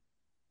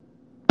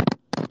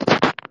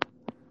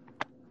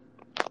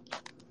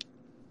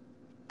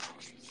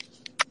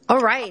All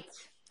right.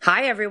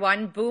 Hi,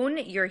 everyone. Boone,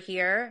 you're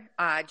here.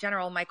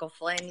 General Michael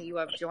Flynn, you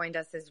have joined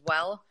us as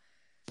well.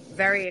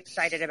 Very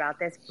excited about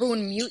this.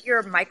 Boone, mute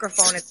your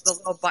microphone. It's the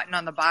little button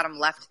on the bottom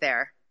left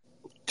there.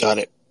 Got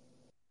it.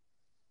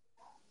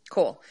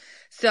 Cool.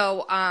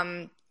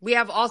 So we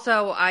have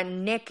also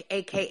Nick,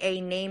 a.k.a.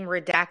 Name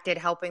Redacted,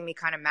 helping me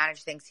kind of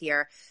manage things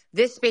here.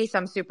 This space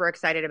I'm super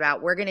excited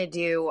about. We're going to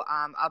do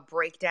a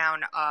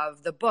breakdown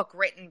of the book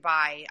written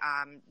by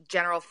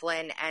General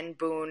Flynn and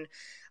Boone,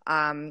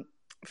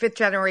 Fifth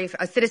Generation,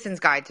 A Citizen's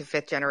Guide to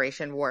Fifth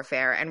Generation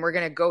Warfare. And we're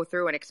going to go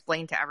through and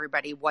explain to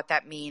everybody what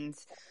that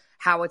means,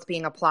 how it's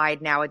being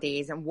applied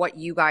nowadays, and what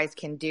you guys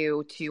can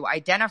do to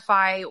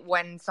identify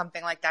when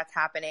something like that's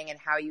happening and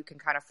how you can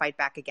kind of fight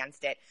back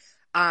against it.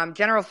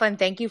 General Flynn,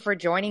 thank you for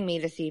joining me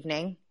this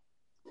evening.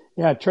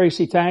 Yeah,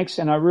 Tracy, thanks.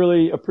 And I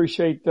really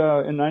appreciate,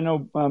 and I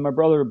know my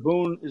brother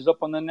Boone is up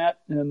on the net,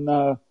 and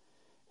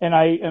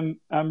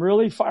I'm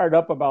really fired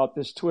up about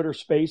this Twitter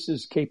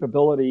Spaces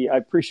capability. I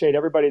appreciate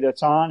everybody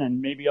that's on and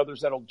maybe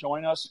others that'll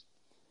join us,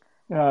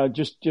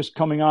 just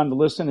coming on to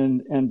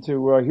listen and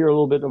to hear a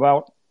little bit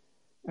about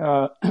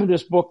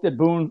this book that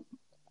Boone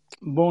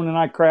and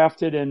I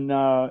crafted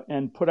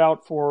and put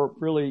out for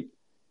really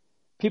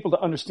people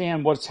to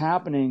understand what's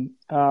happening.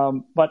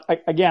 But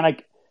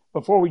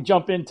before we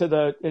jump into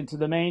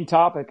the main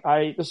topic,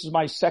 this is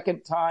my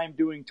second time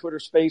doing Twitter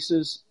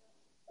Spaces.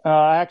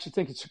 I actually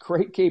think it's a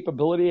great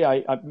capability.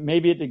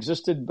 Maybe it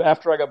existed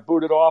after I got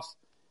booted off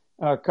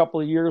a couple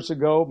of years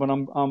ago, but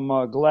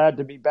I'm glad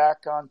to be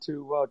back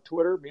onto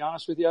Twitter. To be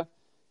honest with you,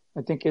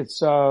 I think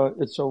it's a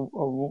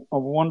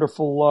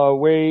wonderful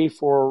way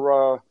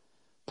for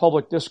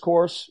public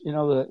discourse.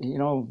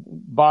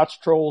 Bots,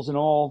 trolls, and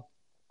all.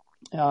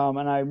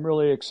 And I'm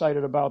really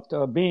excited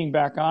about being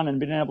back on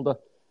and being able to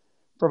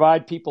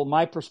provide people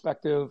my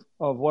perspective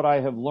of what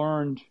I have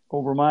learned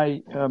over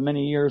my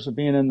many years of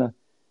being in the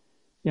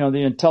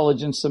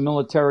intelligence, the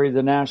military,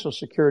 the national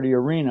security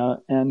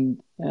arena. And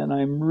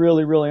I'm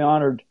really, really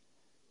honored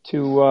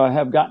to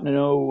have gotten to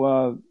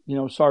know,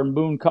 Sergeant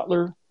Boone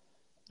Cutler.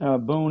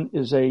 Boone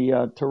is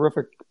a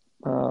terrific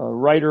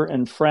writer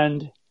and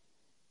friend.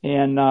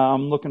 And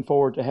I'm looking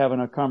forward to having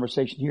a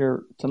conversation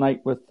here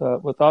tonight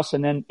with us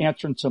and then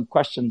answering some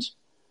questions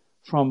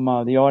from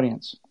the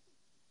audience.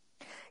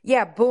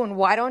 Yeah, Boone,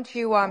 why don't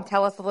you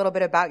tell us a little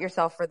bit about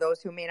yourself for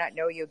those who may not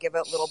know you, give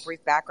a little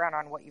brief background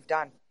on what you've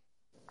done.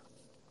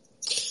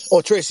 Oh,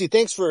 Tracy,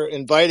 thanks for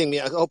inviting me.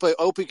 I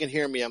hope you can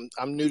hear me.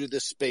 I'm new to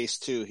this space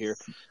too here.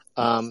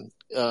 Can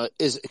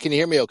you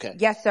hear me okay?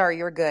 Yes, sir.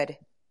 You're good.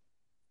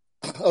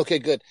 Okay,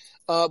 good.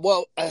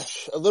 Well, a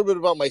little bit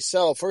about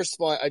myself. First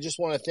of all, I just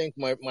want to thank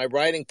my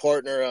writing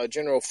partner,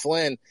 General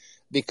Flynn,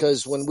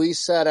 because when we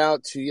set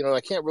out to, I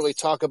can't really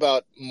talk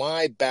about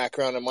my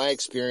background and my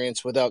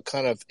experience without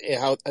kind of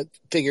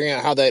figuring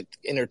out how that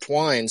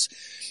intertwines.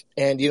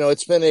 And,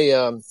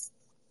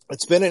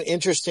 it's been an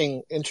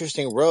interesting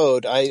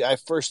road. I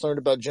first learned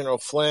about General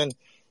Flynn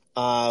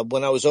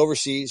when I was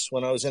overseas,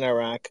 when I was in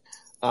Iraq.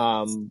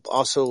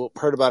 Also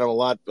heard about him a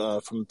lot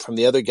from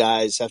the other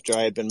guys after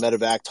I had been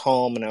medevaced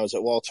home and I was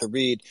at Walter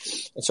Reed.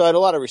 And so I had a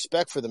lot of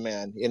respect for the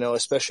man,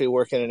 especially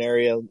working in an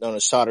area known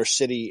as Sadr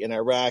City in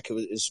Iraq.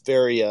 It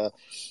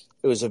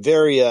was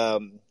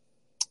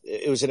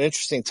an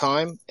interesting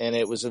time, and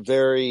it was a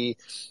very,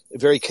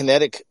 very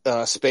kinetic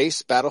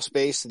battle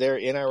space there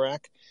in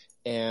Iraq.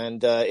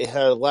 And it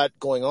had a lot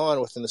going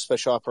on within the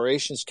special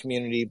operations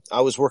community.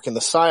 I was working the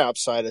PSYOP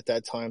side at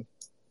that time.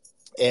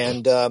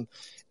 And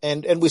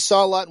we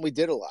saw a lot and we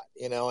did a lot,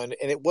 and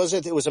it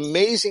was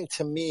amazing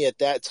to me at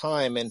that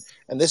time. And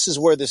this is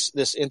where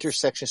this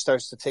intersection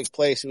starts to take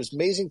place. It was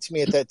amazing to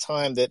me at that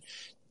time that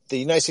the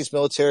United States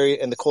military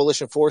and the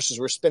coalition forces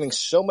were spending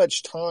so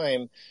much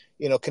time,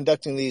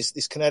 conducting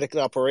these kinetic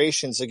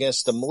operations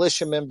against the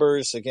militia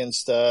members,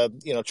 against,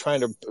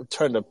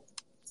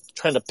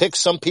 trying to pick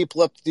some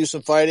people up to do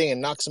some fighting and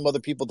knock some other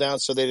people down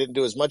so they didn't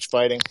do as much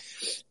fighting.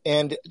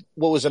 And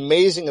what was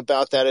amazing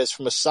about that is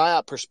from a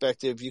PSYOP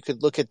perspective, you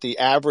could look at the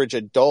average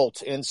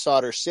adult in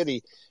Sadr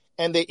City,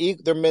 and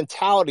their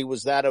mentality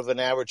was that of an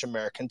average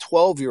American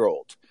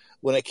 12-year-old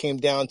when it came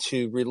down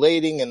to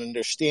relating and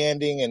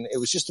understanding. And it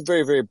was just a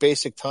very, very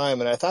basic time.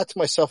 And I thought to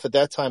myself at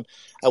that time,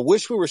 I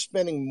wish we were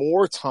spending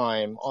more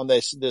time on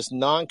this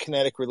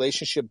non-kinetic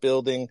relationship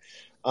building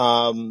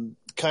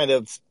kind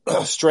of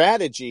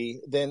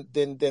strategy than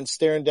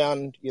staring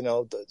down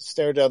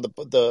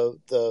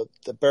the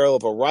barrel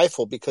of a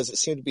rifle, because it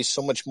seemed to be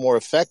so much more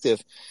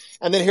effective.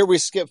 And then here we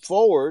skip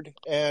forward,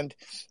 and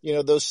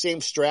those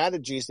same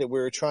strategies that we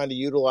were trying to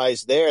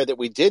utilize there, that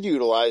we did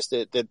utilize,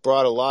 that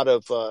brought a lot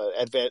of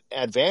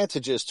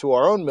advantages to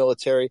our own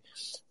military.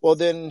 Well,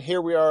 then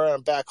here we are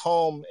back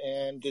home,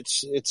 and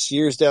it's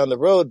years down the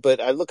road, but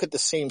I look at the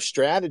same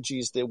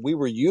strategies that we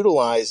were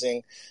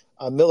utilizing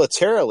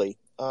militarily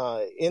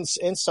in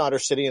Sadr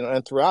City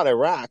and throughout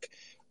Iraq,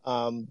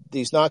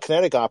 these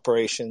non-kinetic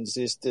operations,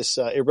 this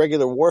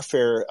irregular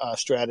warfare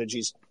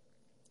strategies.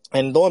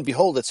 And lo and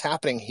behold, it's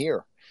happening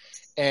here.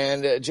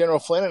 And General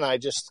Flynn and I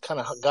just kind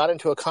of got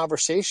into a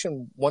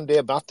conversation one day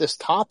about this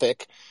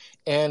topic.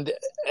 And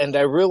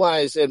I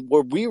realized, and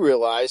where we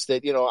realized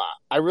that,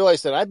 I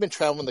realized that I've been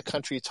traveling the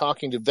country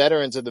talking to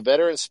veterans in the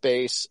veteran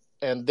space,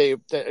 and they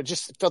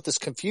just felt this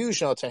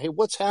confusion all the time. Hey,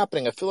 what's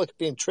happening? I feel like I'm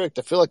being tricked.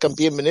 I feel like I'm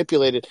being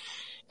manipulated.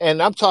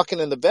 And I'm talking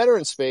in the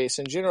veteran space,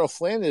 and General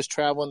Flynn is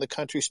traveling the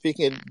country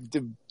speaking at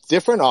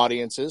different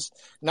audiences,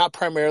 not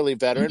primarily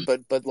veteran,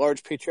 but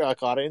large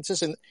patriotic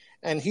audiences.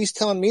 And he's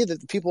telling me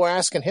that people are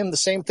asking him the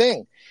same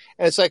thing.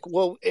 And it's like,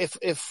 well, if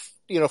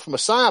from a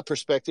PSYOP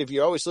perspective,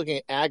 you're always looking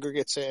at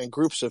aggregates and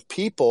groups of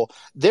people.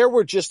 There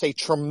were just a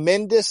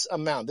tremendous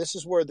amount. This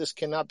is where this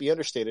cannot be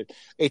understated.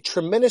 A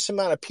tremendous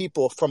amount of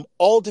people from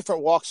all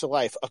different walks of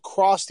life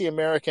across the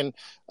American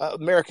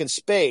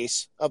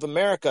space of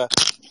America.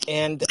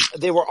 And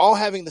they were all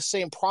having the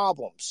same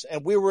problems.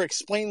 And we were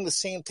explaining the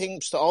same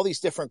things to all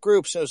these different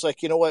groups. And it was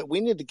like, you know what?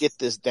 We need to get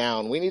this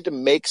down. We need to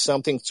make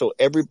something so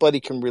everybody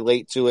can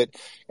relate to it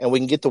and we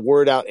can get the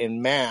word out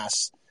in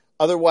mass.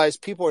 Otherwise,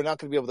 people are not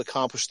going to be able to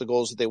accomplish the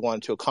goals that they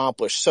wanted to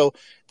accomplish. So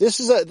this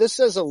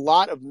is a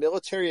lot of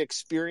military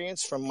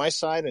experience from my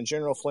side and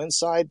General Flynn's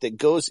side that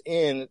goes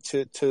in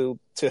to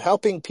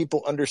helping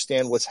people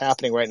understand what's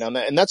happening right now.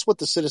 And that's what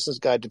the Citizen's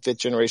Guide to Fifth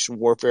Generation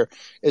Warfare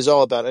is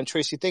all about. And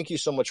Tracy, thank you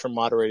so much for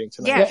moderating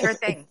tonight. Yeah, sure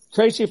thing.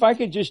 Tracy, if I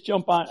could just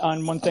jump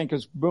on one thing,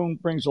 because Boone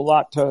brings a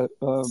lot to,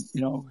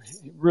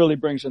 really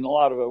brings in a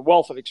lot of a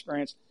wealth of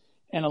experience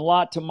and a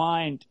lot to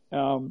mind.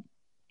 In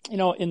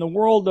the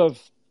world of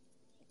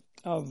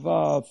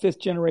fifth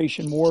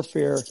generation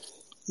warfare,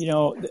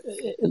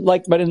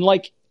 but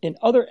in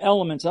other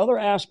elements, other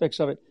aspects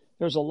of it,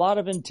 there's a lot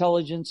of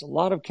intelligence, a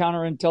lot of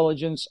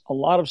counterintelligence, a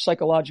lot of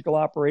psychological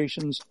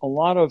operations, a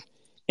lot of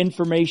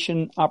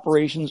information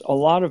operations, a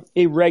lot of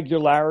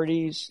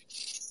irregularities.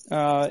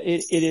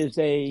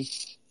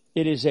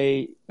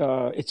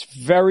 It's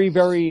very,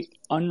 very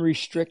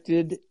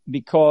unrestricted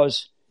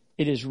because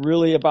it is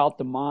really about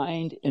the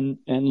mind and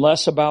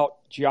less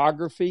about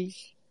geography.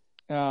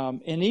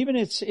 And even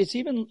it's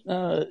even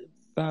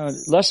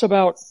less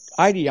about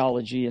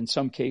ideology in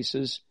some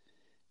cases.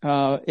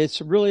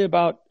 It's really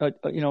about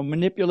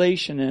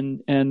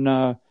manipulation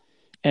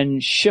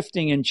and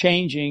shifting and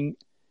changing.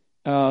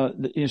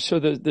 So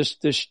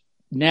this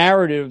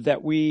narrative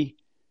that we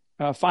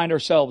find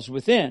ourselves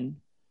within,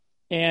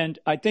 and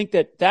I think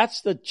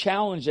that's the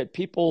challenge that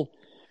people,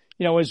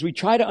 as we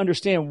try to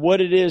understand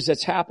what it is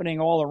that's happening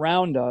all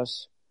around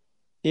us.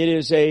 It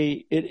is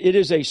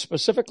a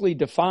specifically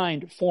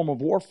defined form of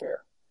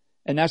warfare,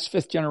 and that's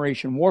fifth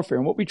generation warfare.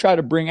 And what we try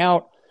to bring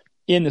out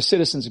in the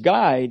Citizen's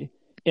Guide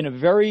in a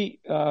very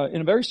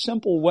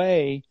simple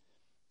way,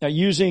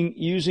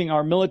 using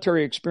our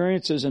military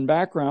experiences and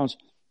backgrounds,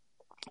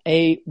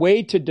 a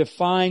way to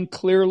define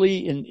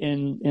clearly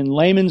in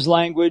layman's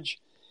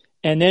language,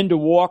 and then to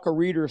walk a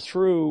reader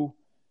through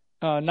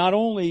not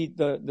only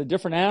the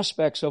different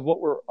aspects of what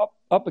we're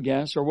up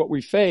against or what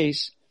we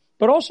face,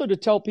 but also to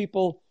tell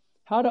people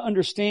how to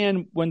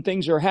understand when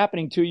things are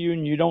happening to you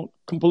and you don't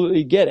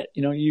completely get it.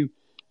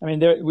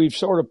 We've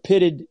sort of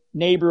pitted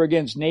neighbor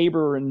against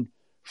neighbor and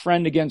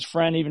friend against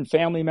friend, even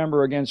family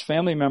member against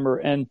family member.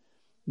 And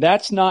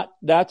that's not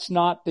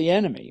the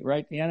enemy,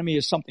 right? The enemy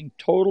is something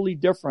totally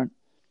different,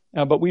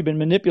 but we've been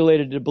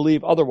manipulated to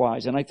believe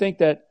otherwise. And I think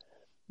that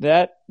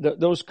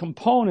those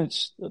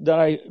components that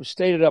I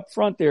stated up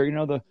front there,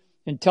 the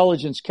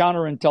intelligence,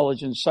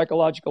 counterintelligence,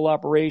 psychological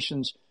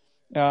operations,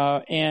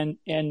 and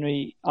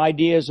the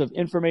ideas of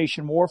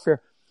information warfare.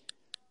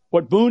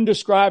 What Boone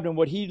described and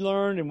what he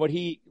learned and what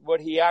he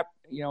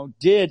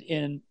did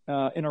in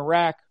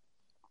Iraq,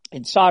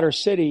 in Sadr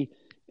City,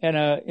 in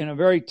a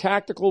very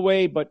tactical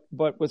way, but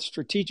with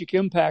strategic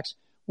impacts,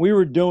 we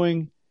were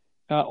doing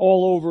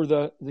all over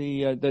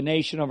the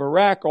nation of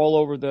Iraq, all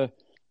over the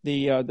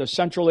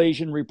Central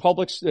Asian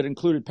republics that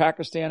included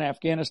Pakistan,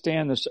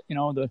 Afghanistan,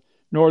 the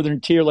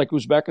northern tier like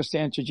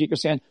Uzbekistan,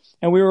 Tajikistan,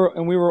 and we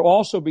were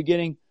also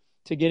beginning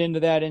to get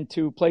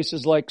into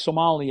places like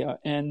Somalia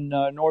and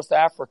North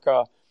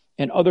Africa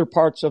and other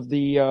parts of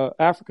the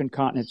African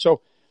continent.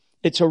 So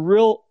it's a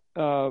real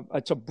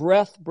it's a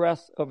breadth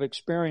of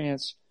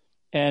experience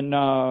and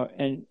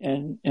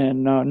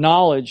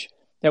knowledge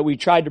that we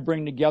tried to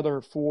bring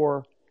together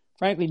for,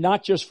 frankly,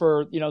 not just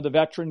for the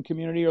veteran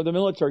community or the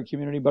military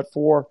community, but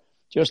for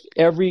just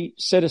every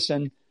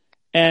citizen,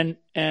 and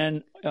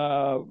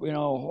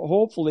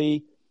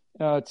hopefully.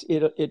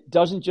 It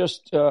doesn't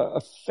just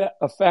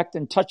affect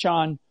and touch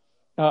on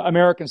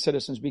American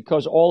citizens,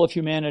 because all of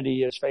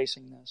humanity is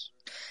facing this.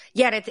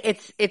 Yeah,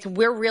 it's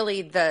we're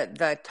really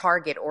the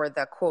target or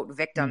the quote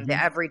victim,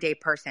 the everyday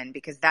person,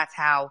 because that's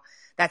how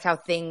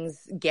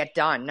things get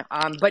done.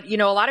 But a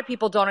lot of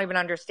people don't even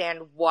understand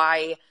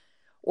why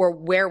or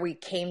where we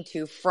came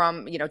to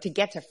from, to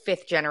get to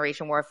fifth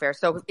generation warfare.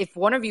 So if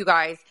one of you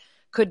guys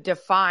could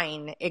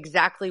define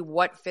exactly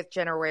what fifth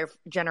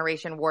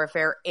generation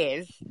warfare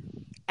is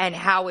and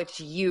how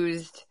it's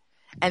used,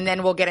 and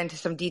then we'll get into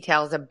some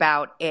details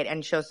about it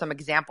and show some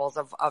examples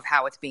of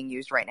how it's being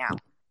used right now.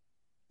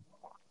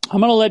 I'm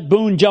going to let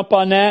Boone jump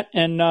on that,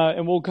 and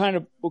we'll kind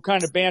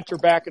of banter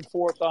back and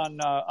forth on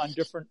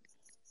different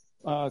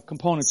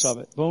components of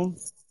it. Boone?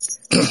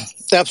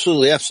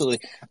 Absolutely.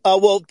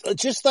 Well,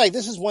 just like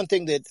this is one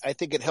thing that I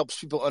think it helps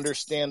people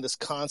understand this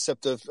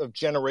concept of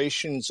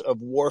generations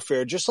of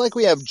warfare. Just like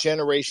we have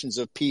generations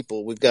of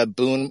people, we've got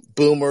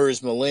boomers,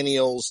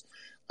 millennials,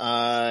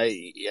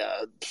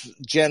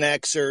 Gen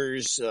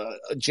Xers,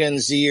 Gen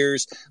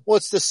Zers. Well,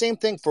 it's the same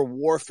thing for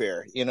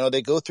warfare. You know,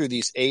 they go through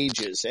these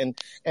ages, and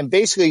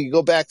basically you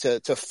go back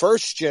to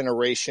first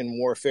generation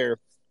warfare.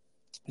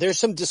 There's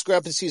some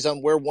discrepancies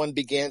on where one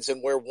begins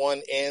and where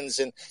one ends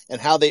and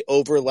how they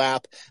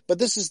overlap. But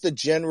this is the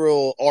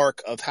general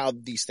arc of how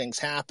these things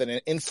happen.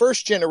 And in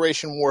first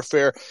generation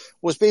warfare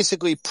was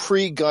basically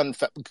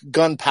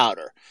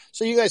gunpowder.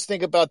 So you guys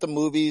think about the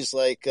movies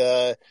like,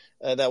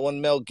 that one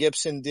Mel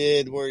Gibson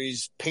did where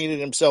he's painted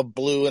himself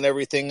blue and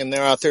everything, and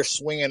they're out there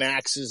swinging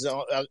axes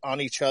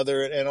on each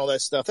other and all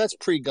that stuff. That's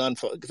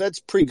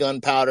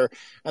pre-gunpowder,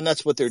 and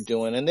that's what they're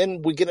doing. And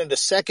then we get into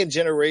second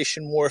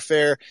generation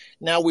warfare.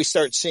 Now we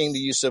start seeing the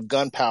use of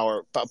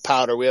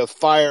gunpowder. We have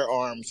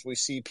firearms. We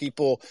see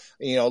people,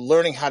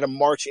 learning how to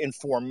march in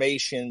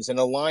formations and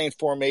align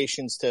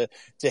formations to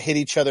hit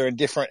each other in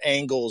different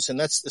angles. And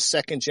that's the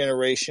second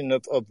generation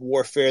of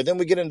warfare. Then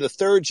we get into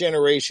third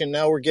generation.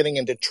 Now we're getting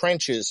into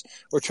trenches.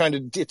 We're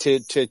trying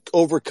to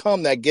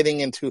overcome that, getting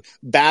into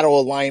battle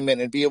alignment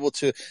and be able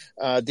to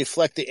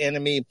deflect the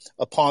enemy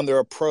upon their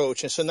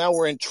approach. And so now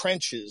we're in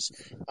trenches.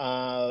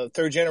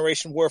 Third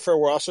generation warfare,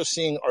 we're also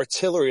seeing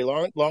artillery,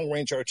 long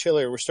range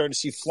artillery. We're starting to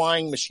see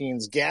flying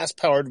machines, gas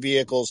powered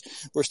vehicles.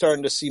 We're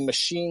starting to see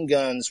machine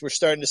guns. We're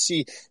starting to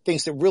see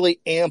things that really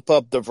amp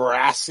up the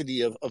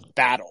veracity of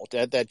battle,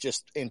 that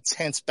just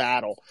intense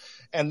battle.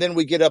 And then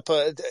we get up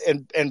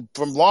and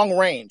from long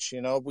range,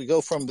 we go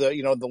from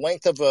the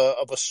length of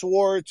a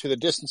sword to the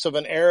distance of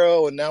an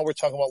arrow, and now we're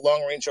talking about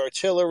long range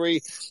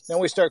artillery. Then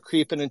we start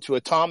creeping into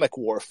atomic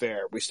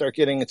warfare. We start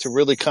getting into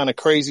really kind of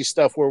crazy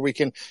stuff where we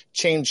can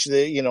change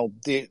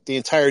the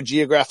entire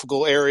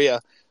geographical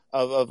area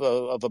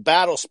of a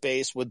battle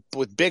space with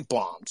big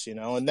bombs,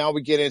 and now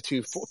we get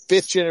into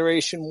fifth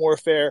generation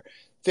warfare.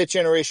 Fifth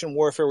generation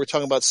warfare, we're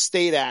talking about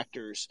state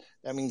actors.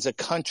 That means a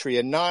country,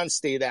 a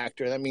non-state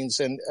actor. That means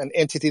an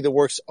entity that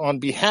works on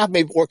behalf,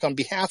 maybe work on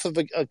behalf of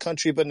a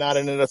country, but not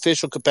in an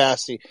official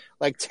capacity,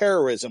 like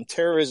terrorism.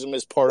 Terrorism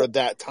is part of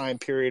that time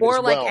period or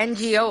as well. Or like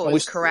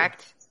NGOs,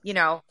 correct?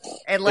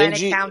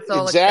 Atlantic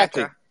Council,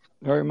 exactly. etc.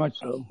 Very much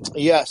so.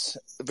 Yes,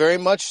 very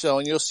much so.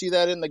 And you'll see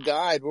that in the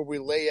guide where we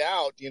lay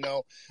out,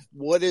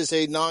 what is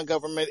a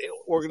non-government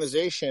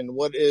organization?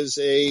 What is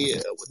a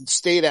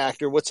state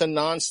actor? What's a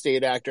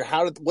non-state actor?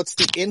 What's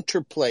the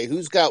interplay?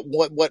 Who's got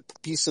what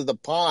piece of the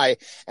pie,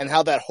 and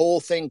how that whole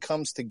thing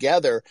comes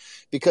together?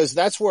 Because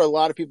that's where a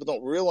lot of people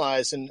don't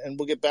realize, and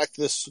we'll get back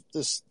to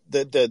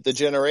the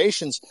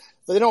generations,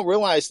 but they don't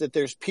realize that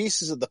there's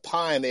pieces of the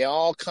pie and they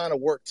all kind of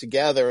work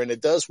together, and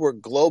it does work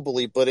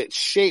globally, but it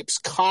shapes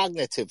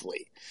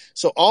cognitively.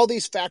 So all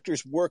these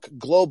factors work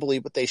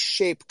globally, but they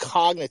shape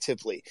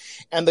cognitively.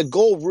 And the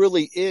goal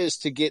really is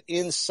to get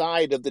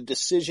inside of the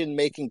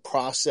decision-making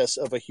process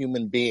of a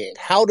human being.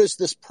 How does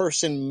this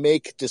person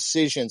make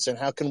decisions, and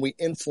how can we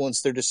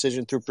influence their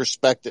decision through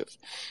perspective?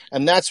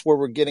 And that's where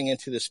we're getting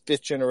into this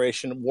fifth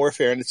generation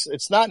warfare. And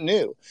it's not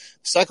new.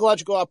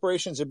 Psychological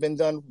operations have been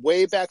done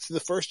way back to the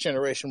first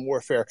generation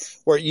warfare,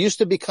 where it used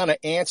to be kind of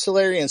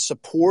ancillary and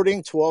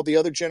supporting to all the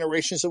other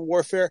generations of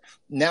warfare.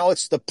 Now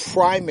it's the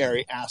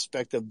primary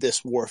aspect of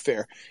this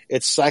warfare.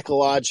 It's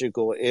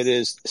psychological. It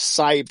is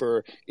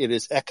cyber. It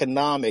is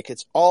economic.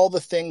 It's all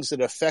the things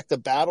that affect the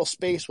battle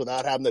space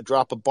without having to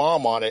drop a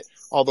bomb on it,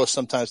 although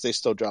sometimes they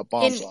still drop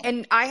bombs on it.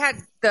 And I had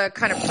the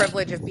kind of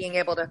privilege of being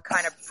able to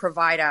kind of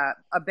provide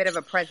a bit of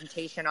a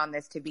presentation on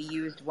this to be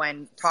used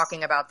when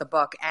talking about the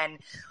book. And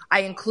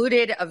I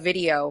included a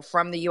video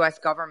from the U.S.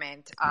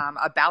 government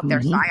about their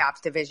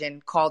PSYOPs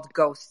division called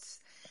Ghosts.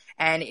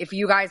 And if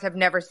you guys have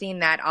never seen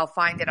that, I'll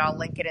find it. I'll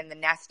link it in the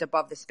nest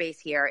above the space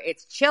here.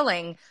 It's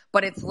chilling,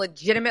 but it's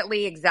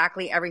legitimately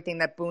exactly everything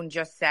that Boone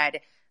just said,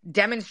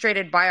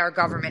 demonstrated by our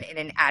government in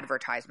an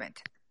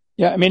advertisement.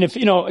 Yeah, I mean,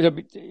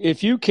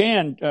 if you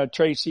can,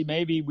 Tracy,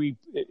 maybe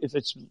if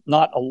it's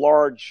not a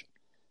large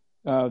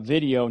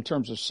video in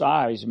terms of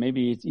size,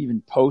 maybe it's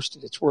even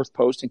posted. It's worth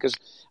posting, because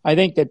I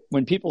think that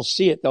when people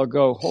see it, they'll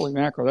go, "Holy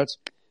mackerel!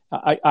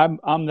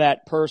 I'm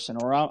that person,"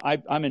 or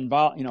I'm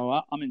involved.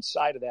 I'm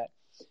inside of that.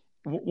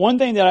 One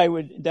thing that I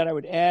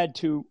would add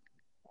to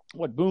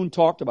what Boone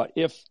talked about,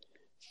 if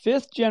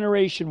fifth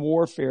generation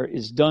warfare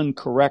is done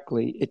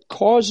correctly, it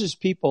causes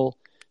people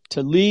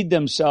to lead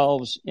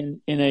themselves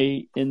in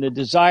the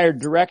desired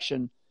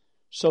direction,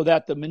 so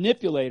that the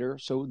manipulator,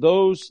 so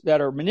those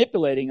that are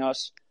manipulating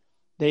us,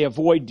 they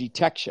avoid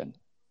detection.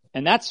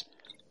 And that's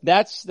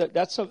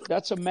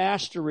a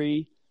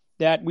mastery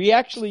that we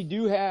actually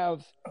do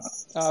have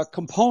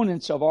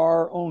components of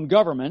our own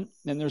government,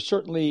 and there's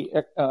certainly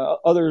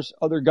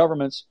other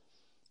governments,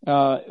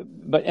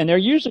 and they're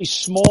usually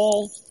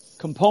small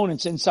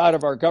components inside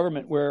of our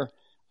government where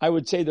I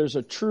would say there's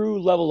a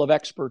true level of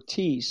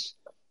expertise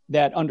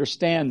that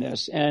understand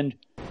this. And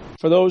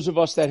for those of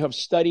us that have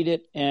studied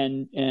it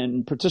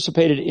and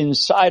participated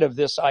inside of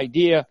this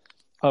idea,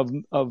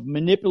 of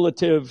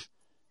manipulative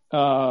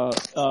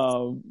warfare,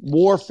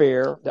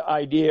 the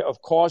idea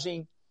of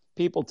causing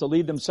people to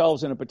lead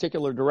themselves in a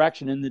particular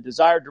direction, in the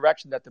desired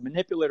direction that the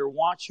manipulator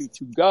wants you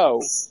to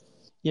go,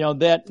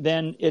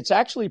 then it's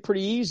actually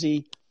pretty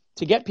easy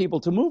to get people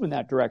to move in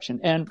that direction.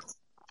 And,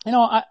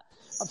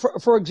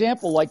 for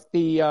example, like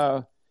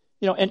the,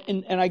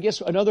 and I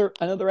guess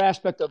another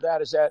aspect of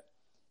that is that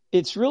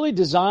it's really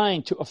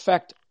designed to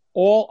affect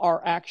all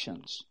our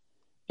actions.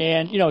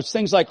 And, it's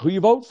things like who you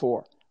vote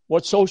for,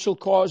 what social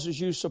causes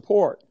you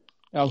support,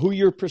 who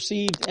your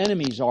perceived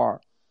enemies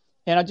are.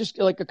 And I just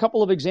like a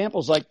couple of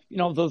examples, like,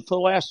 the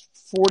last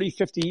 40,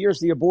 50 years,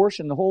 the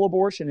whole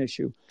abortion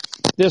issue,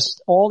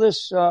 all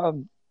this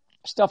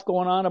stuff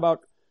going on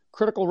about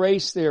critical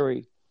race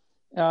theory,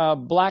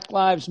 Black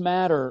Lives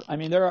Matter. I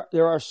mean,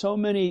 there are so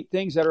many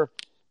things that are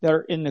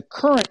in the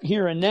current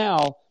here and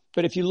now.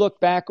 But if you look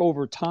back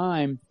over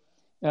time,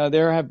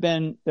 there have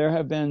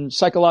been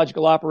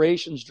psychological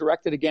operations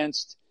directed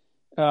against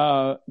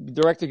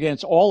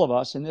all of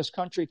us in this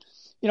country.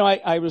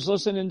 I was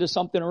listening to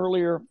something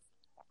earlier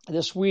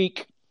this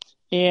week,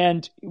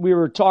 and we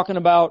were talking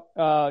about,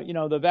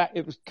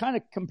 it was kind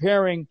of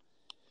comparing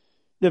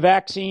the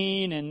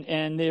vaccine,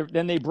 and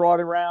then they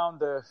brought around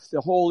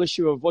the whole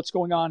issue of what's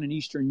going on in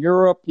Eastern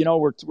Europe.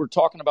 We're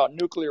talking about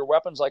nuclear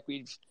weapons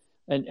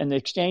and the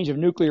exchange of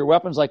nuclear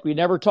weapons like we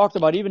never talked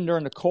about even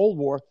during the Cold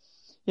War.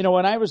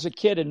 When I was a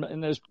kid,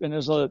 and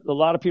there's a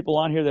lot of people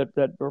on here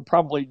that were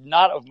probably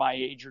not of my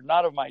age or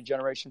not of my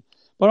generation,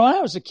 but when I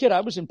was a kid,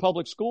 I was in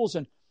public schools,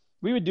 and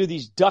we would do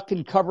these duck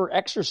and cover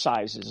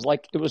exercises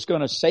like it was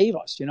going to save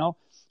us,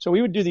 So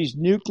we would do these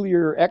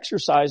nuclear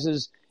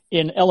exercises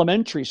in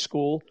elementary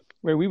school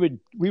where we would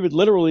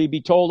literally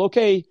be told,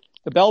 okay,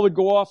 the bell would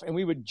go off and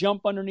we would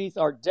jump underneath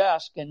our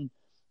desk and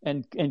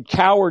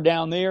cower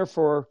down there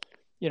for,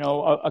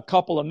 a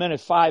couple of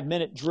minutes,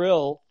 5-minute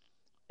drill.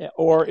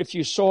 Or if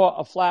you saw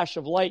a flash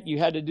of light, you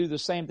had to do the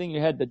same thing.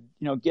 You had to,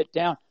 get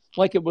down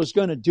like it was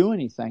going to do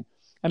anything.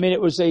 I mean,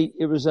 it was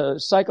a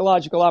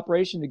psychological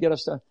operation to get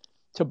us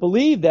to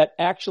believe that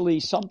actually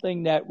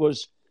something that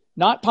was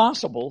not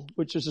possible,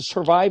 which is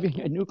surviving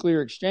a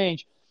nuclear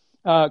exchange,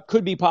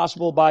 could be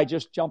possible by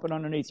just jumping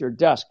underneath your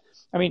desk.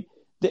 I mean,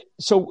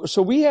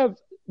 so we have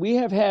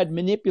had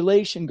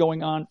manipulation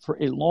going on for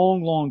a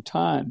long, long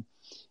time,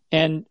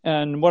 and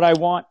what I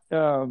want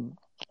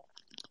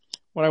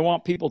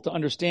people to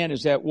understand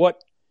is that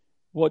what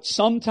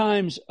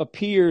sometimes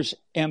appears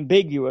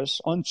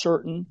ambiguous,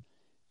 uncertain,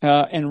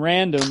 and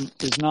random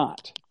is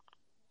not.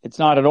 It's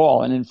not at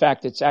all. And in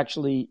fact, it's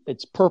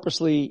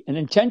purposely and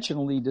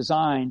intentionally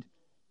designed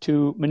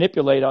to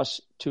manipulate us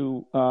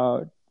to,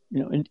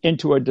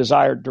 into a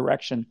desired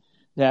direction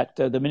that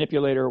the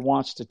manipulator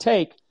wants to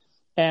take.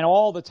 And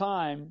all the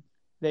time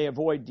they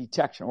avoid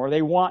detection, or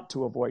they want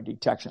to avoid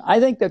detection.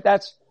 I think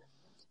that's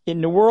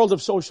in the world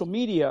of social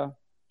media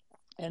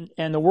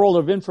and the world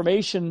of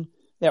information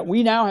that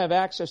we now have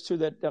access to,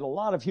 that a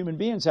lot of human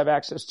beings have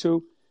access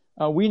to.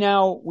 We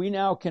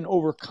now can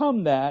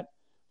overcome that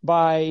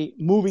by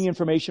moving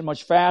information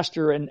much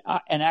faster and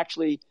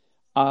actually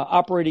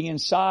operating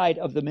inside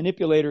of the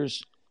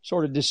manipulator's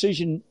sort of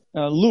decision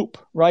loop,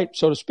 right,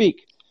 so to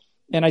speak.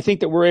 And I think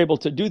that we're able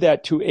to do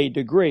that to a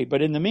degree.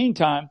 But in the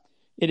meantime,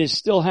 it is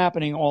still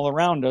happening all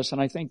around us. And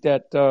I think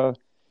that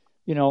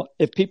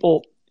if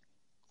people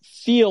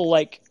feel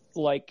like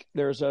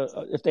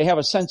if they have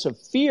a sense of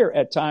fear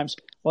at times,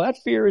 well,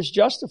 that fear is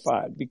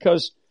justified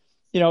because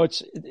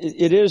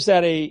it is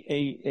that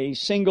a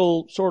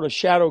single sort of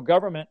shadow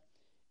government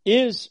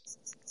is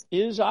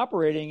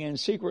operating and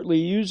secretly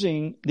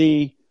using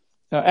the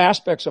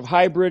aspects of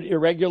hybrid,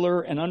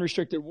 irregular, and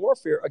unrestricted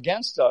warfare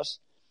against us,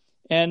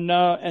 and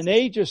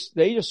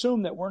they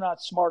assume that we're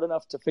not smart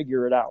enough to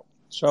figure it out.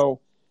 So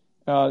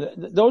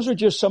those are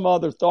just some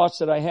other thoughts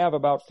that I have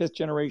about fifth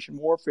generation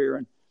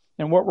warfare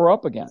and what we're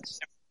up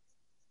against.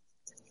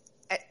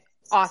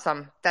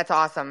 Awesome. That's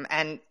awesome.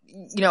 And,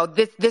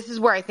 this is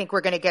where I think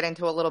we're going to get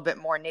into a little bit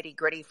more nitty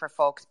gritty for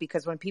folks,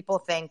 because when people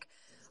think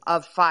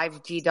of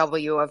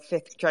 5GW, of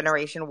fifth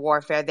generation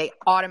warfare, they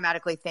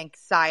automatically think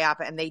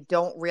PSYOP, and they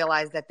don't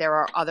realize that there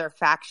are other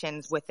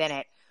factions within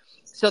it.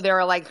 So there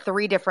are like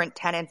 3 different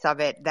tenets of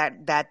it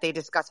that they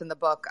discuss in the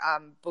book,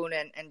 Boone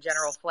and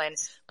General Flynn.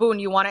 Boone,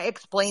 you want to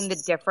explain the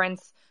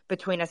difference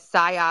between a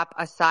PSYOP,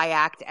 a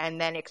PSYACT, and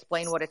then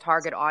explain what a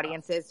target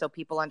audience is so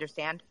people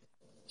understand?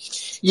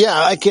 Yeah,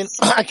 I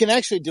can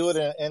actually do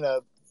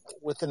it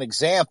with an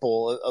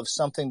example of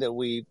something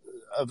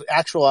of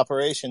actual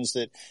operations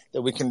that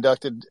we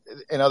conducted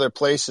in other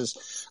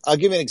places. I'll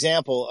give you an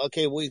example.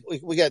 Okay, we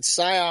got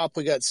PSYOP,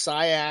 we got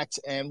PSYACT,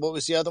 and what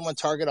was the other one?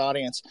 Target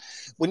audience.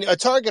 When a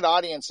target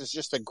audience is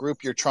just a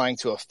group you're trying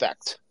to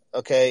affect.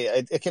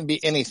 Okay, it can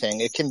be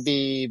anything. It can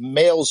be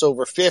males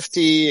over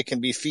 50. It can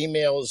be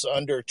females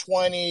under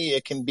 20.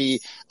 It can be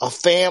a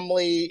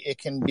family. It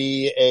can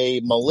be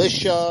a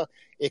militia.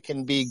 It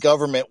can be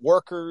government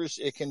workers.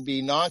 It can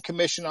be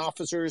non-commissioned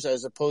officers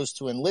as opposed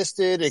to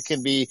enlisted. It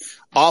can be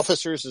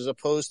officers as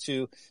opposed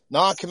to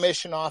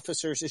non-commissioned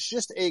officers. It's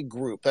just a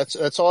group.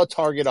 That's all a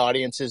target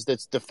audience is.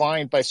 That's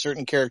defined by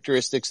certain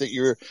characteristics that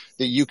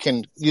you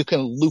can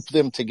loop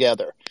them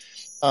together.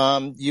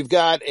 You've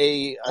got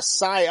a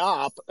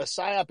PSYOP. A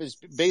PSYOP is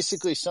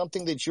basically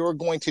something that you're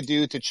going to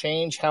do to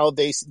change how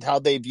they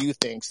view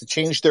things, to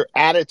change their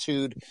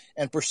attitude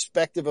and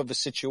perspective of a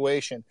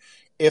situation.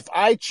 If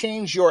I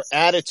change your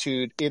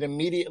attitude, it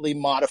immediately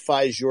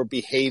modifies your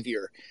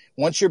behavior.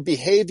 Once your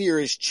behavior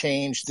is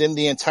changed, then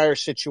the entire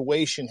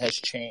situation has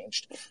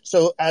changed.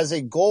 So as a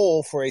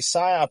goal for a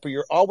PSYOP,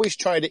 you're always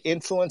trying to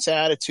influence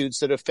attitudes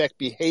that affect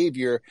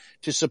behavior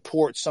to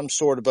support some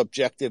sort of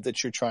objective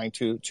that you're trying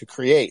to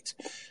create.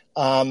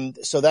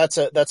 So that's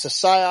a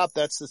PSYOP.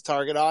 That's the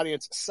target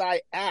audience.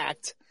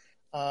 PSYACT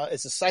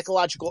is a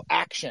psychological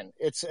action.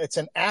 It's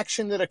an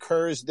action that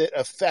occurs that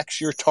affects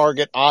your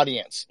target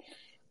audience.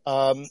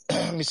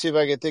 Let me see if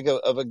I can think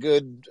of a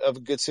good.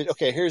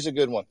 Okay, here's a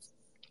good one.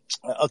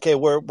 Okay,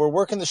 we're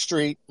working the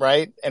street,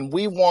 right? And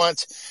we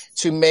want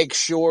to make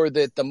sure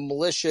that the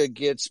militia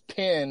gets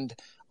pinned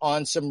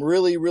on some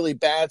really, really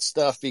bad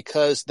stuff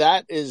because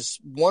that is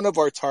one of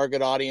our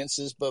target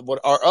audiences. But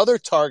what our other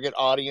target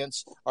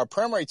audience, our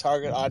primary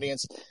target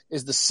audience,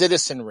 is the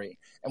citizenry.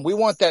 And we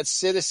want that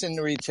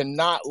citizenry to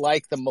not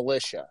like the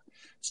militia.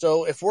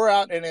 So if we're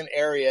out in an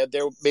area,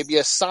 there maybe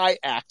a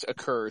PSYACT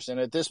occurs. And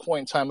at this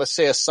point in time, let's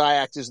say a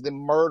PSYACT is the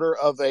murder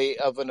of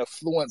an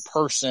affluent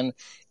person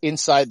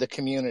inside the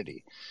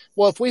community.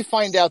 Well, if we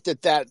find out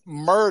that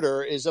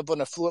murder is of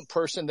an affluent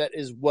person that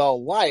is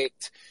well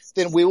liked,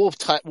 then we will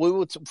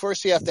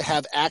first we have to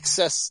have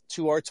access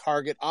to our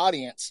target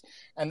audience.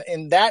 And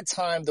in that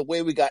time, the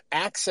way we got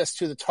access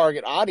to the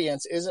target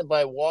audience isn't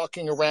by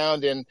walking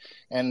around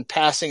and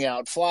passing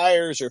out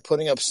flyers or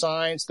putting up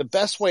signs. The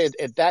best way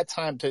at that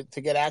time to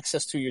get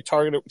access to your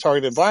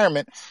target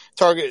environment,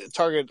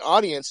 target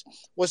audience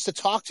was to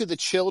talk to the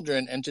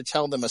children and to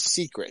tell them a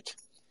secret.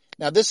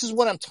 Now, this is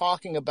what I'm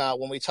talking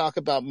about when we talk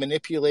about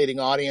manipulating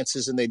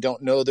audiences and they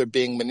don't know they're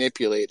being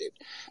manipulated.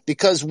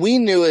 Because we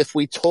knew if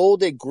we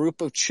told a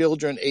group of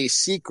children a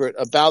secret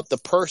about the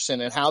person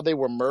and how they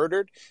were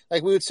murdered,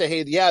 like we would say,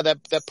 hey, yeah,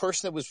 that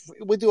person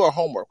we do our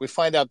homework. We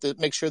find out to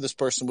make sure this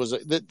person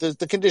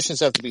the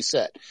conditions have to be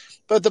set.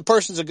 But if the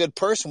person's a good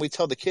person, we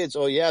tell the kids,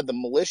 oh yeah, the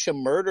militia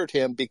murdered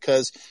him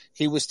because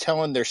he was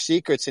telling their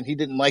secrets and he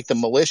didn't like the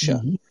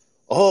militia. Mm-hmm.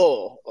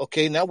 Oh,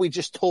 okay. Now we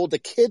just told the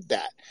kid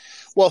that.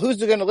 Well, who's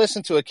going to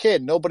listen to a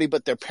kid? Nobody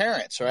but their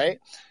parents, right?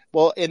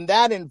 Well, in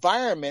that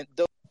environment,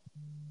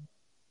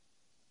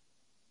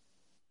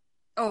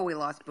 we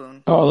lost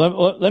Boone. Oh,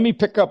 let me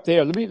pick up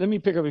there. Let me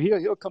pick up.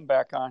 He'll come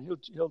back on.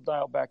 He'll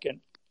dial back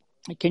in.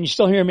 Can you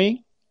still hear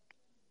me?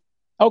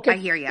 Okay, I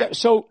hear you.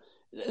 So,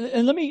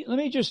 and let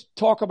me just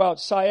talk about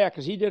PSYAC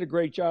because he did a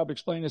great job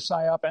explaining the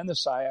PSYOP and the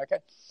PSYAC.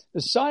 The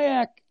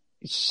PSYAC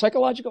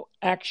psychological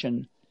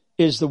action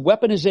is the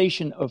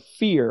weaponization of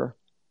fear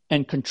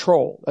and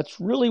control.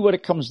 That's really what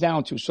it comes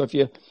down to. So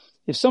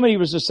if somebody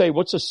was to say,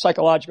 what's a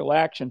psychological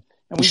action?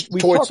 And we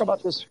talk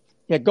about this.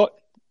 Yeah, go,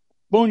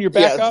 Boone, you're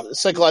back up.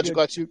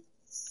 Psychological action.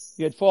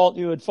 You had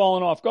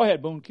fallen off. Go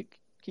ahead, Boone.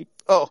 Keep.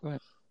 Oh, go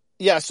ahead.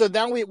 Yeah. So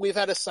now we've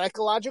had a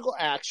psychological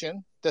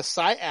action, the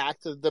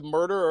PSYACT, the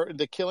murder or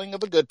the killing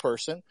of a good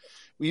person.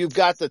 You've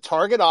got the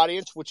target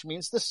audience, which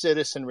means the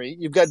citizenry.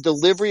 You've got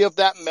delivery of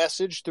that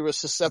message through a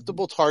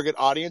susceptible target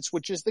audience,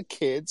 which is the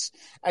kids.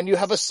 And you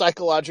have a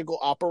psychological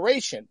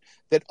operation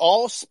that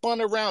all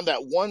spun around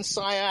that one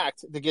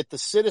PSYACT to get the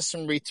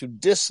citizenry to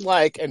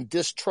dislike and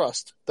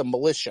distrust the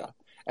militia.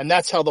 And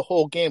that's how the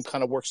whole game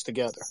kind of works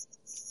together.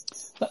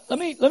 Let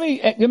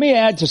me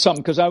add to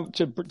something because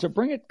to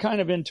bring it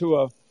kind of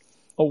into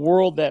a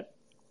world that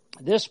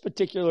this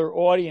particular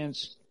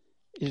audience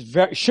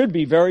should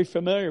be very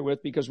familiar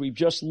with because we've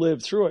just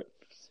lived through it.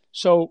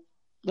 So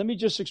let me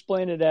just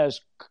explain it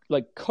as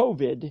like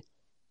COVID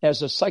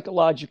as a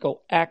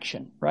psychological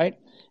action, right?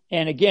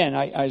 And again,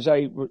 as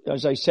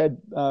I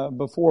said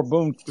before,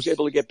 Boone was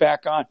able to get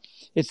back on.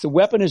 It's the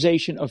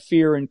weaponization of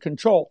fear and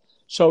control.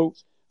 So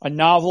a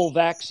novel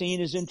vaccine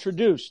is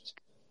introduced.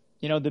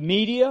 You know, the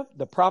media,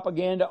 the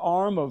propaganda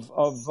arm of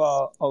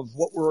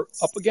what we're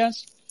up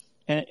against,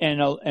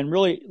 and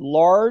really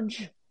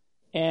large.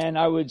 And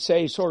I would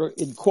say sort of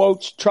in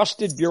quotes,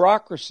 trusted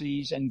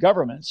bureaucracies and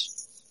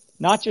governments,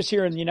 not just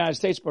here in the United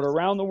States, but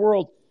around the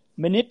world,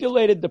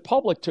 manipulated the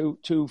public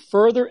to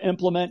further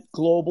implement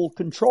global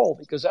control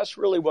because that's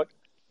really what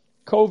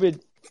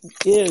COVID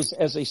is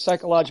as a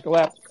psychological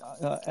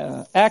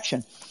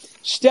action.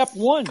 Step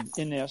one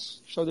in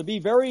this, so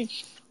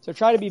to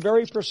try to be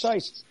very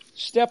precise,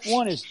 step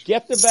one is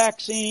get the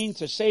vaccine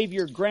to save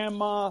your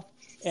grandma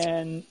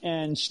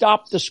and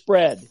stop the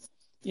spread.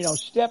 You know,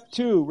 step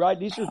two, right?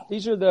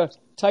 These are the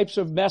types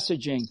of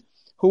messaging.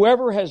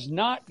 Whoever has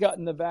not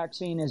gotten the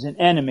vaccine is an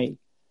enemy.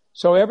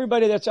 So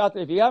everybody that's out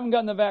there, if you haven't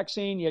gotten the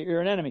vaccine, you're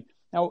an enemy.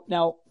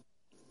 Now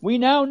we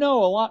now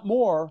know a lot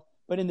more,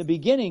 but in the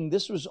beginning,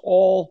 this was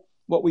all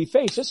what we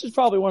faced. This is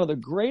probably one of the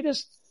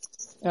greatest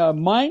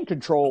mind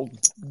control,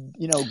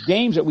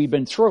 games that we've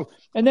been through.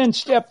 And then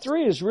step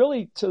 3 is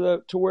really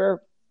to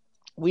where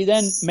we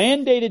then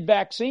mandated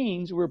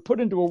vaccines. We were put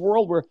into a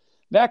world where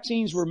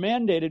vaccines were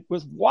mandated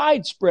with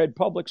widespread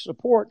public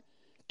support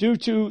due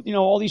to,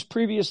 all these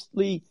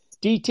previously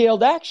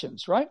detailed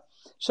actions, right?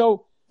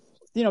 So,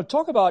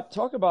 talk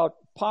about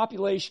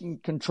population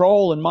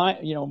control and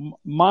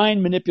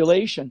mind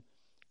manipulation.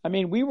 I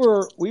mean, we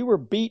were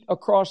beat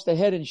across the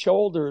head and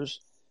shoulders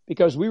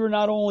because we were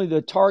not only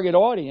the target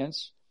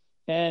audience,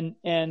 and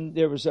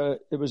there was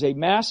a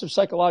massive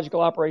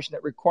psychological operation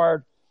that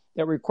required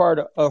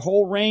a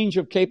whole range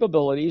of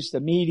capabilities, the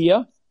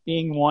media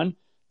being one,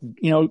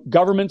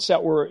 governments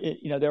that were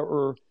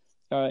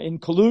in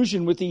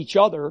collusion with each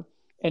other,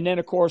 and then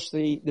of course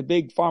the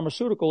big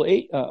pharmaceutical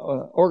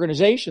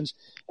organizations,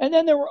 and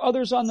then there were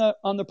others on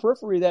the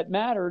periphery that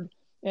mattered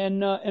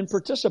and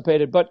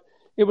participated. But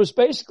it was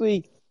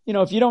basically,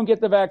 if you don't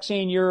get the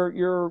vaccine,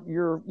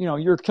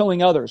 you're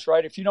killing others,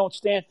 right? If you don't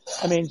stand,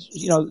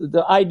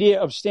 the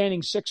idea of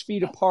standing 6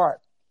 feet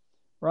apart,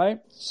 right?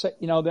 So,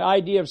 the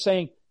idea of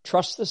saying,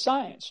 trust the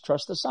science.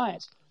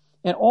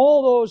 And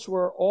all those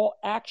were all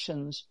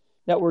actions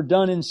that were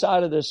done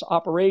inside of this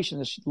operation,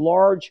 this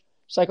large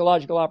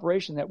psychological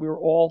operation that we were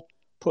all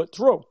put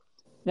through.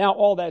 Now,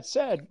 all that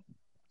said,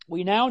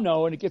 we now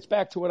know, and it gets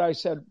back to what I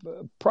said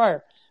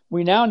prior,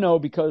 we now know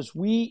because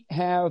we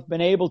have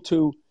been able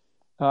to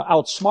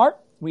outsmart,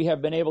 we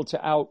have been able to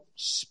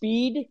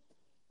outspeed,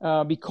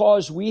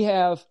 because we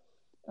have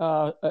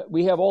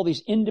all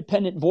these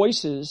independent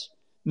voices,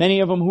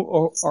 many of them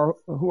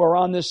who are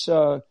on this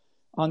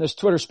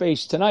Twitter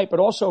space tonight,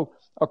 but also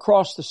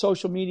across the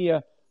social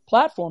media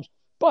platforms.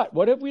 But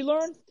what have we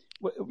learned?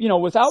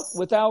 Without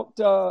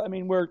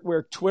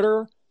where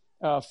Twitter,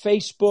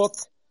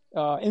 Facebook,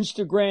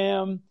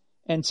 Instagram,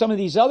 and some of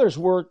these others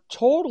were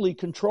totally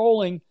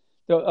controlling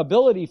the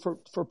ability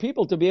for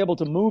people to be able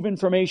to move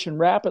information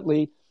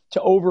rapidly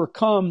to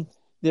overcome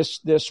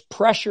this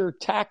pressure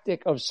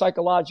tactic of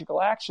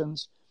psychological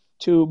actions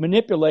to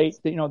manipulate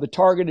the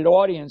targeted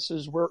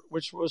audiences,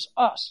 which was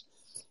us.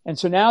 And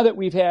so now that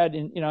we've had,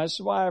 this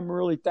is why I'm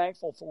really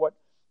thankful for what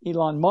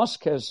Elon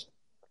Musk has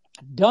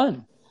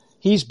done.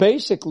 He's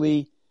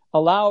basically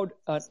allowed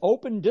an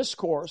open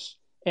discourse,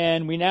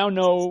 and we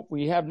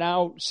have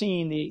now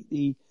seen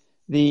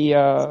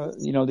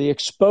the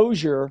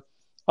exposure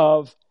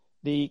of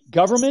the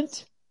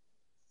government.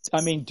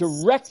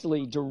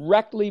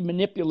 Directly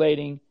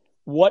manipulating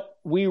what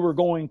we were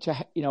going to,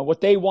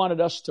 what they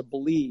wanted us to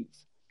believe.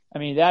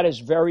 That is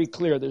very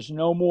clear. There's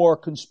no more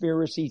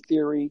conspiracy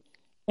theory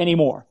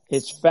anymore.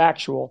 It's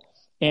factual.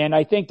 And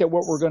I think that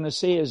what we're going to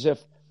see is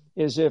if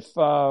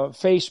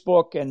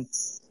Facebook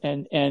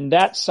and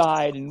that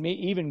side, and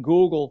even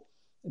Google,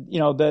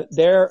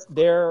 they're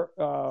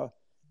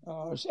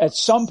at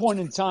some point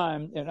in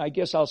time, and I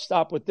guess I'll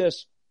stop with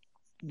this,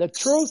 the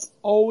truth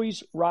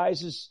always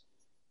rises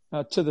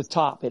to the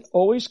top. It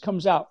always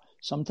comes out.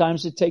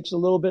 Sometimes it takes a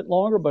little bit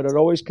longer, but it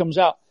always comes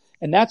out.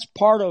 And that's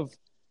part of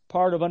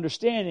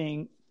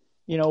understanding,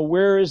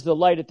 where is the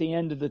light at the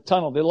end of the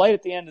tunnel? The light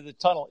at the end of the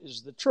tunnel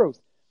is the truth.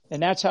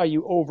 And that's how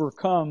you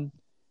overcome,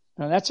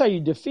 and that's how you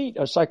defeat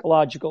a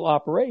psychological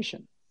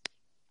operation.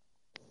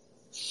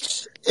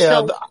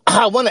 Yeah,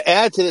 I want to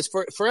add to this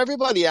for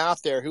everybody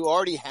out there who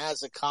already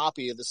has a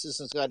copy of the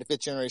Citizen's Guide to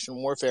Fifth Generation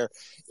Warfare.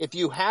 If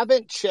you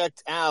haven't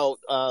checked out,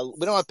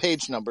 we don't have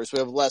page numbers. We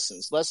have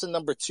lessons. Lesson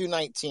number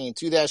 219,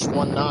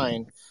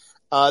 2-19.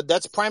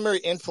 That's primary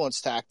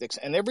influence tactics,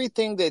 and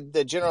everything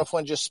that General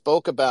Flynn just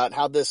spoke about,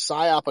 how this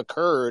psyop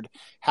occurred,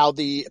 how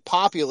the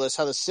populace,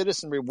 how the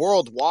citizenry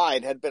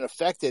worldwide had been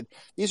affected.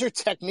 These are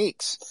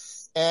techniques.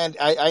 And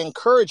I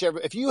encourage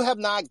if you have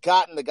not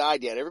gotten the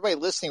guide yet, everybody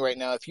listening right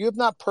now, if you have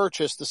not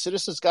purchased the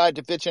Citizen's Guide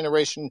to Fifth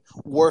Generation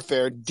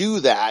Warfare,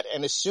 do that.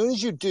 And as soon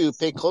as you do,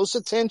 pay close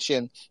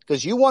attention,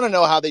 because you want to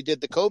know how they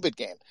did the COVID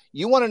game.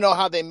 You want to know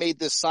how they made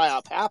this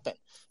psyop happen.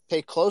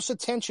 Pay close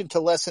attention to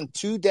lesson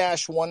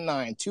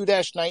 2-19,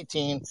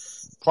 2-19,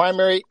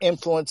 primary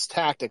influence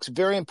tactics.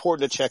 Very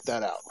important to check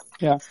that out.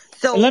 Yeah.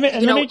 So let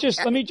me just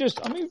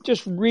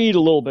read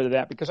a little bit of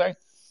that, because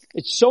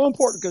it's so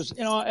important, because,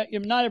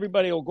 not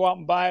everybody will go out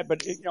and buy it,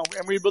 but,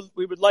 and we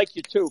would like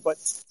you to. But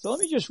so let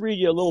me just read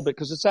you a little bit,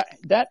 because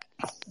that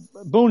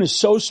Boone is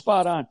so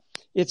spot on.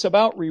 It's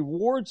about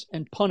rewards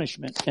and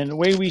punishment. And the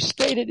way we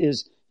state it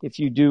is, if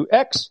you do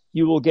X,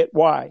 you will get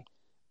Y.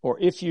 Or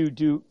if you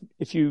do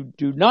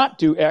not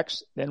do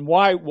X, then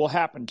Y will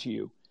happen to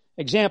you.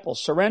 Example,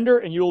 surrender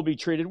and you will be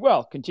treated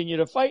well. Continue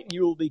to fight and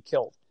you will be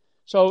killed.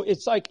 So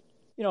it's like,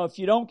 if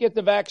you don't get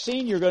the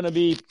vaccine, you're going to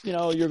be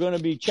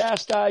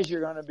chastised.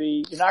 You're not going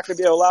to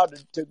be allowed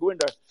to go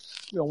into,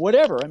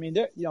 whatever.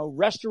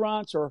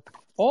 Restaurants, or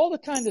all the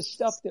kind of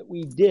stuff that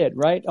we did,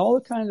 right? All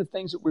the kind of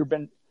things that we've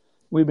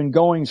been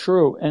going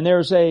through. And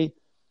there's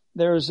another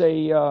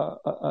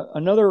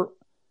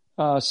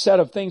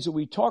set of things that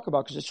we talk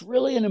about, because it's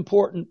really an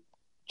important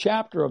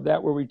chapter of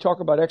that, where we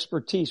talk about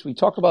expertise. We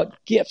talk about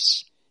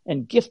gifts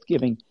and gift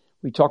giving.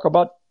 We talk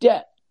about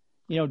debt,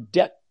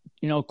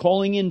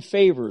 calling in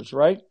favors,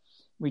 right?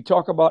 We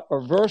talk about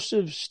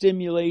aversive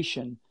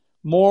stimulation,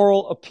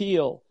 moral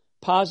appeal,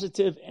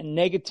 positive and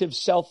negative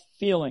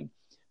self-feeling,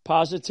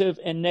 positive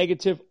and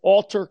negative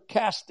alter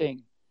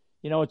casting.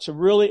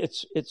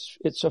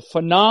 It's a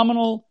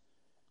phenomenal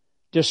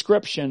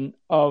description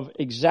of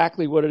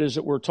exactly what it is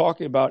that we're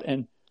talking about.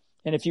 And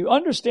if you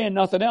understand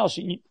nothing else,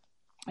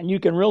 and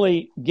you can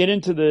really get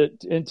into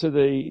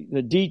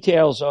the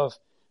details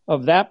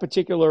of that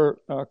particular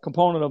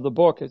component of the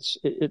book,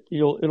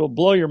 it'll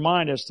blow your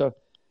mind as to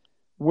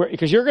where,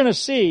 because you're going to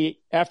see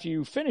after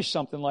you finish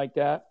something like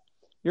that,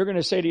 you're going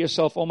to say to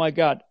yourself, "Oh my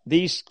God,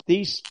 these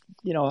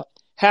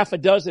half a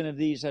dozen of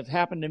these have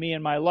happened to me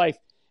in my life,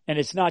 and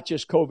it's not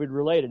just COVID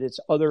related; it's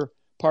other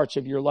parts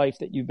of your life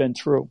that you've been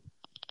through."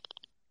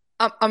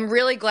 I'm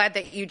really glad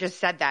that you just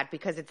said that,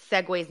 because it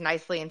segues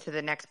nicely into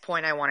the next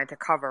point I wanted to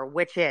cover,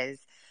 which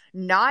is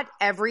not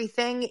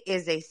everything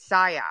is a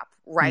psyop,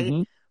 right?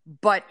 Mm-hmm.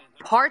 But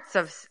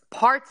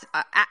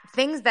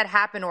things that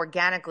happen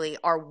organically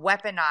are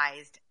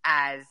weaponized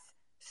as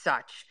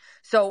such.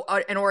 So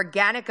an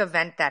organic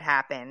event that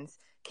happens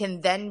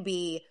can then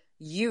be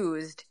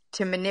used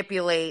to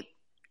manipulate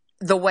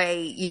the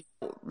way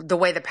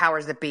the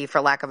powers that be, for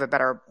lack of a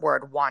better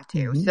word, want to.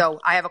 Mm-hmm. So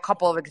I have a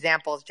couple of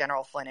examples,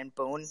 General Flynn and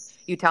Boone.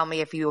 You tell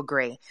me if you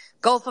agree.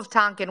 Gulf of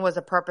Tonkin was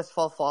a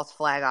purposeful false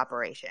flag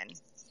operation.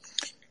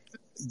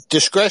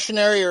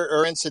 Discretionary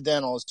or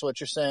incidental is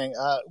what you're saying.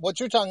 What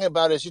you're talking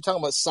about is you're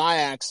talking about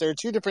psyacs. There are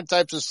two different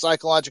types of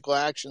psychological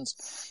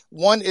actions.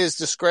 One is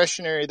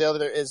discretionary. The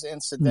other is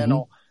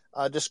incidental.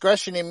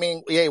 Discretionary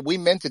meaning, we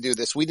meant to do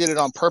this. We did it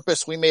on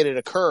purpose. We made it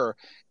occur.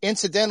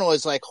 Incidental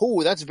is like,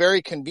 that's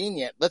very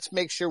convenient. Let's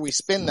make sure we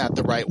spin that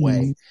the right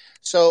way.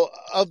 So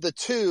of the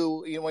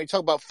two, when you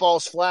talk about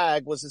false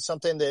flag, was it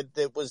something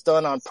that was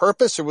done on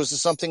purpose, or was it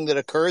something that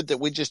occurred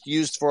that we just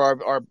used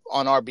for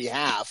on our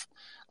behalf?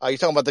 You're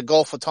talking about the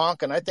Gulf of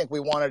Tonkin. I think we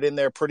wanted in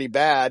there pretty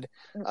bad.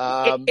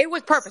 It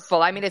was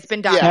purposeful. I mean, it's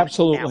been done. Yeah,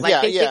 absolutely.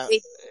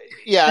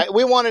 Now.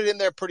 We wanted in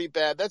there pretty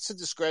bad. That's a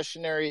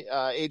discretionary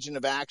agent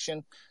of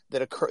action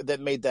that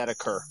made that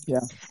occur. Yeah.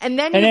 And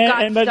then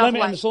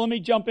let me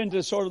jump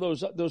into sort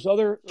of those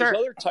other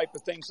type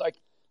of things,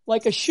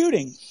 like a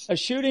shooting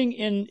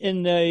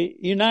in the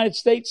United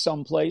States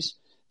someplace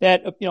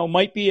that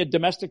might be a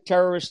domestic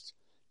terrorist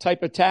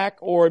type attack,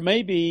 or it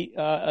may be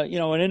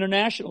an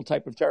international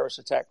type of terrorist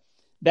attack.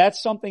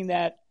 That's something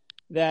that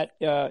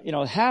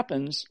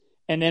happens,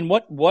 and then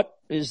what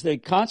is the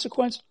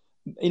consequence?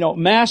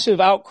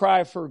 Massive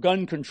outcry for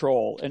gun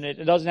control, and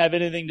it doesn't have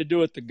anything to do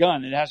with the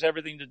gun. It has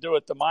everything to do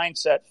with the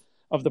mindset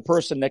of the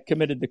person that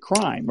committed the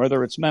crime,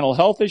 whether it's mental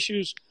health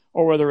issues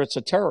or whether it's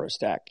a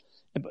terrorist act.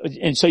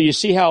 And so you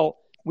see how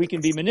we can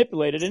be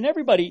manipulated. And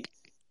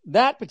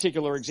that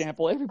particular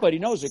example, everybody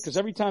knows it, because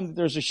every time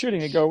there's a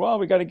shooting, they go, "Well,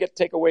 we got to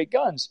take away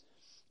guns."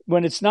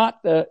 When that's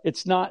not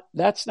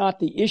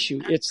the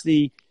issue. It's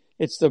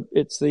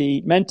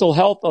the mental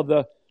health of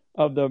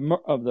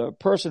the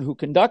person who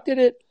conducted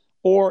it,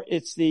 or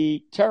it's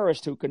the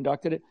terrorist who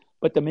conducted it.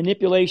 But the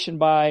manipulation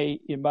by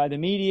the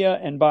media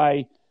and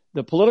by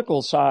the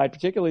political side,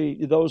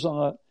 particularly those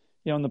on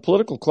in the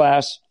political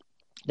class,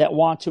 that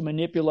want to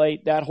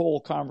manipulate that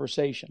whole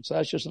conversation. So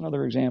that's just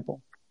another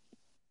example.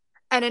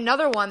 And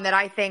another one that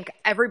I think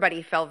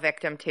everybody fell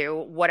victim to,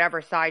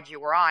 whatever side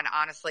you were on,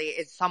 honestly,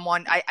 is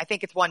someone, I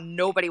think it's one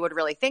nobody would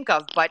really think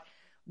of, but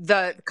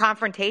the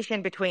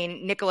confrontation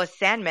between Nicholas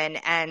Sandmann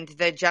and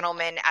the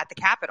gentleman at the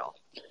Capitol.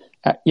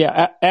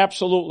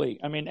 Absolutely.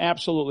 I mean,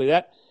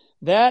 absolutely.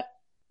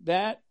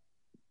 That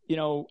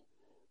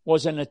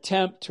was an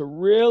attempt to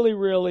really,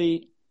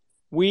 really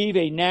weave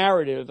a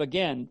narrative.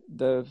 Again,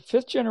 the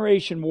fifth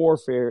generation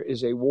warfare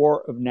is a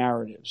war of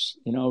narratives,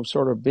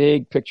 sort of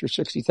big picture,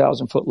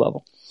 60,000 foot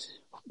level.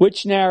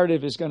 Which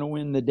narrative is going to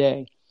win the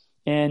day?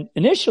 And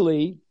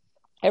initially,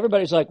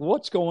 everybody's like,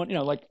 what's going,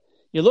 like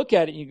you look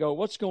at it and you go,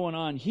 what's going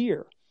on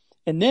here?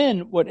 And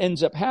then what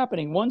ends up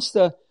happening, once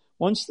the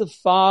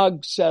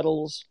fog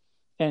settles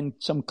and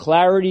some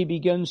clarity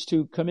begins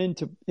to come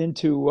into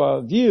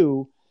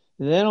view,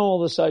 then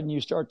all of a sudden you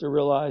start to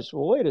realize,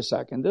 well, wait a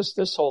second,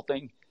 this whole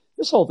thing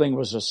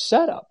was a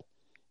setup.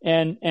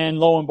 And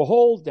lo and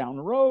behold, down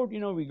the road,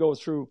 we go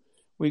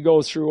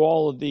through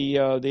all of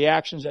the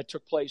actions that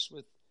took place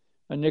with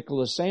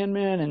Nicholas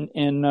Sandmann,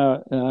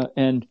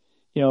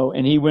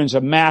 and he wins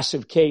a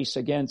massive case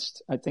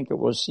against, I think it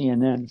was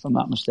CNN, if I'm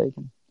not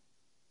mistaken.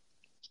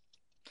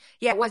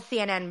 Yeah, it was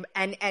CNN.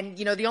 And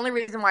the only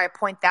reason why I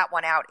point that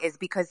one out is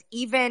because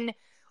even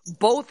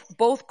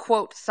both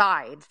quote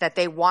sides that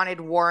they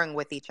wanted warring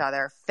with each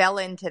other fell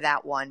into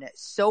that one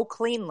so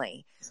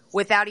cleanly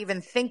without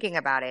even thinking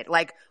about it.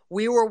 Like,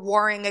 we were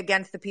warring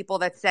against the people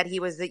that said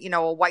he was, a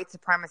white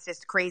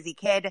supremacist crazy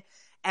kid,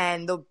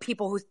 and the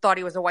people who thought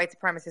he was a white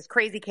supremacist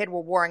crazy kid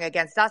were warring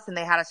against us, and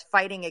they had us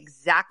fighting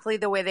exactly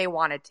the way they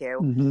wanted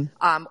to.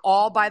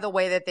 All by the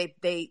way that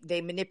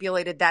they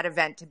manipulated that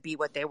event to be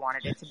what they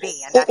wanted it to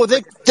be.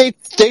 And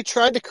they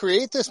tried to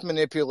create this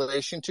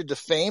manipulation to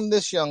defame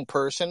this young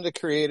person, to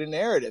create a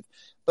narrative.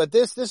 But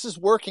this is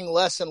working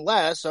less and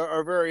less.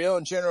 Our very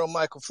own General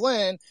Michael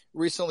Flynn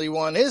recently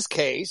won his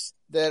case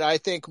that I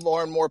think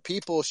more and more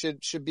people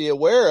should be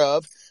aware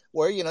of,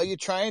 where, you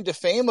try and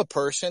defame a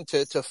person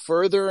to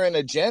further an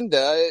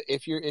agenda.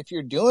 If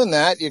you're doing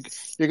that,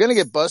 you're going to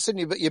get busted.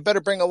 And you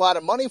better bring a lot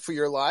of money for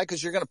your lie,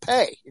 because you're going to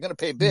pay. You're going to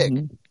pay big.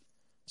 Mm-hmm.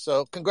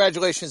 So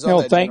congratulations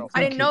on that, General.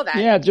 I didn't know that.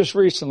 Yeah, just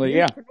recently.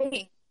 Yeah.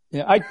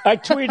 Yeah, I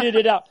tweeted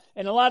it out,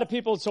 and a lot of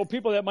people. So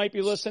people that might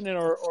be listening,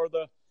 or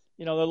a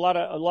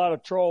lot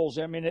of trolls.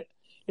 I mean,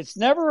 it's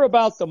never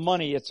about the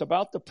money. It's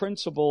about the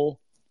principle.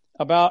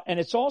 And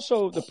it's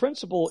also the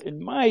principle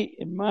in my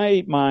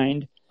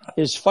mind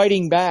is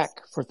fighting back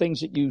for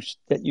things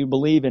that you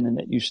believe in and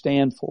that you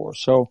stand for.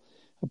 So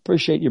I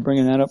appreciate you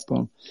bringing that up,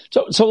 Boone.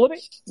 So let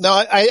me. No,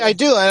 I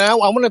do. And I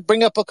want to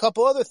bring up a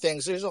couple other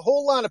things. There's a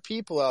whole lot of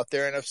people out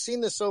there, and I've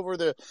seen this over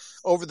the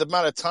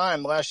amount of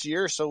time, last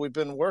year or so we've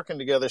been working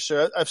together.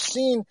 So I've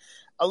seen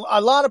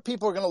a lot of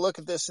people are going to look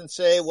at this and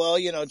say, well,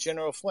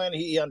 General Flynn,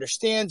 he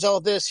understands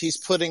all this. He's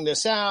putting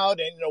this out.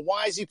 And,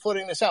 why is he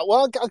putting this out?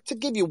 Well, to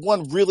give you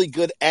one really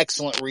good,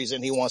 excellent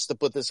reason he wants to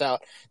put this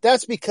out,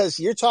 that's because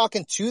you're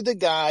talking to the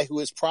guy who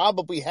has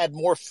probably had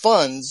more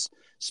funds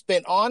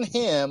spent on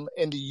him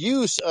and the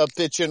use of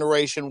fifth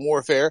generation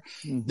warfare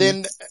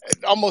than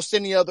almost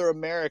any other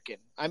American.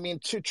 I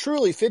mean,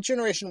 truly, fifth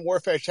generation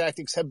warfare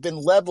tactics have been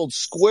leveled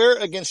square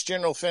against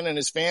General Flynn and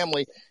his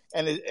family.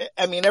 And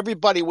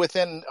everybody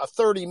within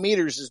 30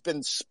 meters has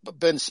been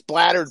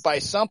splattered by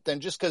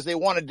something just because they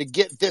wanted to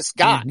get this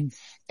guy.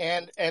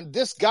 And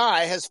this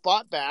guy has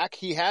fought back.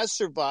 He has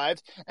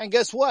survived. And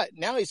guess what?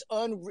 Now he's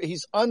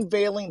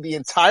unveiling the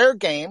entire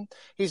game.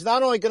 He's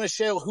not only going to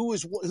show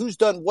who's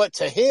done what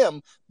to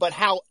him, but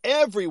how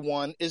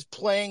everyone is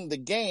playing the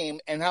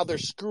game and how they're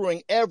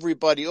screwing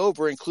everybody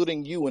over,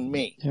 including you and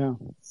me. Yeah,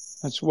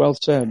 that's well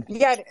said.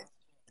 Yeah,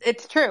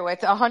 it's true.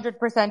 It's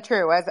 100%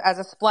 true. As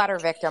a splatter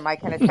victim, I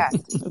can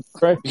attest.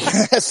 Right.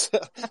 Yes.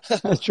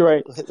 That's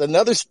right.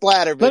 Another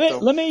splatter victim.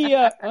 Let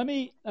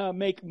me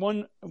make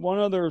one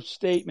other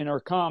statement or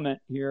comment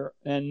here,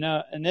 and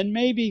then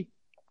maybe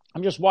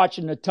I'm just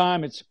watching the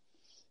time. It's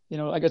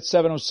I got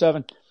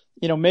 7:07.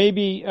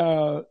 Maybe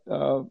I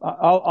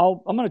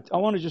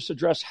want to just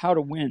address how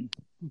to win.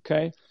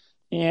 Okay,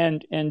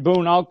 and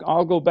Boone,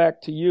 I'll go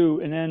back to you,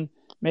 and then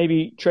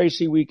maybe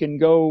Tracy, we can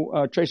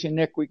go. Tracy and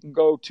Nick, we can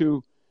go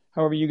to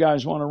however you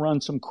guys want to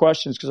run some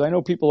questions, because I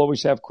know people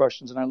always have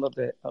questions, and I love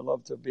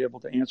to be able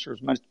to answer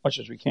as much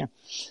as we can.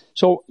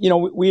 So,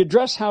 we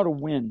address how to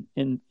win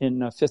in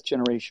fifth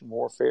generation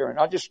warfare, and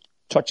I'll just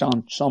touch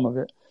on some of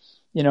it.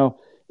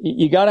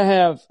 You got to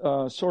have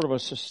sort of a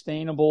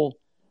sustainable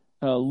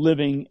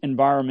living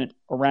environment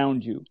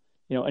around you.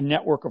 A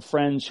network of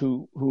friends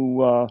who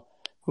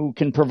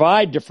can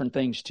provide different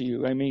things to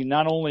you. I mean,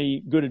 not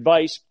only good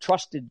advice,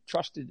 trusted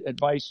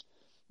advice,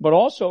 but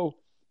also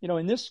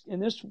in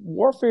this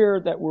warfare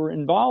that we're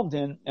involved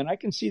in, and I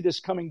can see this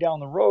coming down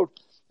the road.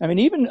 I mean,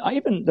 even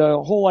the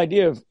whole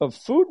idea of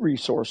food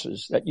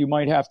resources that you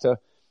might have to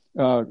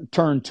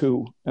turn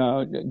to,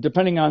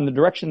 depending on the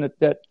direction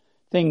that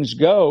things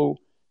go.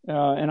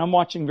 And I'm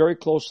watching very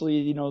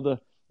closely,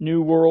 the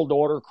New World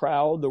Order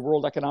crowd, the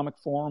World Economic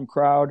Forum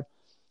crowd,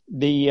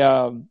 this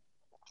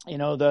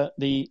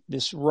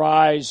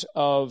rise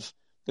of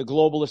the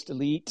globalist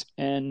elite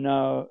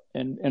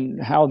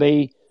and how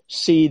they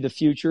see the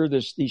future,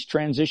 these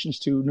transitions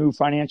to new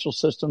financial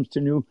systems,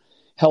 to new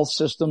health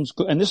systems,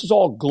 and this is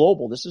all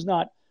global. This is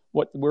not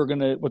what we're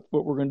gonna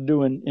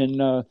do in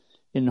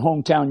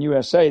hometown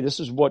USA.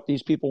 This is what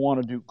these people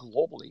want to do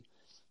globally.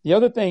 The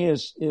other thing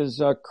is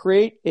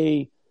create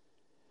a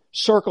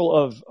circle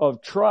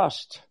of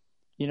trust,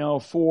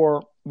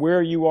 for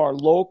where you are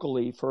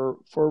locally, for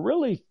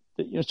really,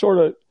 sort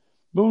of,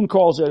 Boone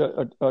calls it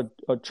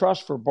a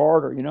trust for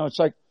barter. It's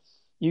like,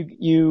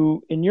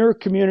 you in your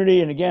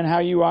community, and again, how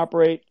you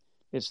operate,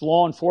 it's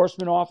law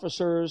enforcement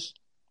officers,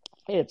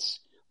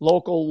 it's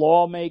local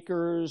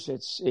lawmakers,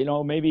 it's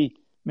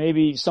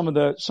maybe some of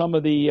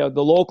the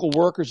local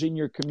workers in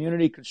your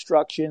community,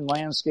 construction,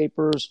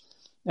 landscapers.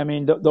 I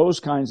mean, those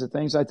kinds of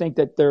things. I think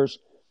that there's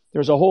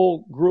a whole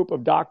group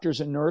of doctors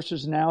and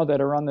nurses now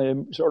that are on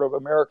the sort of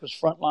America's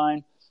front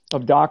line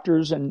of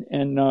doctors, and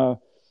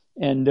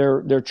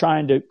they're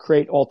trying to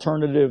create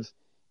alternative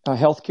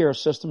healthcare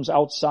systems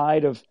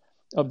outside of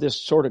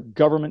this sort of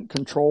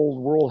government-controlled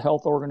World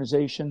Health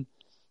Organization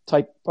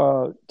type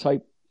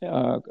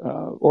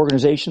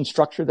organization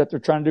structure that they're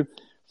trying to do.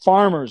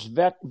 Farmers,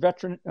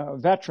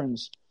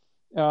 veterans,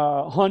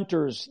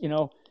 hunters.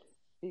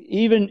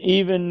 Even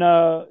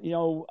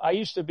I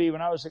used to be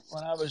when I was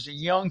a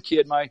young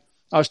kid. I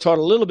was taught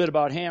a little bit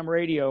about ham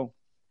radio.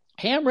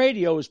 Ham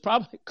radio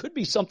could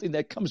be something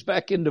that comes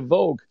back into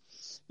vogue,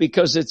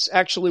 because it's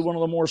actually one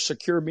of the more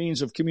secure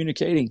means of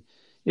communicating.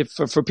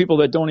 For people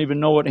that don't even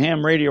know what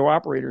ham radio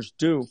operators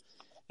do.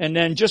 And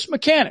then just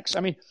mechanics. I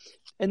mean,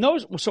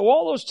 so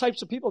all those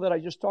types of people that I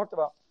just talked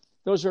about,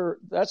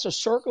 that's a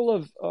circle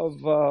of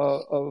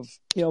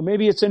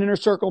maybe it's an inner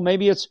circle,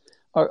 maybe it's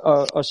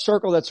a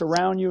circle that's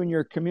around you in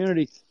your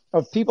community.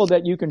 of people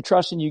that you can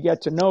trust and you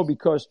get to know,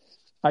 because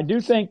I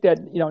do think that,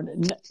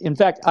 in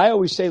fact, I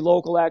always say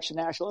local action,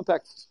 national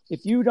impact.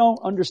 If you don't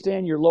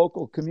understand your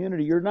local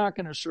community, you're not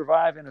going to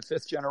survive in a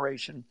fifth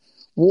generation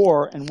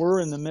war, and we're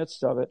in the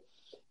midst of it.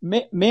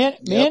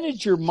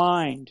 Manage your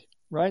mind,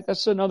 right?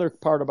 That's another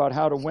part about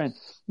how to win.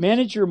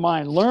 Manage your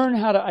mind. Learn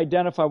how to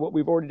identify what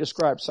we've already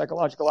described: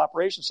 psychological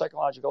operations,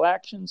 psychological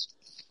actions.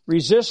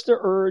 Resist the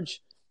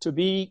urge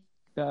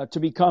to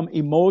become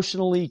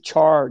emotionally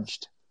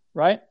charged,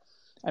 right?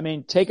 I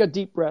mean, take a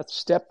deep breath,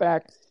 step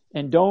back,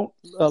 and don't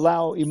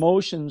allow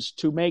emotions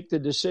to make the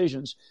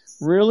decisions.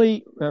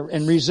 Really,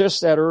 and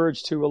resist that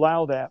urge to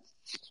allow that.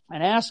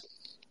 And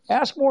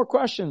ask more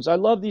questions. I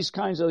love these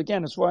kinds of,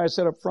 again, that's why I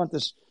set up front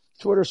this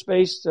Twitter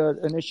Space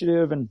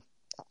initiative and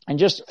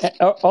just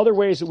other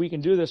ways that we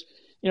can do this.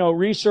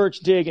 Research,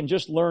 dig, and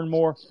just learn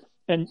more.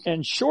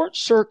 And short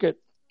circuit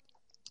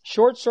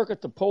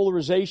the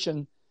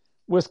polarization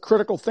with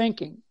critical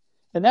thinking.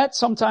 And that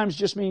sometimes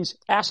just means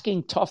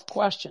asking tough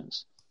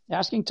questions.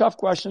 Asking tough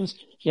questions.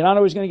 You're not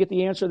always going to get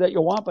the answer that you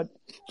want, but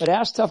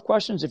ask tough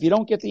questions. If you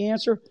don't get the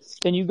answer,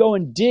 then you go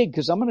and dig,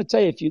 because I'm going to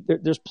tell you,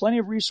 there's plenty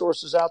of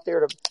resources out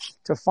there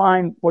to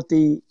find what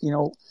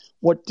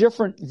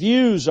different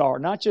views are,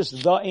 not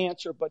just the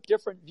answer, but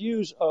different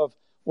views of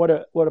what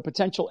a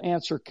potential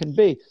answer can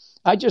be.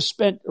 I just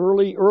spent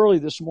early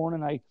this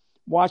morning, I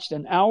watched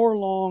an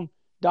hour-long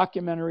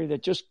documentary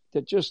that just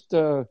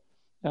got,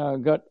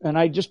 and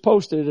I just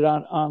posted it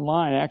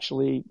online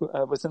actually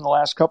within the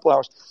last couple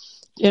hours.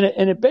 And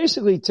it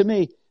basically, to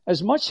me,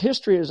 as much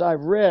history as I've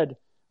read,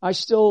 there's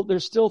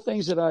still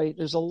things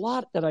there's a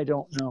lot that I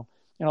don't know,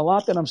 and a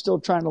lot that I'm still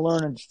trying to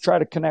learn and try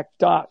to connect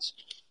dots,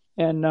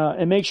 and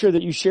make sure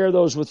that you share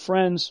those with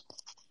friends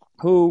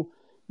who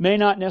may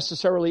not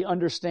necessarily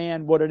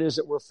understand what it is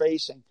that we're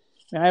facing.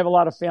 I have a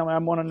lot of family.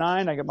 I'm one of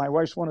 9. My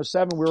wife's one of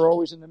 7. We're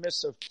always in the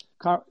midst of,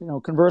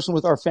 conversing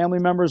with our family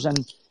members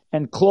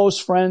and close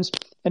friends.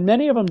 And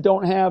many of them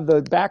don't have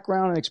the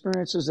background and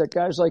experiences that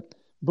guys like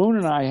Boone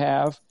and I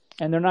have,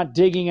 and they're not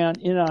digging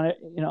in on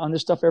it, on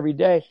this stuff every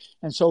day.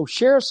 And so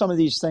share some of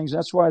these things.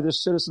 That's why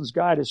this Citizen's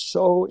Guide is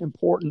so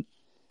important,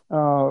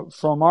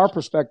 from our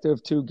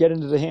perspective, to get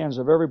into the hands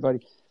of everybody.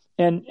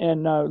 And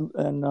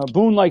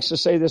Boone likes to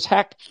say this: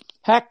 hack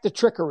the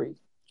trickery,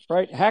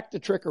 right? Hack the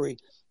trickery.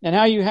 And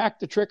how you hack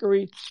the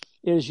trickery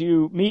is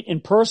you meet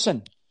in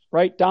person,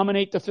 right?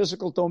 Dominate the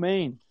physical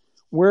domain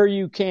where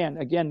you can.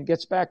 Again, it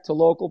gets back to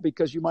local,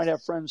 because you might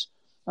have friends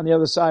on the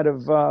other side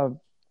of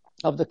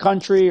the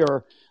country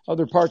or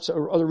other parts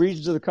or other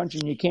regions of the country,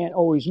 and you can't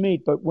always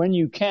meet. But when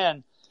you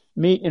can,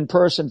 meet in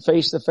person,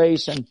 face to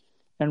face,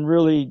 and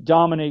really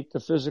dominate the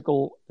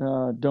physical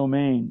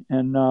domain.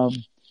 And those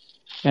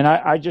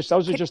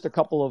are just a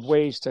couple of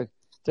ways to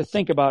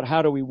think about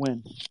how do we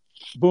win.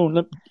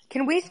 Boone.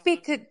 Can we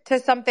speak to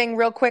something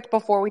real quick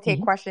before we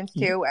take questions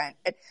too?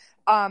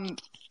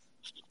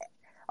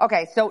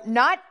 Okay, so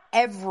not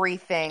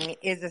everything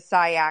is a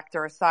PSYACT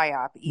or a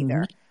PSYOP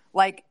either.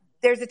 Like,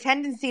 there's a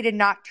tendency to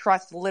not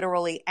trust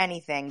literally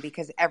anything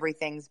because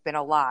everything's been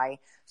a lie.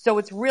 So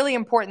it's really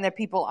important that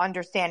people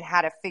understand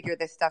how to figure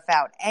this stuff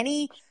out.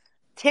 Any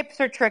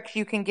tips or tricks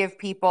you can give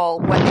people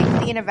when they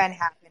see an event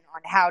happen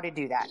on how to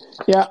do that?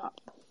 Yeah.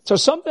 So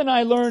something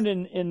I learned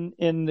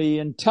in the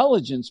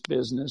intelligence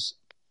business,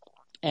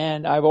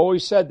 and I've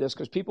always said this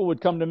because people would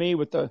come to me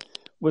with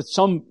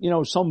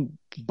some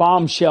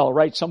bombshell,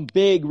 right? Some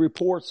big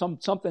report,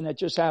 something that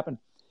just happened.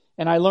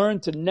 And I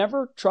learned to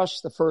never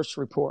trust the first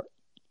report.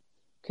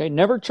 Okay.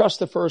 Never trust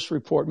the first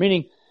report.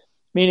 Meaning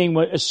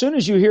as soon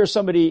as you hear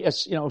somebody,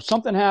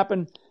 something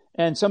happened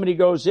and somebody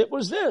goes, it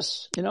was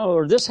this,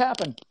 or this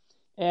happened.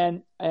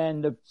 And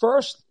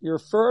your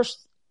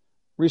first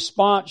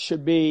response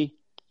should be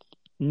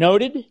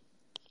noted,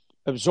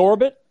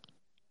 absorb it,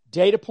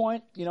 data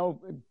point,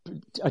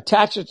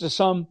 attach it to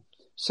some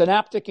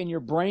synaptic in your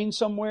brain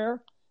somewhere.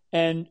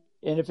 And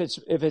if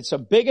it's a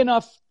big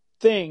enough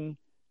thing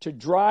to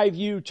drive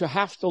you to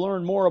have to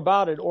learn more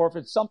about it, or if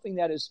it's something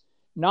that is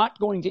not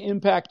going to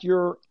impact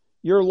your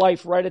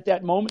life right at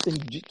that moment, then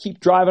you keep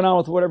driving on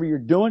with whatever you're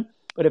doing.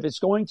 But if it's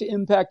going to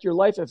impact your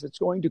life, if it's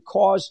going to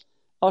cause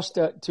us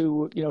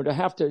to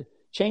have to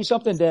change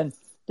something,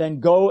 then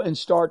go and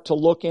start to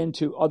look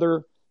into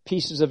other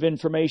pieces of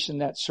information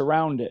that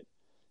surround it.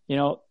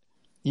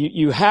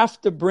 You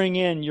have to bring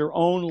in your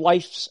own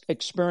life's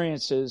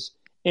experiences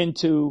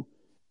into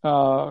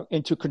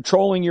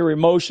controlling your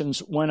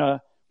emotions when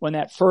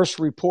that first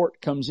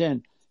report comes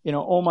in.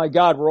 Oh my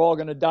God, we're all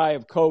going to die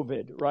of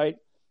COVID, right?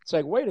 It's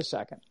like, wait a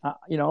second.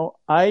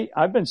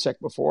 I've been sick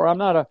before. I'm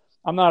not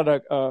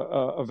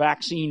a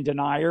vaccine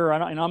denier.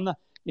 I'm not,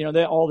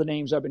 all the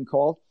names I've been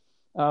called.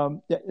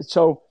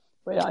 So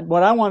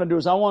what I want to do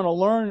is I want to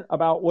learn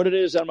about what it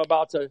is that I'm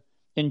about to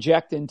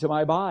inject into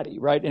my body,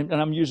 right? And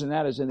I'm using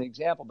that as an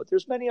example, but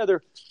there's many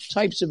other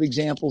types of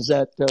examples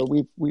that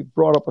we've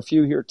brought up a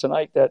few here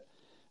tonight that,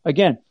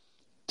 again,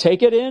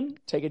 take it in,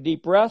 take a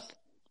deep breath,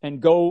 and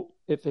go.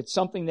 If it's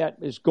something that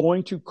is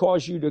going to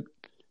cause you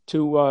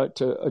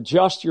to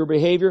adjust your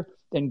behavior,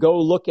 then go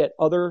look at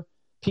other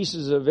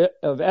pieces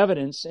of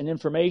evidence and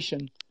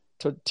information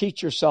to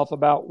teach yourself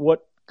about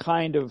what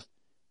kind of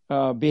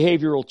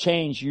behavioral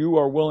change you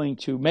are willing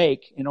to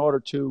make in order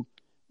to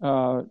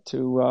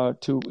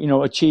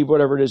achieve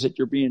whatever it is that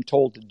you're being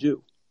told to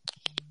do.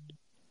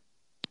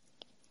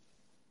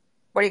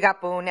 What do you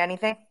got, Boone?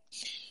 Anything?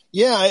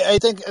 Yeah, I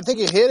think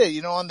you hit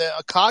it. On the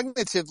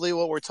cognitively,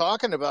 what we're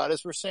talking about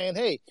is we're saying,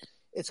 hey,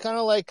 it's kind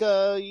of like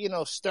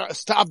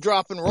stop,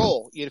 drop, and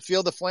roll. You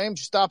feel the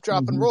flames, you stop,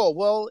 drop, and roll.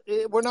 Well,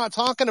 we're not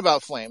talking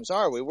about flames,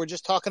 are we? We're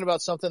just talking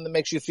about something that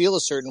makes you feel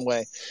a certain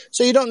way.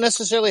 So you don't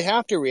necessarily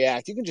have to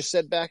react. You can just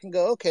sit back and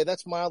go, okay,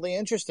 that's mildly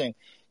interesting.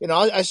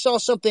 I saw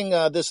something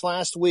this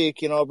last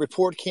week. A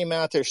report came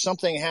out. There's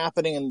something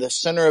happening in the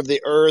center of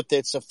the Earth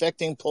that's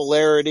affecting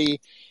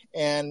polarity.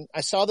 And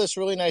I saw this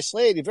really nice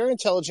lady, very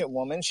intelligent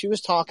woman. She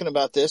was talking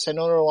about this. I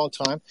know her a long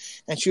time.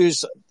 And she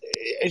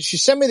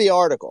sent me the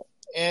article.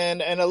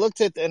 And I looked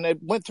at, and I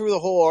went through the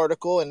whole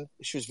article, and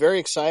she was very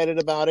excited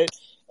about it.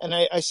 And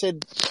I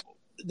said,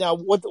 now,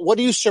 what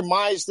do you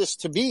surmise this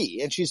to be?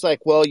 And she's like,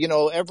 well,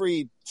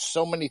 every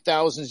so many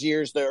thousands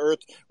years, the Earth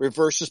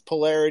reverses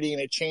polarity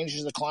and it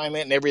changes the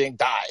climate and everything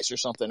dies or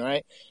something,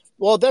 right?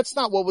 Well, that's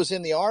not what was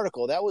in the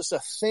article. That was a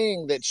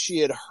thing that she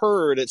had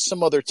heard at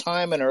some other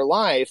time in her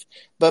life.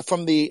 But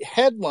from the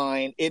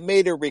headline, it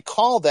made her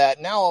recall that.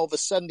 Now, all of a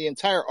sudden, the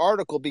entire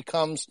article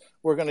becomes,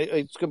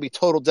 it's going to be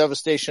total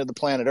devastation of the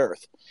planet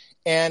Earth.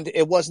 And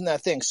it wasn't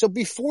that thing. So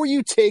before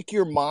you take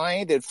your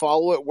mind and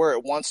follow it where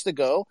it wants to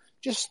go,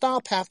 just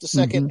stop half a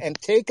second and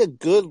take a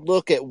good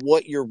look at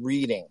what you're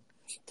reading.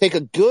 Take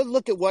a good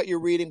look at what you're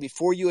reading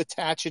before you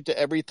attach it to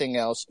everything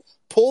else.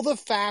 Pull the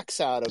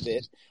facts out of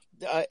it.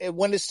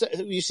 When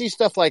you see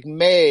stuff like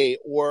may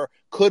or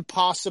could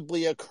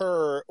possibly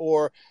occur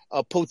or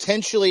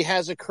potentially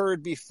has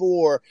occurred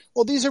before,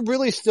 well, these are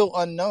really still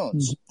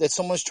unknowns that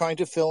someone's trying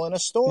to fill in a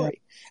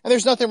story. Yeah. And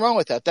there's nothing wrong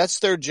with that. That's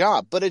their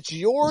job. But it's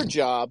your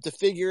job to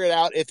figure it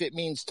out if it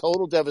means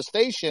total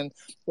devastation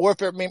or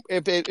if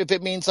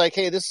it means like,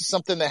 hey, this is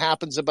something that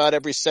happens about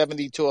every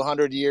 70 to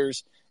 100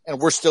 years and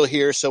we're still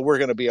here, so we're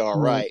going to be all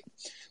right.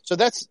 So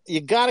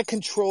you got to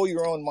control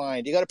your own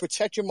mind. You got to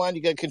protect your mind.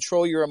 You got to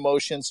control your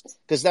emotions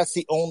because that's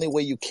the only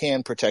way you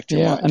can protect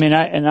your mind.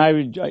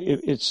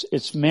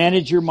 It's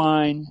manage your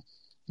mind,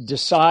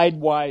 decide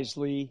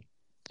wisely,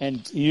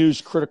 and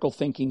use critical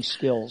thinking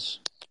skills.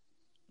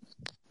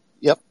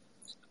 Yep.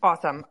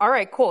 Awesome. All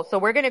right, cool. So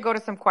we're going to go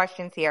to some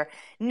questions here.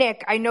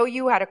 Nick, I know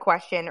you had a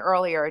question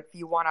earlier. If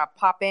you want to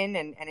pop in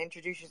and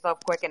introduce yourself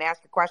quick and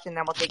ask a question,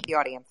 then we'll take the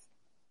audience.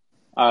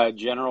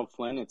 General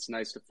Flynn, it's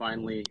nice to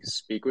finally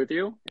speak with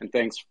you, and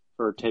thanks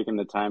for taking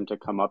the time to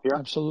come up here.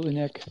 Absolutely,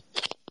 Nick.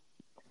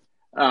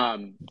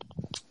 One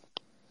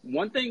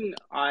thing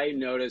I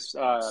noticed,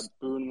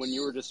 Boone, when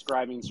you were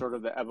describing sort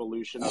of the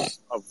evolution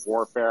of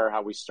warfare,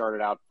 how we started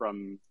out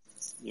from,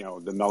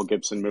 the Mel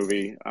Gibson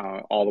movie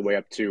all the way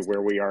up to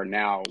where we are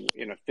now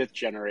in a fifth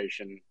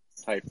generation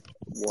type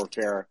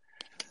warfare.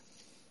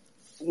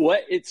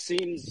 What it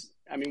seems,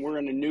 we're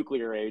in a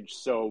nuclear age,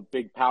 so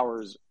big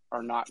powers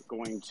are not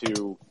going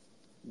to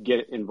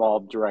get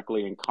involved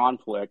directly in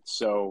conflict.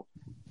 So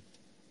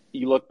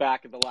you look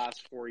back at the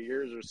last 4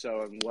 years or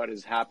so and what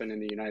has happened in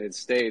the United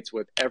States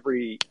with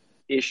every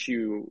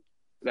issue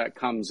that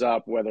comes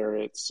up, whether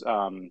it's,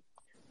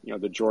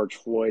 the George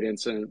Floyd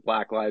incident,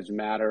 Black Lives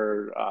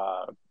Matter,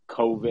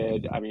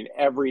 COVID.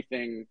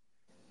 Everything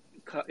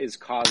is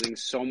causing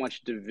so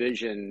much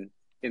division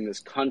in this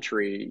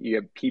country. You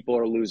have people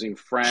are losing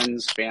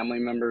friends, family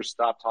members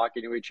stop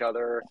talking to each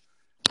other.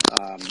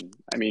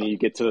 You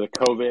get to the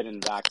COVID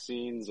and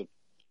vaccines. If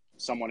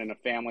someone in a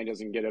family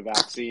doesn't get a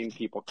vaccine,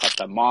 people cut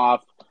them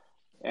off.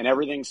 And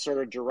everything's sort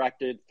of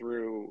directed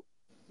through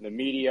the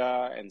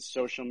media and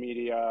social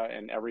media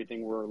and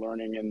everything we're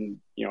learning and,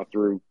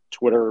 through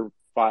Twitter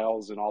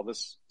files and all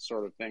this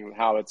sort of thing,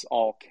 how it's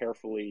all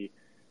carefully,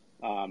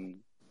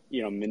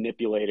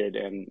 manipulated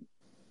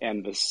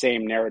and the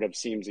same narrative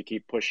seems to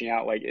keep pushing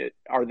out.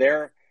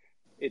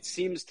 It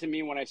seems to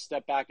me when I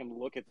step back and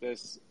look at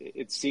this,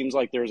 it seems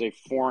like there's a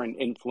foreign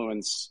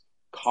influence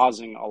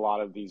causing a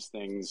lot of these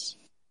things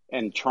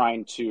and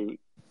trying to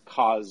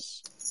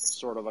cause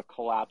sort of a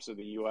collapse of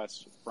the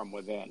U.S. from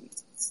within.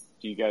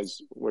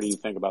 What do you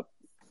think about?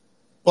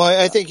 Well,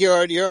 I think you're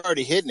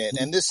already hitting it,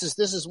 and this is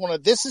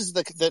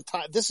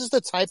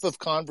the type of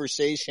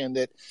conversation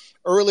that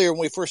earlier when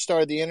we first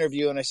started the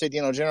interview, and I said,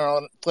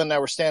 General Flynn and I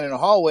were standing in the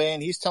hallway,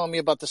 and he's telling me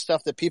about the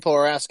stuff that people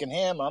are asking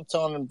him. I'm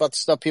telling him about the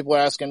stuff people are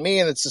asking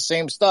me, and it's the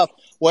same stuff.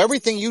 Well,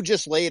 everything you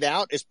just laid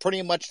out is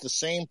pretty much the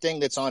same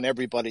thing that's on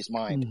everybody's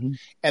mind,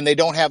 and they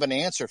don't have an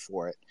answer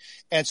for it.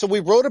 And so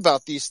we wrote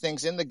about these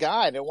things in the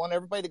guide. I want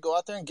everybody to go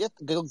out there and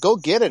go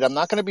get it. I'm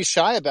not going to be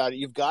shy about it.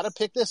 You've got to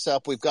pick this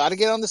up. We've got to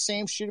get on the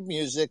same sheet of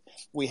music. music.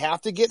 We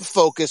have to get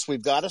focused.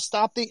 We've got to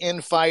stop the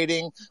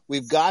infighting.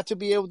 We've got to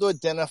be able to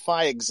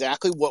identify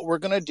exactly what we're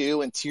going to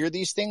do and tier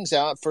these things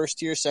out, first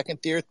tier,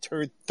 second tier,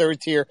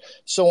 third tier,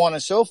 so on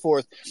and so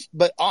forth.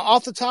 But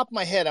off the top of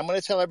my head, I'm going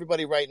to tell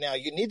everybody right now,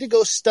 you need to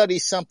go study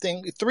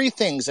something, 3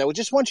 things. I would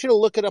just want you to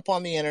look it up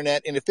on the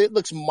internet. And if it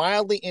looks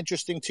mildly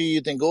interesting to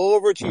you, then go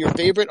over to your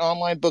favorite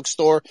online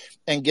bookstore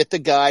and get the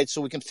guide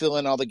so we can fill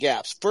in all the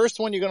gaps. First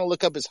one you're going to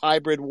look up is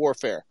hybrid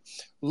warfare.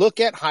 Look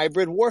at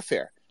hybrid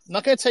warfare. I'm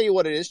not going to tell you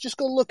what it is. Just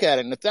go look at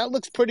it. And if that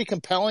looks pretty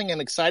compelling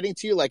and exciting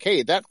to you, like,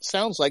 hey, that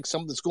sounds like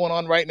something that's going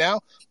on right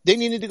now,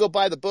 then you need to go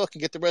buy the book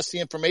and get the rest of the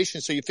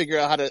information so you figure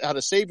out how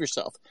to save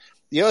yourself.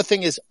 The other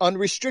thing is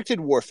unrestricted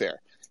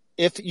warfare.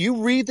 If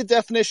you read the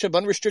definition of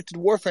unrestricted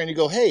warfare and you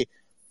go, hey,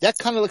 that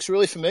kind of looks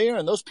really familiar,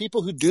 and those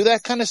people who do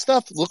that kind of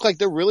stuff look like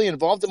they're really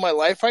involved in my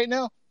life right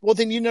now, well,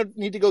 then you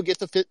need to go get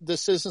the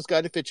Citizen's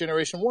Guide to Fifth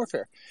Generation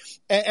Warfare.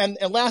 And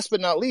last but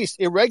not least,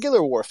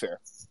 irregular warfare.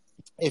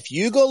 If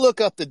you go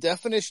look up the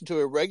definition to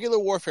irregular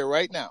warfare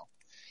right now,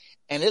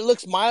 and it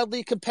looks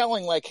mildly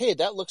compelling, like, hey,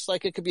 that looks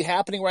like it could be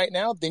happening right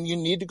now, then you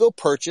need to go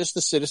purchase the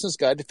Citizen's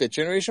Guide to Fifth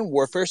Generation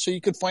Warfare so you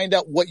can find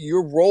out what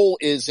your role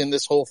is in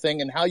this whole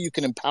thing and how you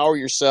can empower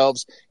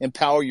yourselves,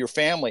 empower your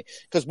family.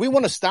 Because we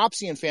want to stop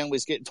seeing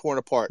families getting torn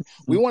apart.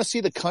 We want to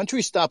see the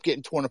country stop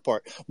getting torn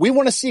apart. We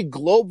want to see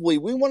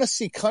globally, we want to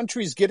see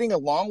countries getting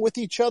along with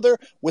each other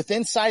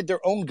inside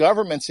their own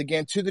governments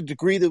again to the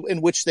degree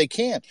in which they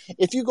can.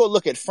 If you go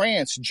look at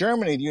France,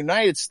 Germany, the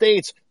United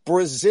States,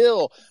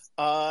 Brazil,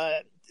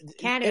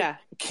 Canada.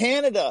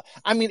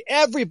 I mean,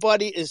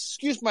 everybody is,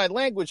 excuse my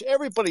language,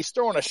 everybody's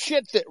throwing a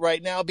shit fit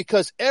right now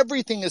because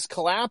everything is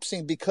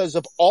collapsing because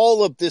of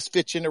all of this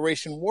fifth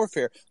generation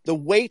warfare. The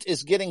weight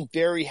is getting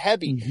very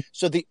heavy. Mm-hmm.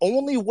 So the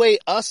only way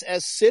us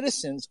as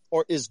citizens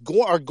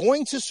are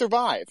going to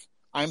survive,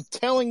 I'm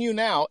telling you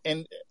now,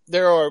 and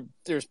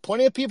there's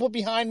plenty of people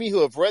behind me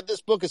who have read this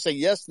book and say,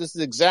 yes, this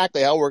is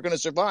exactly how we're going to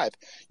survive.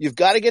 You've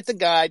got to get the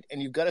guide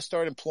and you've got to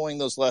start employing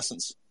those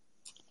lessons.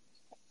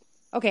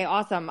 Okay,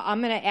 awesome. I'm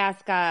going to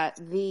ask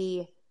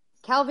the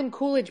Calvin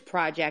Coolidge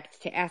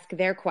Project to ask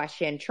their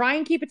question. Try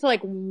and keep it to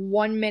like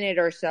 1 minute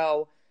or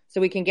so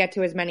we can get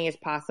to as many as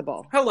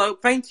possible. Hello,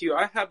 thank you.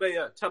 I have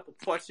a couple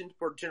questions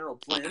for General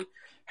Flynn.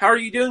 How are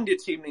you doing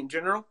this evening,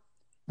 General?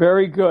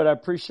 Very good. I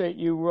appreciate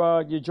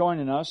you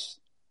joining us.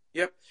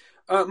 Yep.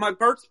 My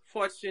first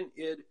question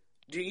is,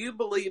 do you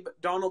believe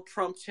Donald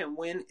Trump can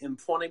win in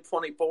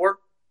 2024?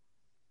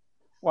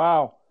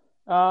 Wow.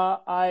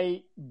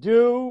 I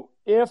do,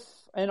 if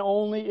and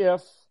only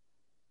if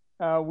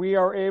we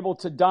are able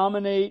to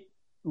dominate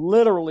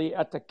literally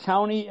at the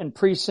county and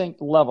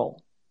precinct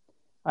level.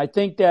 I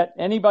think that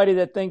anybody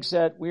that thinks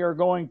that we are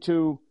going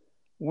to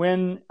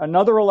win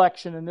another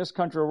election in this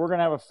country, or we're going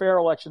to have a fair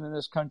election in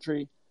this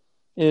country,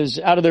 is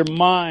out of their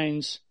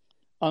minds,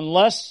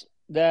 unless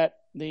that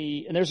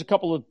and there's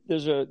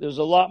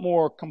a lot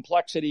more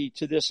complexity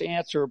to this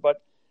answer, but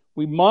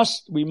we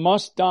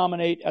must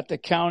dominate at the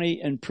county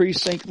and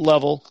precinct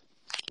level,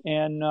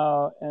 and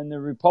the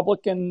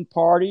Republican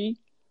Party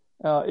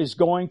is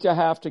going to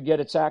have to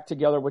get its act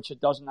together, which it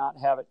does not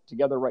have it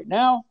together right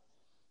now,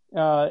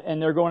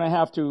 and they're going to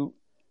have to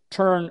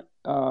turn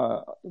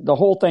the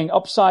whole thing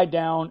upside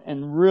down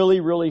and really,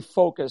 really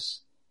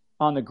focus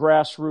on the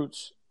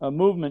grassroots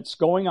movements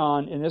going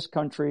on in this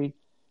country.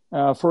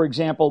 For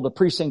example, the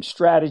precinct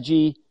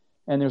strategy,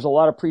 and there's a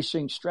lot of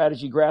precinct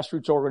strategy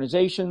grassroots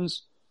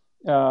organizations.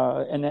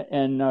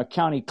 And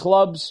county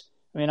clubs.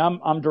 I mean,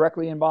 I'm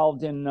directly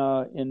involved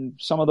in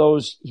some of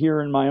those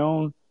here in my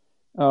own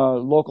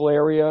local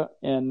area,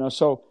 and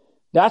so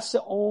that's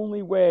the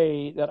only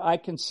way that I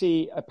can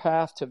see a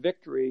path to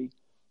victory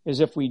is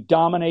if we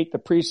dominate the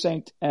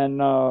precinct and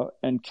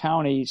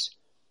counties.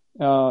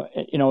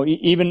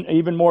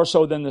 Even more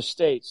so than the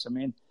states. I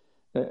mean,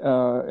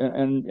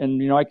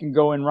 and I can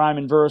go in rhyme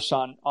and verse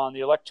on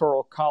the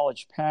electoral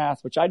college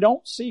path, which I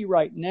don't see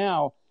right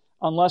now,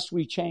 unless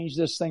we change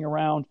this thing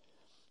around.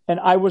 And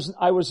I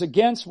was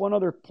against one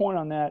other point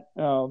on that.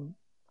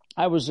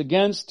 I was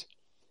against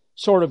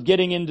sort of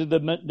getting into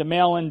the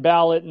mail-in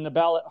ballot and the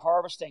ballot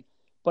harvesting.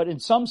 But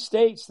in some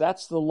states,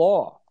 that's the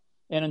law.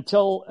 And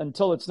until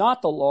it's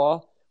not the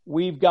law,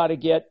 we've got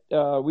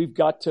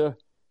to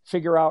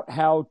figure out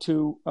how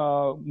to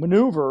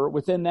maneuver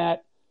within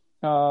that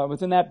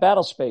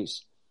battle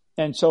space.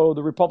 And so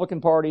the Republican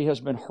Party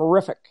has been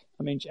horrific.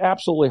 I mean, it's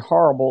absolutely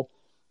horrible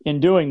in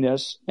doing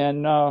this,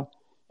 and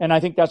I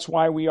think that's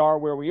why we are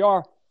where we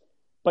are.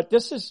 But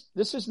this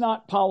is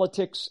not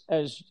politics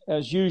as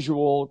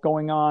usual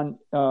going on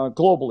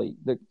globally.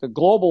 The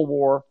global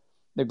war,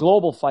 the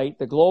global fight,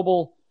 the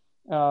global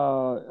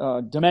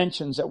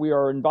dimensions that we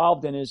are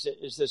involved in is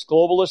this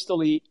globalist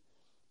elite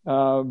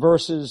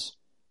versus,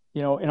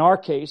 in our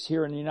case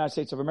here in the United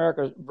States of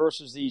America,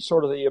 versus the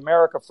sort of the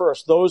America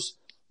first.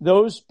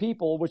 Those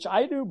people, which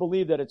I do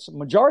believe that it's a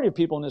majority of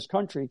people in this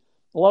country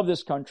love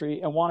this country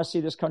and want to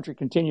see this country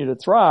continue to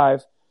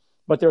thrive,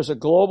 but there's a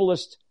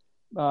globalist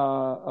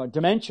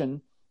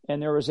dimension,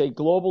 and there is a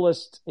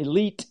globalist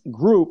elite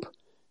group,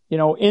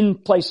 in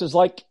places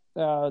like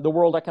the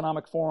World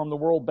Economic Forum, the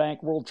World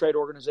Bank, World Trade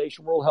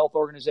Organization, World Health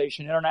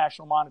Organization,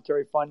 International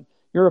Monetary Fund,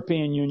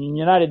 European Union,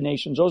 United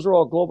Nations. Those are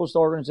all globalist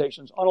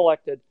organizations,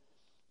 unelected,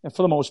 and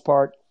for the most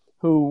part,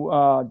 who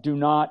do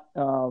not.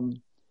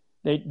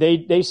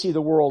 They see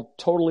the world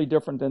totally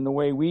different than the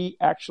way we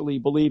actually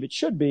believe it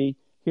should be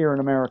here in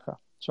America.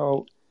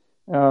 So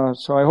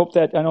I hope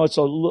that, I know it's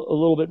a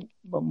little bit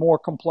more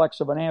complex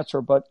of an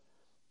answer, but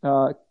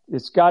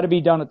it's got to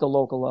be done at the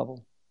local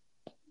level.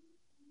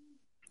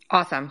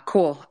 Awesome.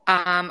 Cool.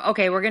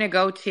 Okay. We're going to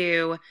go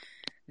to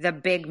the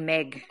Big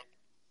Mig.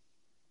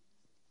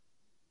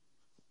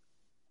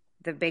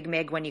 The Big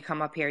Mig, when you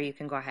come up here, you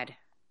can go ahead.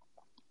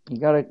 You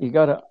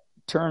gotta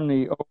turn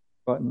the O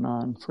button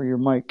on for your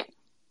mic.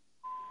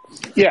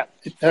 Yeah.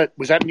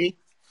 Was that me?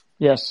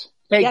 Yes.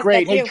 Hey, yes,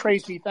 great. Hey, you.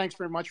 Tracy, thanks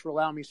very much for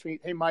allowing me to speak.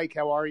 Hey, Mike,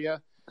 how are you?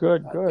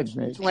 Good,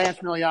 It's Lance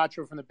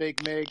Miliaccio from the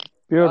Big Mig.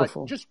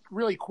 Beautiful. Just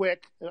really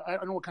quick, I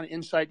don't know what kind of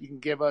insight you can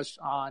give us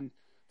on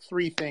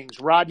three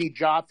things. Rodney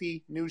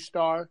Jaffe, News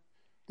Star,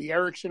 the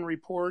Erickson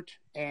report,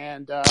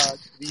 and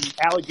the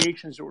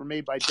allegations that were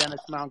made by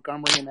Dennis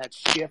Montgomery in that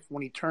skiff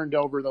when he turned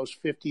over those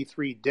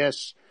 53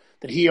 discs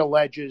that he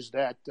alleges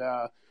that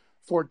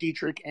Fort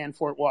Detrick and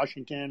Fort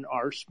Washington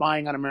are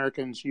spying on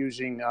Americans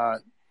using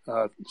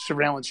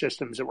surveillance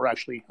systems that were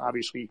actually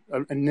obviously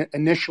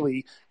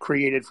initially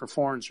created for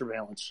foreign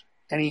surveillance.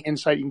 Any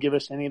insight you can give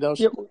us to any of those?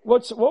 Yeah,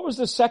 what was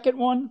the second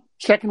one?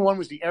 Second one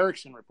was the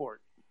Erickson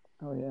report.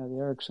 Oh, yeah, the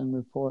Erickson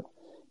report.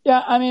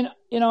 Yeah, I mean,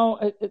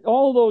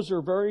 all those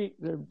are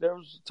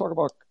there's talk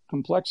about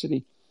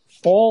complexity,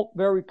 all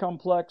very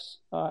complex.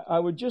 I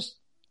would just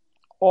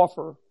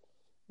offer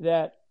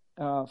that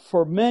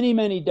for many,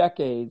 many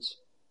decades,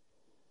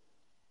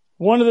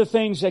 one of the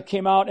things that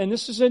came out, and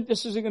this isn't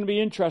going to be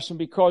interesting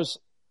because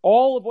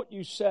all of what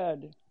you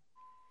said,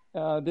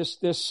 this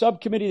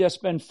subcommittee that's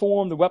been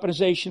formed, the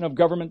weaponization of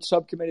government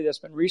subcommittee that's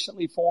been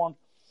recently formed,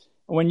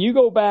 when you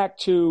go back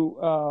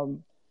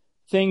to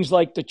things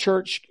like the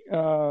church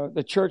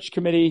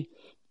committee,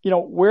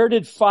 where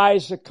did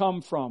FISA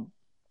come from?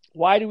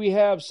 Why do we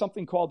have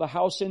something called the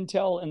House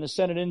Intel and the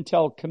Senate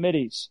Intel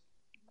committees?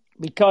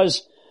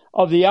 Because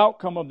of the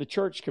outcome of the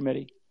church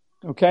committee.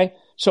 Okay.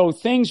 So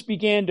things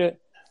began to,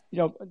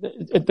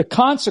 the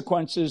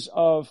consequences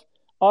of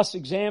us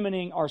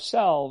examining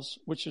ourselves,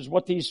 which is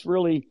what these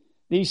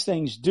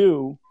things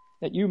do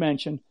that you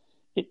mentioned,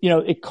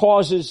 it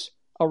causes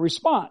a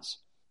response.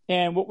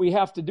 And what we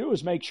have to do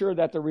is make sure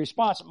that the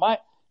response,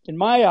 in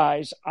my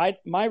eyes,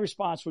 my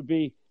response would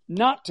be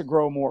not to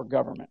grow more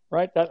government,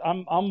 right? That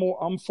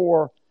I'm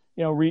for,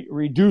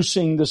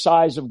 reducing the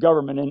size of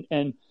government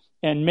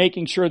and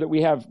making sure that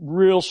we have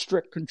real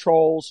strict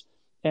controls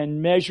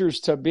and measures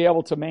to be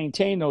able to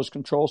maintain those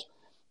controls.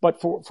 But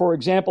for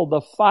example,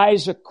 the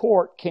FISA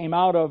court came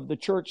out of the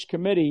church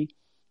committee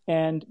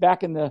and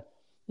back in the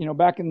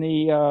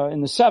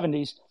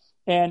 70s,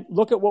 and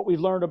look at what we've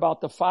learned about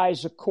the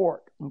FISA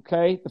court.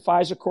 Okay. The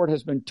FISA court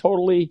has been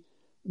totally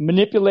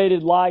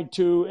manipulated, lied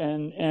to,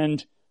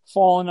 and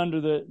fallen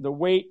under the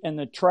weight and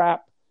the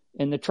trap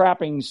and the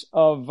trappings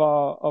of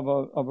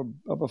a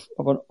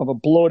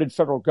bloated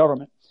federal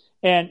government.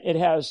 And it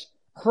has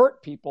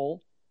hurt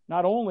people,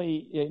 not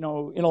only,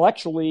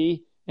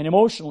 intellectually and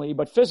emotionally,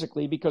 but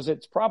physically, because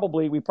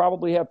we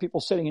probably have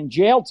people sitting in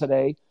jail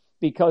today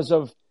because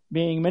of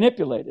being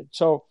manipulated.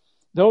 So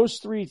those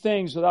three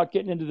things, without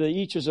getting into the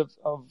eaches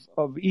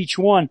of each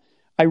one,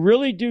 I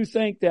really do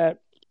think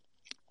that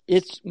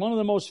it's one of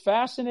the most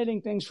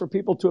fascinating things for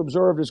people to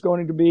observe is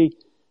going to be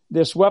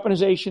this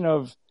weaponization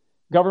of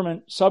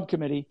government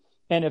subcommittee.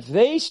 And if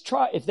they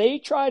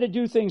try to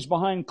do things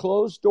behind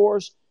closed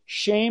doors,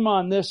 shame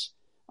on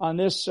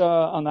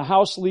the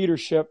House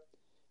leadership,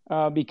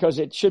 because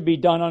it should be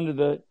done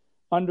under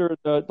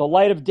the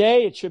light of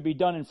day. It should be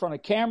done in front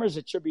of cameras.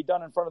 It should be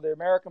done in front of the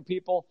American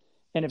people.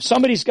 And if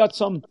somebody's got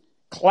some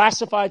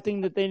classified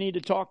thing that they need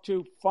to talk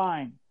to,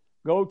 fine,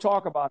 go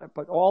talk about it.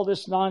 But all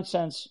this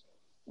nonsense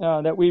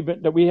that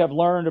we have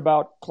learned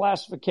about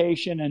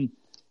classification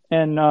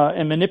and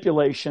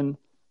manipulation,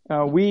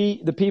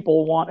 we the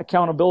people want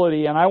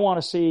accountability, and I want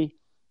to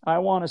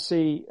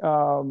see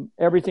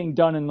everything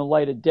done in the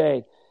light of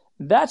day.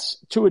 That's,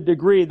 to a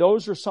degree,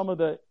 those are some of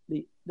the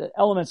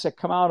elements that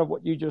come out of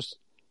what you just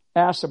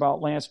asked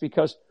about, Lance,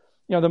 because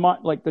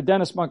like the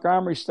Dennis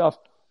Montgomery stuff,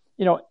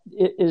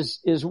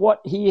 is what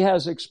he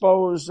has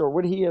exposed or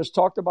what he has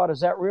talked about,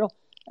 is that real?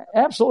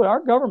 Absolutely.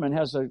 Our government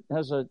has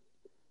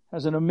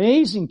an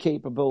amazing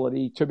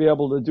capability to be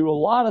able to do a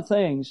lot of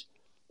things,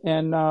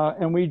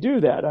 and we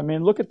do that. I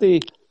mean, look at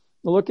the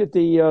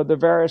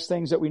various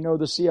things that we know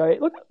the CIA.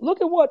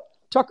 Look at what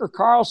Tucker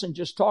Carlson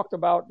just talked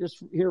about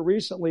just here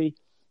recently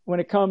when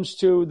it comes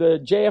to the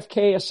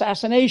JFK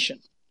assassination.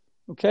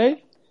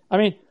 Okay? I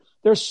mean,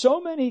 there's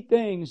so many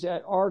things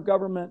that our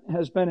government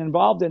has been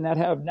involved in that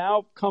have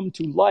now come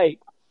to light.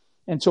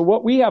 And so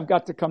what we have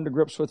got to come to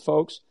grips with,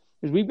 folks,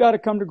 is we've got to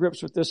come to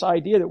grips with this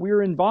idea that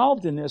we're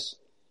involved in this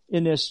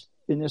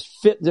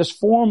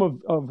form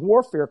of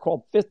warfare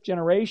called fifth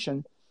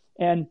generation.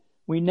 And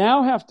we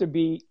now have to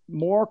be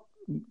more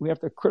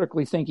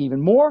critically think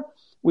even more.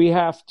 We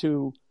have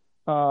to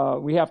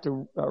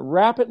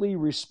rapidly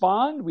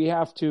respond. We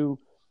have to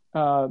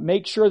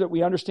make sure that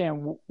we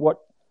understand what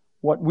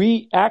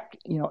we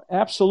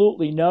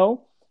absolutely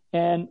know.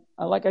 And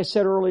like I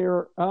said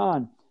earlier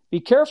on, be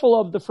careful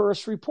of the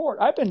first report.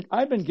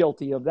 I've been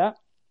guilty of that.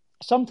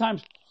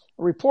 Sometimes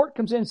a report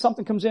comes in,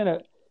 something comes in,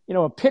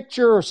 a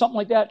picture or something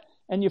like that,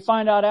 and you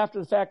find out after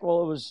the fact,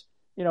 well, it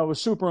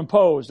was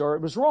superimposed or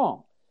it was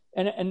wrong.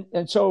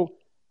 And so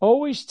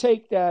always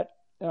take that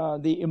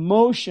the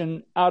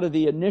emotion out of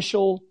the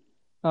initial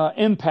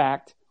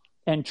impact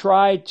and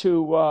try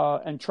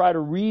to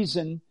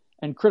reason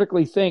and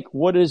critically think,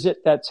 what is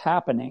it that's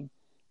happening?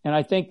 And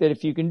I think that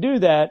if you can do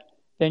that,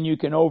 then you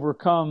can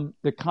overcome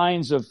the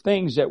kinds of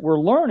things that we're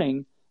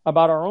learning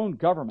about our own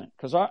government.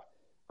 Because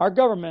our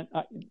government,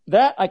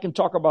 that I can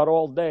talk about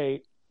all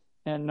day,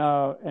 and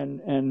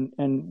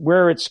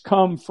where it's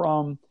come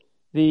from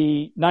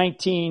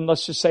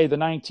let's just say the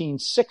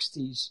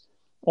 1960s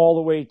all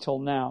the way till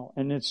now,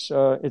 and it's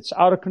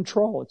out of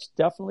control. It's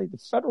definitely, the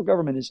federal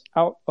government is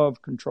out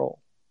of control.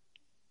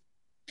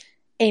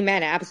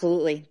 Amen.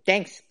 Absolutely.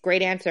 Thanks.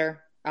 Great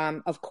answer.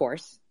 Of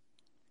course.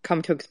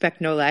 Come to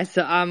expect no less.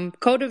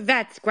 Code of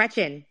Vets,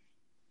 Gretchen,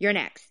 you're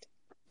next.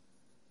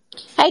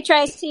 Hey,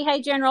 Tracy.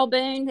 Hey, General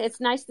Boone. It's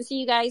nice to see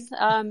you guys.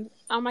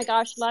 Oh my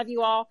gosh, love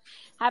you all.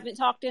 Haven't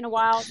talked in a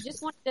while.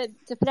 Just wanted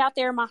to put out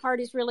there, my heart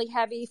is really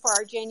heavy for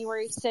our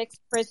January 6th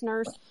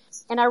prisoners.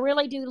 And I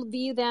really do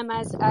view them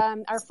as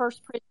our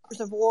first prisoners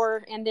of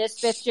war in this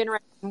fifth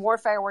generation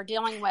warfare we're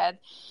dealing with.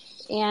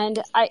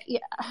 And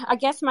I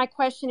guess my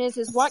question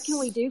is what can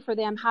we do for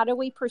them? How do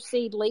we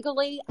proceed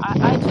legally?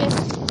 I'm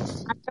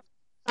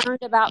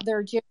concerned about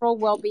their general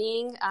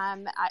well-being.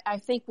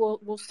 I think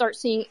we'll start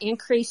seeing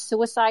increased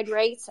suicide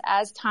rates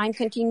as time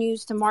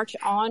continues to march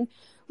on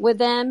with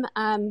them.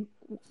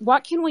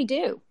 What can we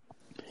do?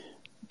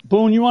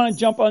 Boone, you want to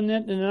jump on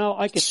that, and then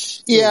I can.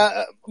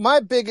 Yeah,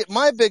 my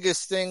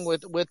biggest thing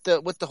with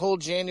the whole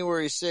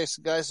January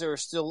 6th guys that are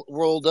still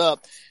rolled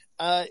up,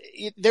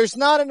 there's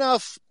not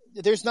enough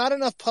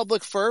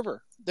public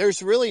fervor.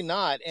 There's really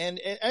not. And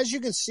as you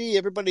can see,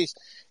 everybody's,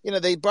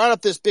 they brought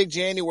up this big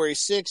January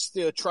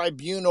 6th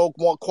tribunal,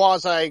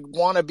 quasi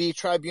wannabe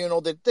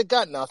tribunal that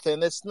got nothing.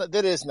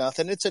 That is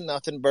nothing. It's a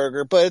nothing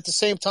burger. But at the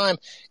same time,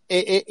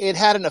 it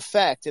had an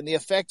effect. And the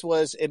effect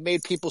was it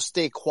made people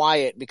stay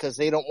quiet because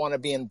they don't want to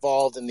be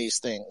involved in these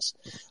things.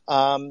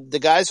 The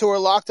guys who are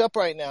locked up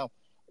right now,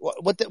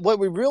 what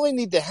we really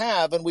need to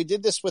have, and we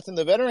did this within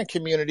the veteran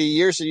community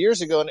years and years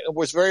ago, and it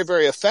was very,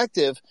 very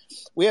effective.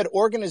 We had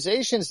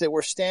organizations that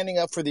were standing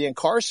up for the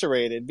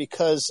incarcerated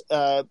because,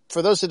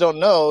 for those that don't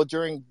know,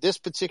 during this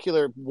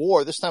particular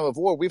war, this time of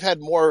war, we've had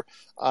more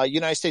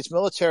United States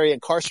military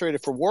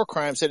incarcerated for war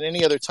crimes than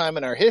any other time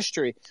in our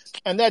history.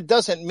 And that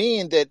doesn't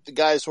mean that the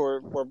guys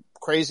were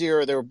crazier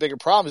or there were bigger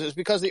problems. It was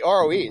because the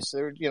ROEs,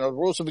 the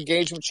rules of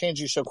engagement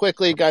changing so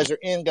quickly. Guys are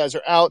in, guys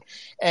are out,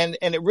 and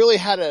it really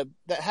had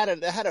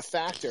a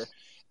factor.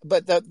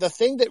 But the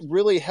thing that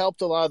really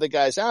helped a lot of the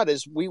guys out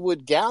is we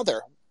would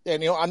gather.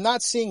 And, I'm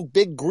not seeing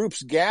big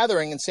groups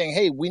gathering and saying,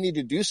 hey, we need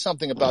to do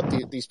something about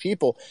these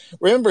people.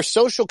 Remember,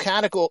 social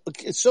capital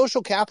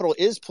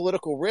is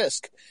political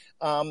risk.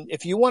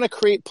 If you want to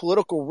create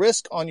political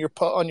risk on your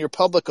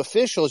public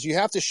officials, you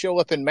have to show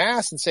up in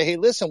mass and say, hey,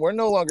 listen, we're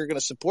no longer going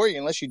to support you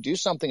unless you do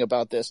something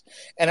about this.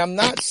 And I'm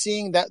not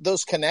seeing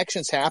those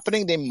connections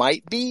happening. They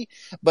might be,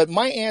 but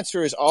my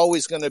answer is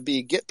always going to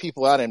be get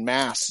people out in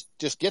mass.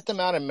 Just get them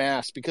out in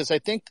mass, because I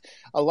think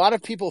a lot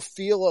of people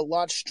feel a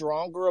lot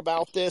stronger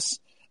about this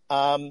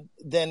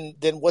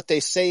than what they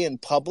say in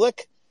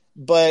public,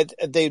 but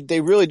they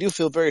really do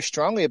feel very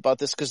strongly about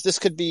this, because this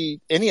could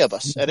be any of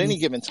us at any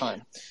given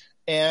time.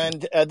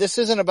 And this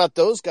isn't about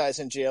those guys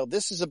in jail.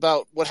 This is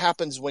about what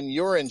happens when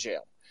you're in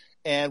jail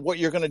and what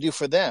you're going to do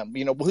for them.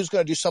 Who's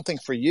going to do something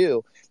for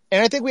you?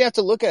 And I think we have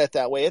to look at it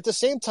that way. At the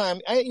same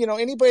time,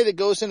 anybody that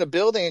goes in a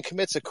building and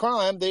commits a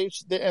crime,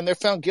 and they're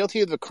found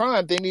guilty of the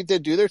crime, they need to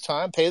do their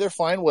time, pay their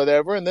fine,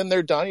 whatever, and then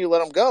they're done. You let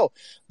them go.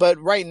 But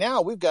right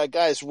now, we've got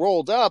guys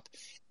rolled up,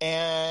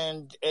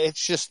 and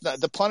it's just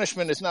the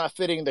punishment is not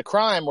fitting the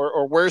crime,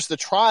 or where's the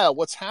trial?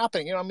 What's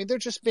happening? They're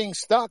just being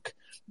stuck.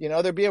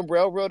 They're being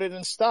railroaded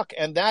and stuck.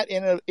 And that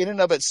in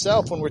and of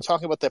itself, when we're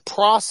talking about the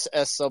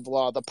process of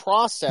law, the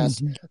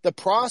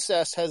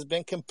process has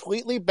been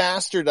completely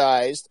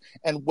bastardized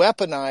and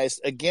weaponized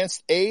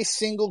against a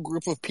single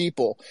group of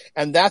people.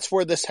 And that's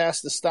where this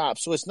has to stop.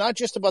 So it's not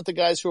just about the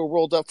guys who are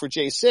rolled up for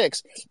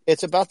J6.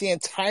 It's about the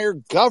entire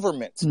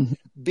government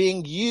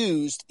being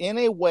used in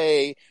a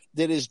way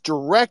that is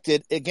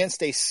directed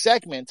against a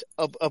segment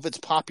of its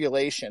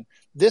population.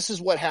 This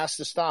is what has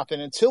to stop.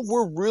 And until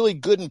we're really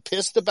good and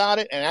pissed about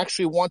it and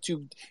actually want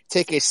to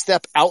take a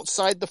step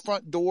outside the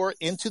front door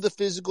into the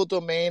physical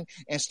domain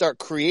and start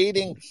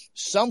creating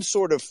some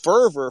sort of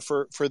fervor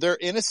for their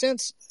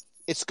innocence,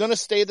 it's going to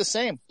stay the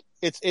same.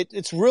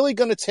 It's really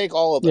going to take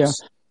all of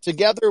us.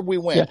 Together we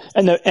win.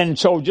 Yeah. And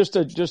so just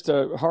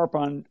to harp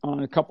on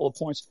a couple of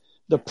points,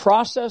 the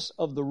process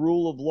of the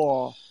rule of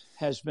law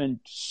has been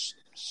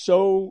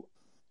so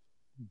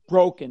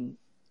broken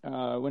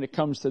when it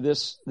comes to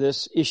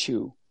this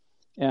issue,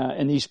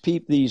 and these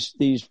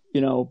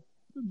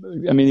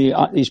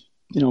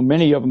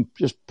many of them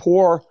just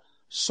poor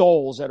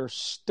souls that are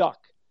stuck.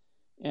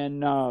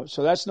 And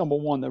so that's number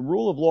one. The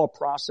rule of law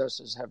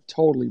processes have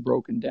totally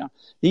broken down.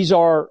 These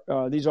are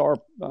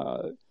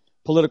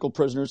political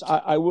prisoners.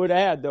 I would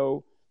add,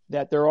 though,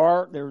 that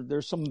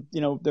there's some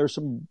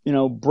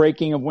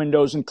breaking of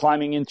windows and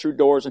climbing in through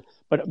doors,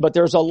 but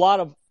there's a lot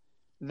of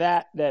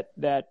that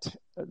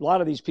a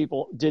lot of these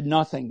people did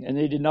nothing, and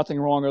they did nothing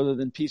wrong other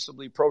than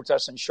peaceably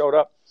protest and showed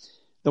up.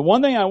 The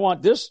one thing I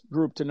want this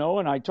group to know,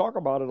 and I talk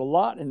about it a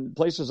lot in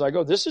places I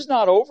go, this is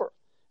not over.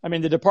 I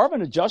mean, the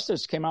Department of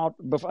Justice came out,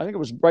 I think it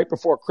was right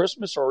before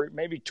Christmas or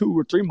maybe 2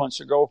 or 3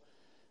 months ago.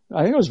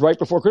 I think it was right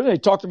before Christmas. They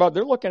talked about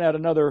they're looking at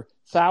another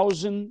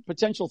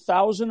potential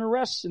 1,000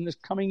 arrests in this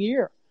coming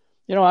year.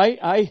 You know,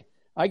 I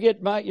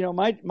get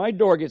my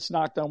door gets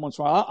knocked on once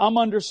in a while. I'm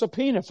under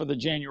subpoena for the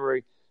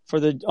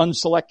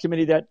unselect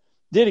committee that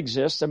did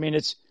exist. I mean,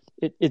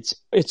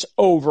 it's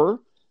over,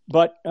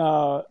 but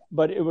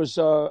it was,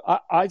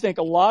 I think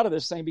a lot of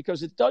this thing,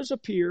 because it does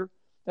appear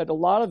that a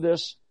lot of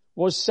this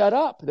was set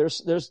up.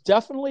 There's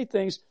definitely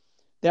things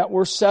that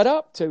were set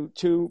up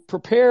to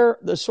prepare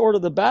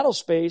the battle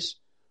space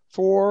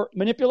for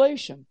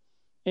manipulation.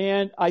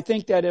 And I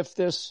think that if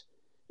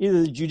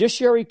either the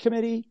Judiciary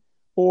Committee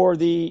or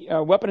the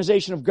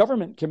Weaponization of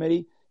Government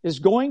Committee is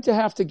going to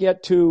have to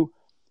get to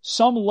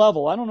some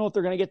level, I don't know if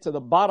they're going to get to the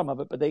bottom of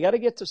it, but they got to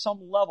get to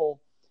some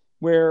level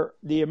where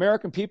the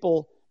American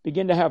people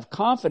begin to have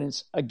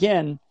confidence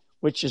again,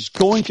 which is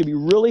going to be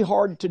really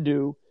hard to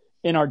do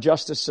in our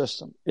justice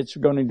system. It's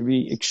going to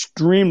be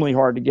extremely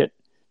hard to get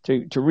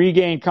to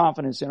regain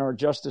confidence in our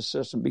justice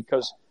system,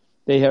 because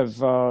they have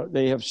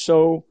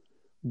so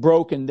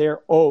broken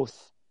their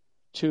oath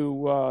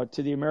to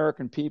the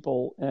American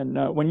people.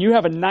 And when you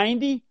have a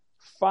 95%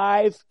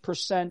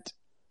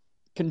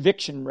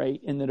 conviction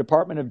rate in the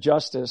Department of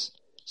Justice,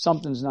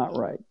 something's not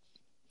right.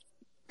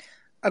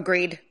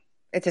 Agreed.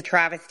 It's a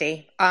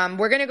travesty.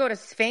 We're going to go to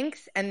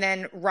Sphinx and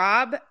then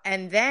Rob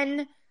and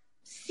then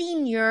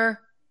Senior.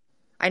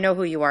 I know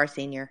who you are,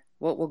 Senior.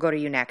 We'll go to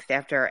you next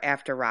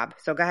after Rob.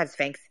 So go ahead,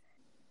 Sphinx.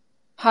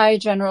 Hi,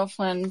 General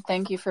Flynn.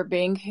 Thank you for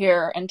being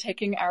here and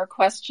taking our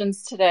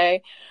questions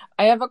today.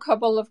 I have a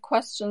couple of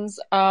questions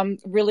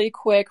really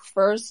quick.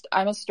 First,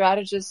 I'm a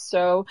strategist,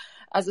 so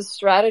as a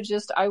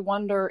strategist, I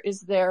wonder,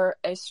 is there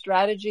a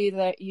strategy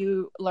that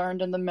you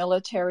learned in the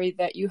military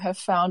that you have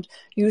found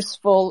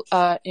useful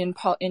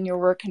in your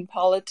work in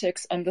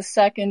politics? And the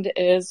second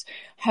is,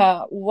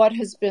 what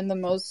have been the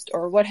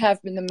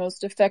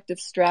most effective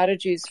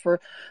strategies for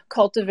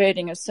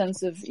cultivating a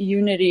sense of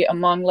unity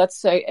among, let's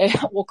say,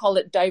 we'll call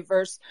it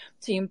diverse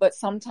team, but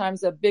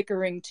sometimes a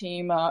bickering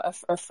team, a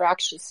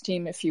fractious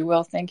team, if you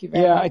will. Thank you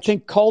very much. Yeah, I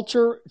think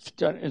culture.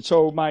 And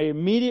so my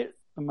immediate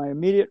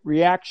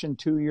reaction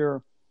to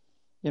your,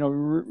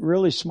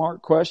 really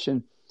smart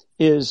question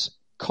is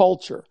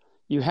culture.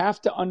 You have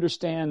to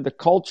understand the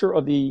culture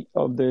of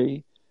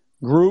the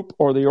group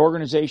or the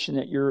organization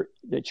that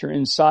you're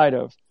inside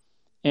of,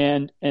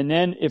 and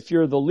then if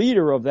you're the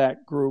leader of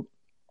that group,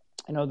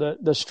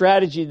 the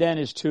strategy then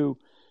is to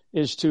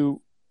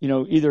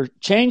either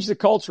change the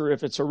culture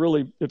if it's a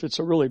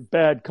really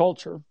bad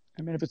culture.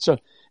 I mean,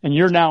 and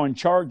you're now in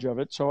charge of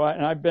it. So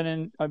I've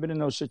been in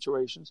those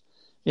situations.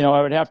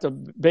 I would have to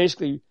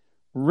basically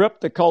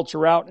rip the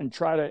culture out and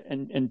try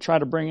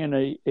to bring in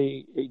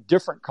a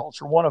different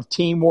culture, one of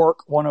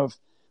teamwork, one of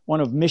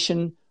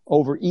mission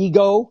over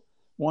ego,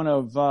 one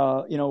of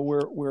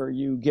where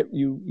you get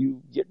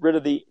rid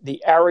of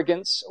the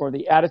arrogance or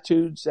the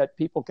attitudes that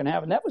people can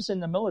have, and that was in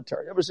the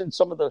military. That was in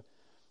some of the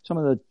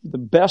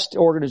best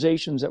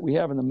organizations that we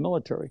have in the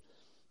military,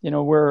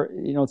 where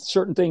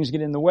certain things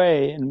get in the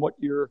way, and what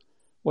you're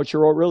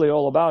really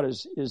all about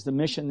is the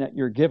mission that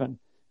you're given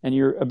and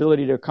your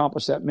ability to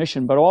accomplish that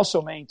mission, but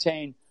also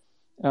maintain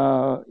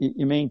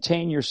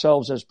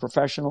yourselves as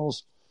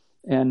professionals,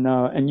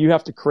 and you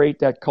have to create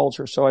that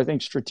culture. So I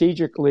think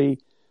strategically,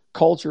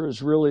 culture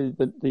is really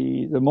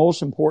the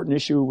most important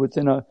issue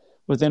within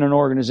an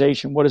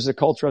organization. What is the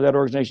culture of that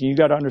organization? You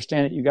got to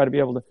understand it. You got to be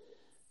able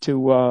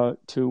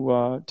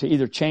to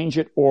either change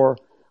it or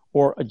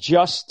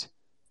adjust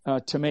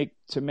to make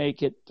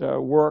it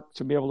work,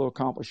 to be able to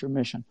accomplish your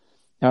mission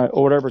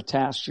or whatever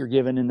tasks you're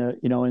given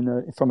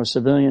from a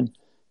civilian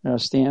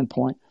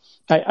standpoint.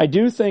 I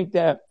do think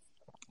that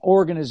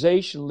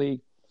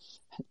organizationally,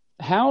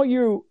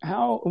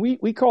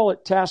 we call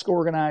it task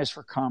organized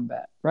for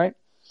combat, right?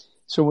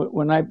 So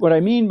what I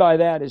mean by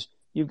that is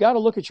you've got to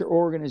look at your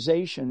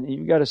organization and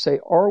you've got to say,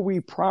 are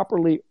we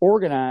properly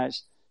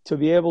organized to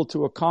be able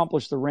to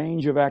accomplish the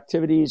range of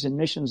activities and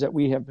missions that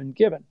we have been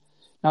given?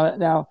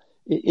 Now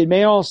it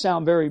may all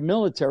sound very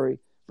military,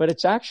 but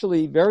it's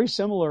actually very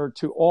similar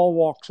to all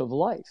walks of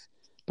life,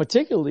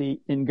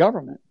 particularly in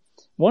government.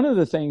 One of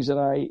the things that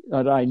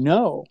I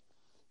know,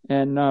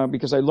 and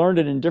because I learned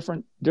it in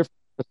different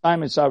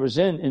assignments I was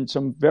in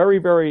some very,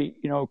 very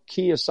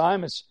key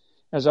assignments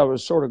as I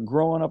was sort of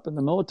growing up in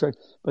the military.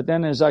 But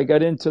then as I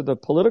got into the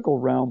political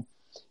realm,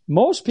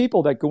 most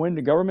people that go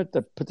into government,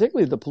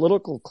 particularly the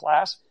political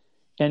class,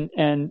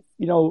 and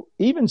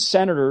even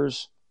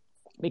senators,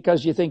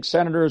 because you think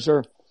senators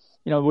are,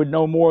 would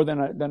know more than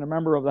a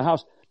member of the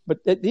House.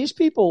 But these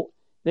people,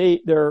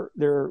 they're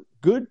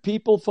good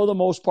people for the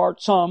most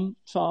part. Some,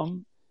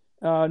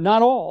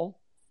 not all,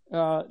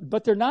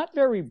 but they're not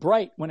very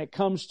bright when it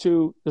comes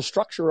to the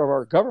structure of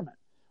our government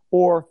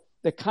or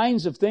the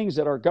kinds of things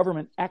that our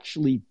government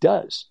actually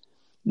does.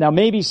 Now,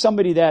 maybe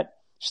somebody that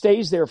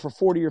stays there for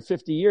 40 or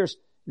 50 years,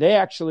 they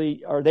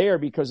actually are there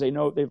because they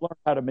know they've learned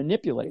how to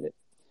manipulate it.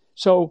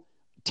 So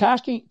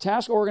task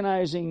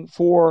organizing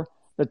for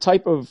the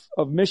type of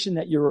mission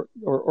that you're,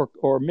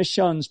 or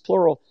missions,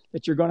 plural,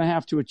 that you're going to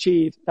have to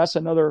achieve, that's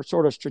another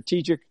sort of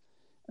strategic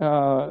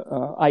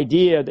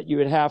idea that you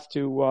would have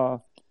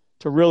to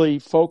really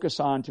focus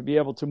on to be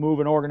able to move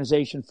an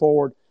organization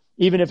forward,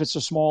 even if it's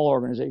a small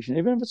organization,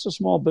 even if it's a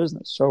small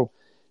business. So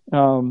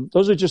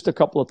those are just a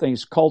couple of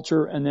things: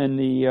 culture, and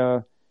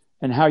then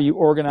and how you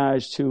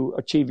organize to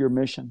achieve your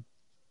mission.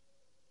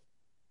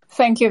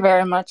 Thank you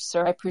very much,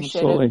 sir. I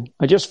appreciate it.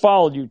 I just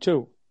followed you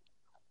too.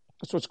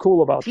 That's what's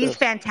cool about this. She's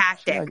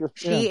fantastic.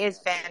 She is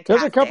fantastic.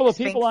 There's a couple of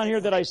people on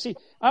here that I see.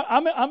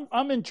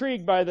 I'm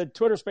intrigued by the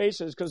Twitter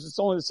Spaces because it's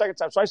only the second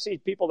time, so I see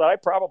people that I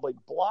probably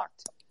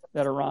blocked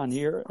that are on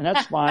here, and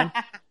that's fine.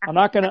 I'm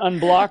not going to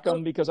unblock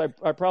them because I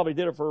probably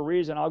did it for a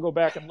reason. I'll go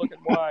back and look at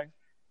why.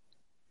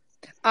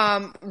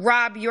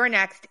 Rob, you're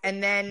next,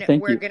 and then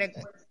we're going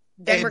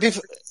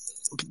to.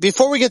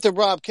 Before we get to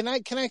Rob, can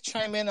I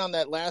chime in on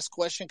that last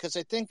question? Because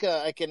I think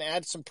I can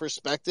add some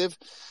perspective.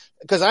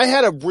 Because I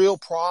had a real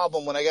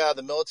problem when I got out of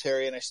the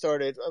military and I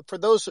started. For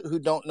those who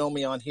don't know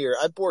me on here,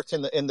 I've worked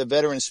in the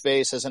veteran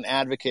space as an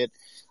advocate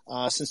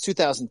since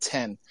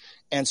 2010.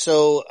 And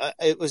so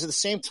it was at the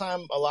same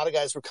time a lot of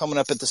guys were coming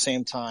up at the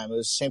same time. It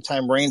was the same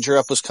time Ranger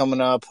Up was coming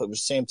up. It was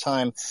the same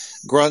time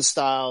Grunt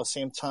Style,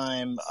 same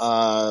time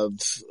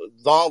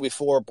long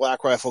before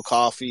Black Rifle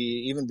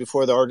Coffee, even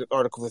before the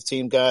Article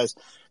 15 guys.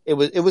 It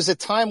was a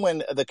time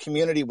when the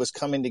community was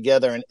coming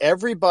together and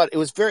everybody,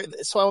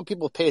 so I want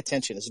people to pay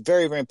attention. It's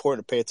very, very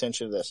important to pay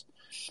attention to this.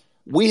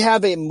 We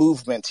have a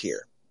movement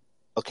here,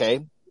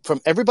 okay?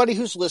 From everybody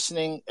who's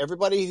listening,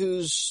 everybody who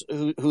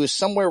is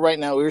somewhere right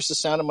now, here's the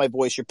sound of my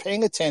voice. You're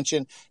paying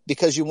attention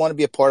because you want to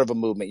be a part of a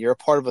movement. You're a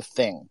part of a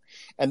thing.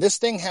 And this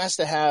thing has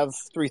to have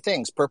three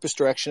things: purpose,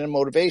 direction, and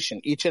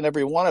motivation, each and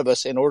every one of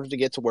us, in order to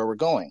get to where we're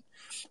going.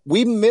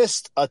 We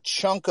missed a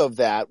chunk of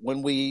that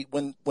when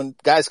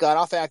guys got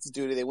off active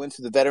duty. They went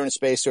to the veteran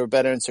space. They were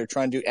veterans. They're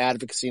trying to do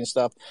advocacy and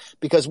stuff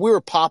because we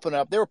were popping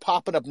up. They were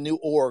popping up new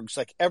orgs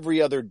like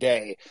every other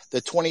day.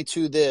 The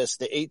 22 this,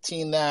 the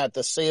 18 that,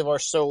 the Save Our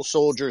Soul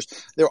Soldiers.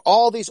 There were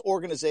all these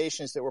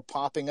organizations that were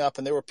popping up,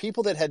 and there were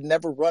people that had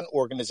never run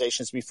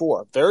organizations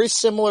before, very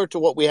similar to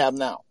what we have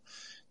now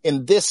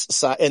in this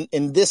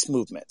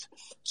movement.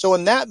 So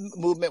in that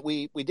movement,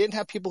 we didn't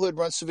have people who had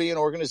run civilian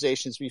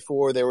organizations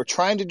before. They were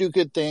trying to do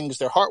good things.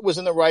 Their heart was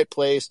in the right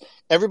place.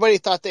 Everybody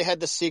thought they had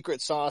the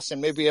secret sauce,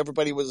 and maybe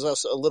everybody was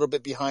us a little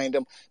bit behind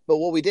them. But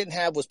what we didn't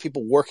have was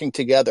people working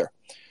together.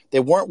 They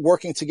weren't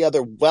working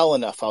together well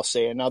enough, I'll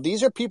say. And now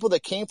these are people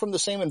that came from the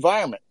same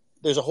environment.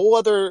 There's a whole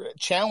other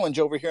challenge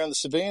over here on the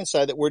civilian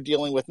side that we're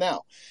dealing with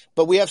now.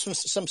 But we have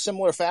some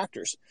similar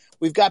factors.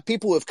 We've got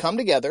people who have come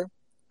together,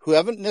 who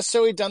haven't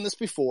necessarily done this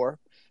before,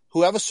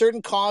 who have a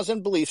certain cause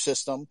and belief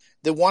system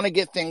that want to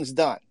get things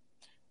done.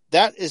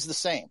 That is the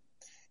same.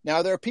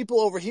 Now, there are people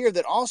over here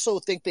that also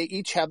think they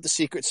each have the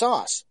secret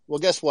sauce. Well,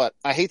 guess what?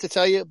 I hate to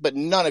tell you, but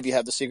none of you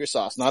have the secret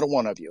sauce. Not a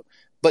one of you.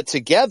 But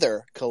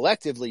together,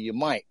 collectively, you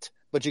might.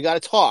 But you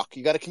got to talk.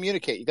 You got to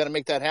communicate. You got to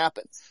make that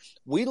happen.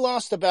 We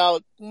lost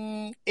about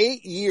 8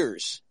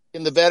 years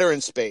in the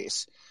veteran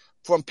space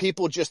from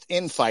people just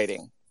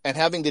infighting and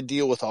having to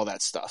deal with all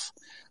that stuff.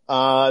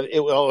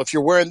 If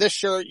you're wearing this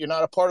shirt, you're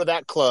not a part of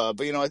that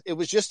club. It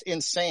was just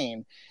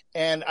insane.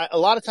 And a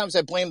lot of times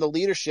I blame the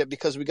leadership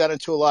because we got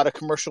into a lot of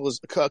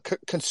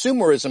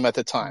consumerism at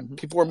the time. Mm-hmm.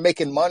 People were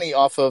making money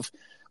off of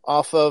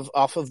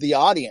the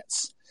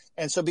audience.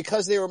 And so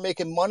because they were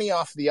making money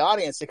off of the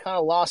audience, they kind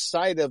of lost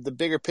sight of the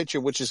bigger picture,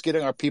 which is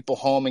getting our people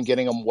home and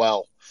getting them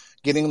well,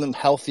 getting them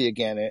healthy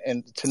again,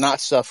 and to not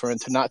suffer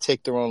and to not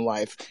take their own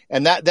life.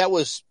 And that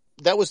was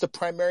the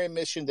primary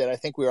mission that I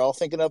think we were all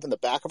thinking of in the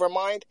back of our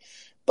mind.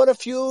 But a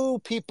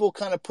few people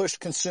kind of pushed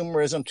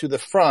consumerism to the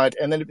front,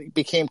 and then it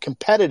became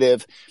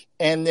competitive,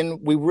 and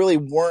then we really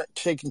weren't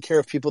taking care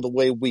of people the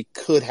way we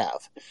could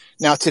have.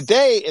 Now,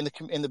 today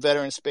in the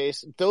veteran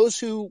space, those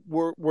who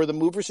were the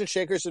movers and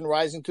shakers and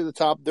rising to the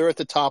top, they're at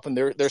the top and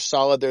they're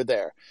solid. They're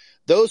there.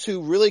 Those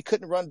who really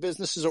couldn't run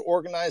businesses or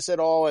organize at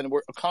all and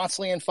were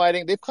constantly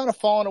infighting, they've kind of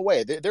fallen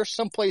away. They're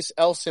someplace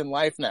else in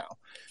life now.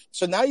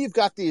 So now you've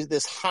got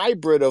this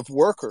hybrid of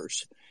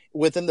workers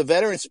within the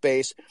veteran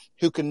space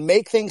who can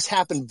make things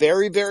happen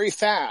very, very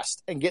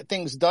fast and get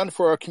things done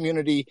for our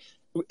community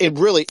at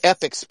really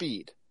epic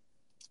speed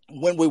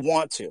when we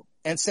want to.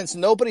 And since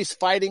nobody's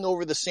fighting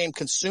over the same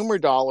consumer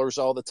dollars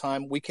all the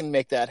time, we can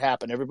make that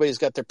happen. Everybody's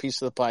got their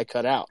piece of the pie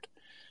cut out.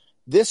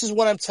 This is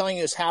what I'm telling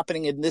you is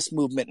happening in this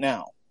movement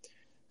now.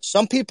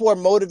 Some people are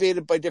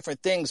motivated by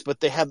different things, but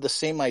they have the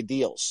same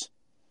ideals.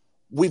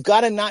 We've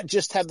got to not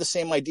just have the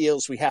same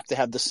ideals. We have to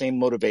have the same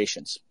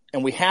motivations.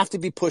 And we have to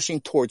be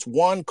pushing towards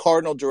one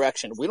cardinal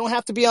direction. We don't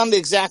have to be on the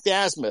exact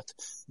azimuth,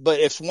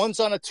 but if one's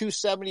on a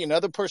 270,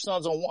 another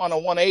person's on a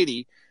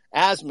 180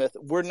 azimuth,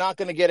 we're not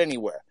going to get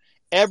anywhere.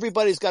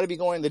 Everybody's got to be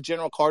going in the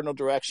general cardinal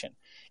direction.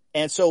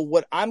 And so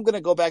what I'm going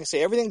to go back and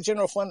say, everything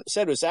General Flynn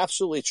said was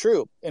absolutely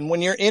true. And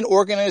when you're in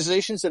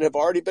organizations that have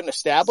already been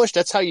established,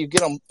 that's how you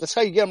get them. That's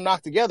how you get them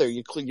knocked together.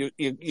 You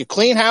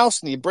clean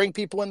house and you bring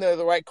people in there,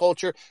 the right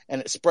culture, and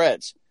it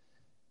spreads.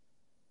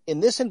 In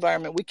this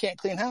environment, we can't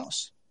clean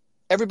house.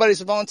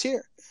 Everybody's a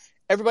volunteer.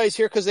 Everybody's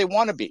here because they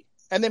want to be,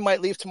 and they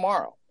might leave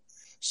tomorrow.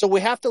 So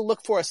we have to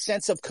look for a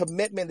sense of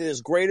commitment that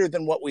is greater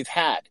than what we've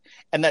had.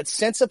 And that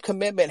sense of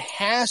commitment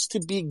has to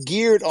be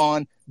geared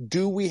on,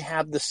 do we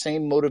have the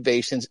same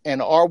motivations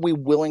and are we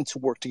willing to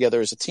work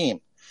together as a team?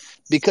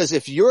 Because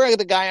if you're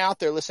the guy out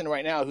there listening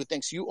right now who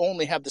thinks you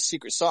only have the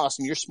secret sauce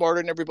and you're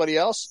smarter than everybody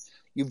else,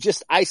 you've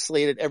just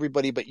isolated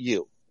everybody but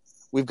you.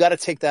 We've got to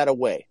take that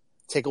away.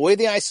 Take away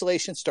the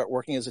isolation, start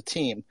working as a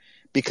team,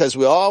 because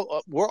we're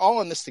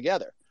all in this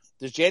together.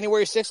 There's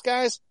January 6th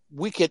guys.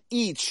 We could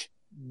each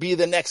be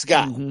the next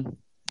guy. Mm-hmm.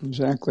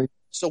 Exactly.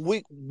 So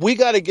we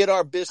got to get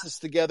our business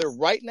together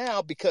right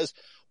now, because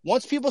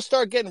once people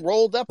start getting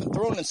rolled up and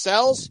thrown in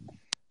cells,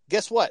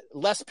 guess what?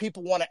 Less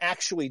people want to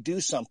actually do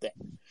something.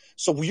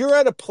 So you're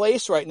at a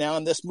place right now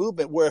in this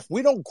movement where if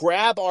we don't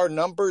grab our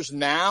numbers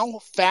now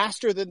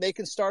faster than they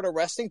can start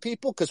arresting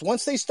people, because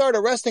once they start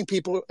arresting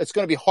people, it's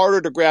going to be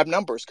harder to grab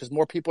numbers because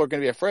more people are going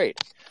to be afraid.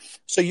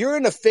 So you're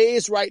in a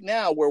phase right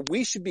now where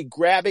we should be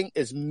grabbing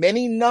as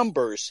many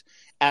numbers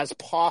as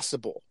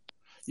possible.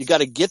 You got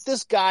to get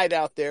this guide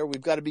out there.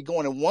 We've got to be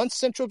going in one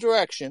central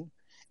direction,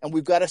 and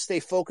we've got to stay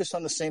focused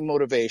on the same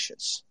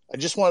motivations. I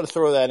just wanted to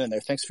throw that in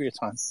there. Thanks for your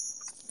time.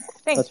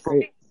 Thanks. That's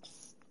great.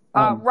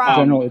 Rob,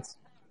 General, it's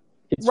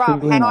Rob,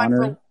 truly hang an on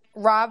honor.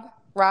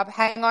 Rob,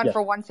 hang on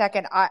for 1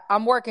 second.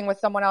 I'm working with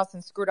someone else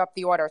and screwed up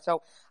the order.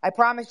 So I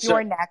promise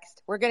you're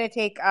next. We're gonna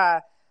take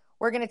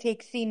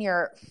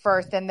Senior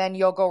first, and then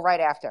you'll go right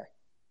after.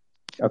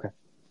 Okay.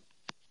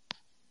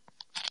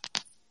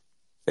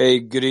 Hey,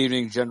 good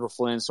evening, General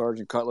Flynn,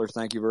 Sergeant Cutler.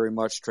 Thank you very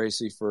much,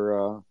 Tracy,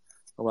 for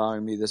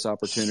allowing me this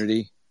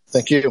opportunity.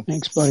 Thank you.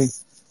 Thanks, buddy.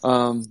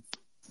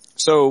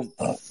 So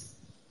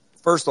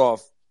first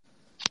off,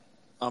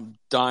 I'm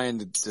dying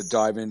to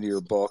dive into your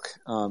book.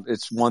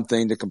 It's one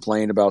thing to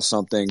complain about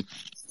something.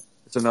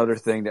 It's another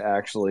thing to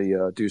actually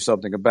do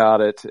something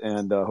about it.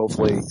 And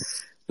hopefully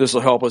this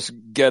will help us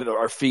get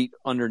our feet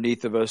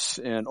underneath of us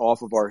and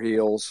off of our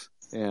heels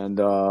and,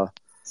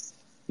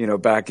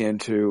 back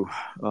into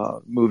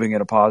moving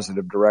in a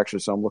positive direction.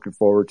 So I'm looking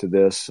forward to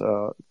this,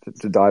 to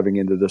diving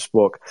into this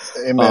book.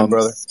 Amen,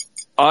 brother.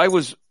 I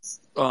was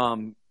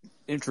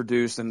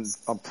introduced, and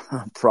I'm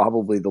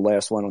probably the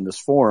last one on this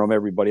forum.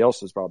 Everybody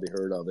else has probably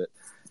heard of it,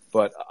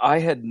 but I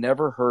had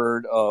never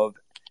heard of,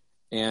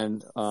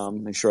 and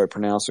make sure I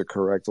pronounce it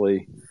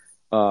correctly,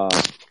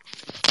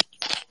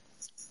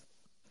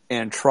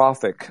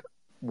 anthropic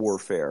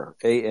warfare,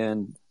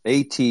 ANATROPHIC,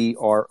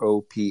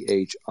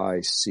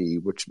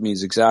 which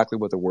means exactly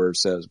what the word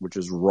says, which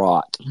is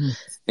rot.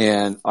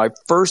 And I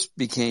first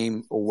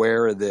became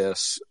aware of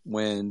this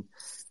when,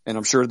 and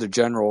I'm sure the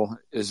general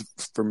is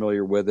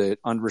familiar with it,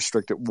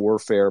 Unrestricted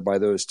Warfare by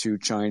those two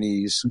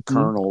Chinese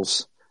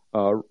colonels,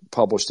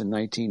 published in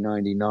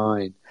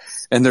 1999.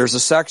 And there's a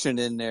section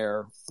in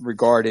there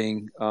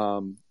regarding,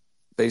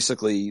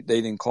 basically they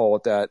didn't call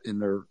it that in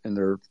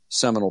their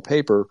seminal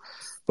paper,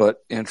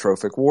 but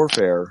anthropic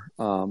warfare,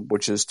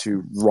 which is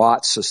to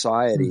rot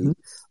society,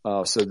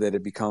 so that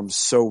it becomes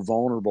so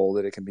vulnerable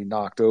that it can be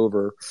knocked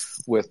over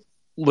with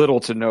little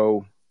to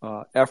no,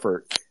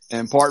 effort.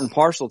 And part and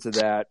parcel to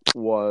that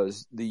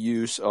was the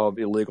use of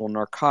illegal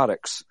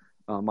narcotics.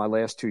 My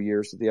last 2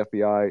 years at the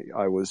FBI,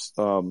 I was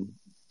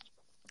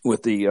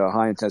with the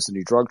high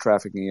intensity drug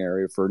trafficking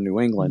area for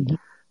New England,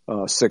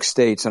 6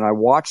 states, and I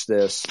watched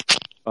this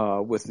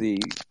with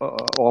the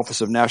Office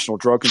of National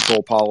Drug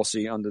Control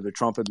Policy under the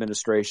Trump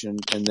administration,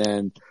 and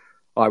then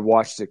I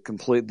watched it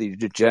completely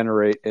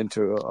degenerate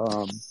into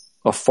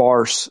a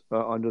farce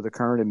under the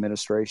current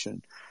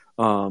administration.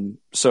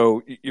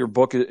 So your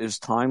book is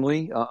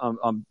timely.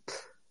 I'm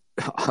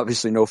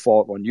obviously no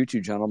fault on you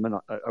two gentlemen.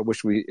 I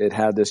wish we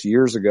had this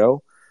years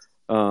ago.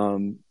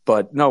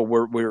 But no,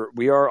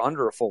 we are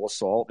under a full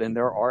assault, and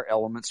there are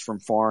elements from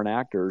foreign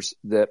actors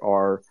that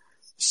are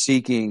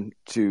seeking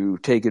to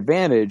take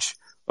advantage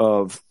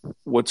of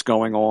what's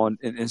going on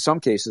in some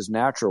cases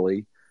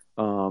naturally.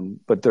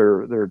 But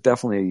they're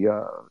definitely,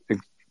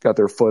 got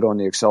their foot on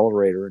the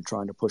accelerator and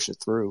trying to push it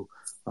through.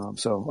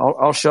 So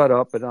I'll shut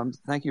up, but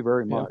thank you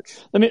very much.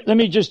 Let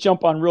me just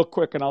jump on real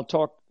quick, and I'll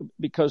talk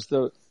because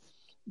the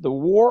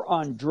war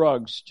on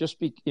drugs,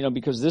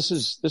 because this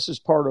is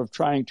part of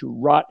trying to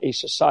rot a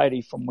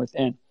society from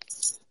within.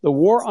 the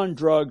war on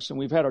drugs, and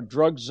we've had a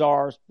drug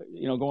czar,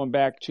 going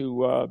back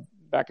to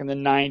back in the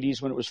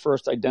 90s when it was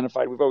first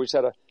identified. We've always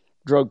had a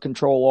drug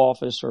control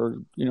office, or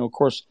of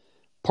course,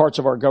 parts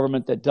of our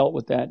government that dealt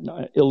with that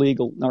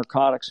illegal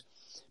narcotics.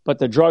 But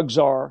the drug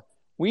czar,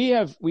 we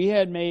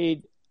had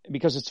made,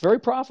 because it's very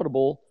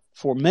profitable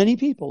for many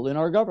people in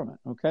our government.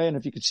 Okay, and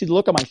if you could see the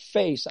look on my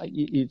face,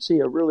 you'd see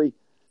a really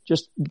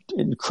just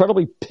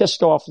incredibly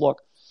pissed off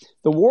look.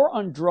 The war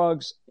on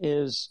drugs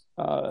has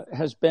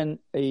been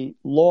a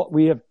law.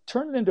 We have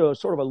turned it into a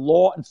sort of a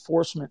law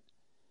enforcement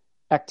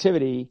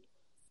activity,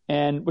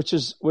 and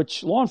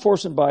which law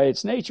enforcement by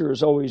its nature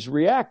is always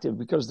reactive,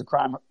 because the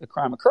crime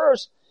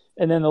occurs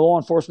and then the law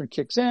enforcement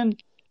kicks in.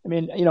 I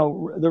mean,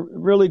 the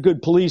really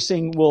good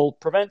policing will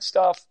prevent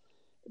stuff,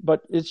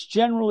 but it's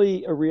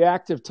generally a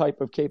reactive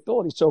type of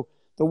capability. So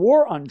the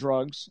war on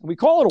drugs, we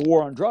call it a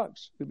war on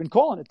drugs. We've been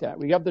calling it that.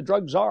 We have the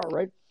drug czar,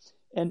 right?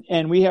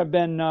 And we have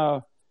been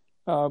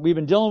we've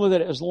been dealing with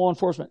it as law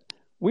enforcement.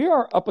 We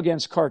are up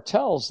against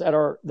cartels that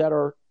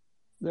are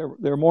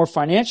they're more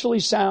financially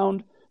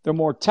sound, they're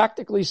more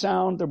tactically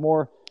sound, they're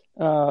more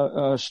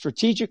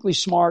strategically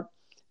smart.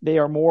 They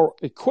are more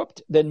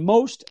equipped than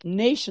most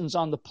nations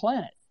on the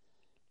planet.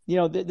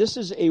 This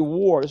is a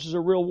war. This is a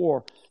real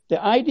war.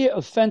 The idea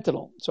of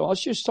fentanyl. So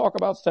let's just talk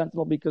about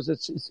fentanyl, because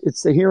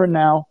it's the here and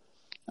now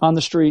on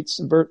the streets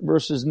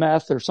versus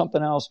meth or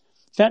something else.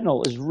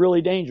 Fentanyl is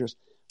really dangerous.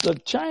 The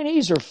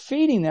Chinese are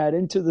feeding that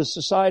into the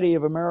society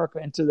of America,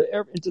 into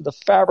the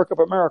fabric of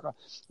America.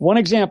 One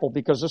example,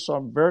 because this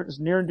is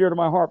near and dear to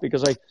my heart,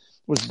 because I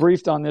was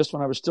briefed on this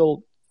when I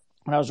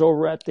was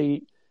over at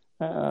the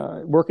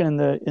working in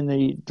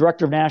the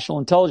Director of National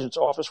Intelligence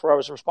Office, where I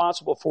was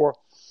responsible for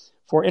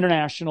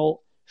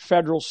international,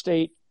 federal,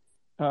 state,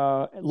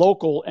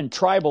 local, and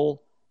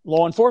tribal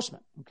law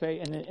enforcement. Okay,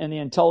 and the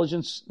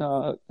intelligence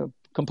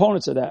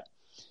components of that.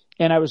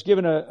 And I was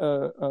given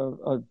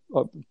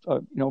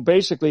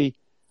basically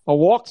a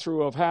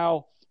walkthrough of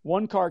how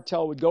one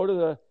cartel would go to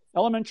the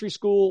elementary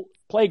school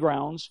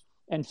playgrounds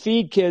and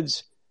feed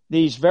kids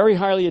these very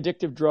highly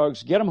addictive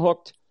drugs, get them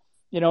hooked,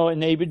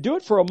 and they would do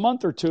it for a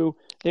month or two.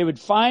 They would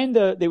find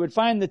the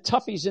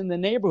toughies in the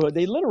neighborhood.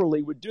 They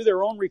literally would do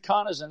their own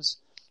reconnaissance,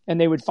 and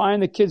they would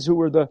find the kids who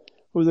were the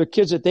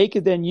kids that they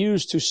could then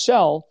use to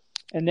sell.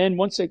 And then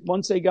once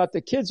they got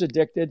the kids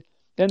addicted,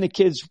 then the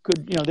kids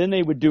could, then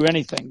they would do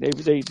anything.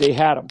 They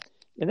had them.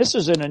 And this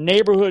is in a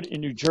neighborhood in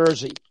New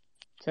Jersey.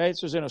 Okay.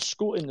 This was in the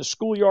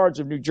schoolyards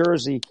of New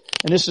Jersey.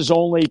 And this is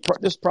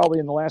probably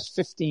in the last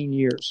 15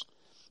 years.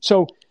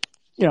 So,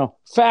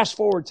 fast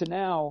forward to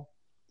now,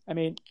 I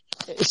mean,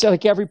 it's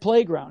like every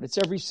playground. It's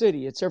every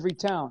city. It's every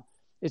town.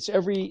 And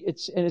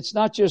it's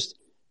not just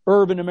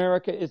urban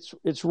America.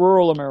 It's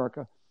rural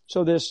America.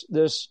 So this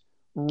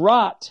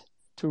rot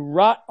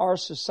our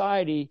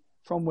society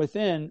from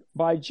within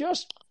by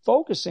just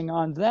focusing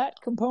on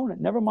that component.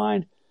 Never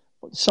mind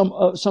some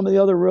of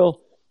the other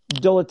real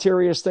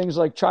deleterious things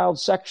like child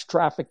sex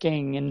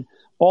trafficking and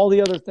all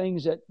the other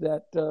things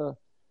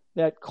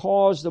that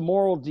cause the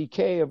moral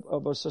decay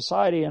of a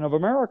society and of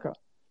America.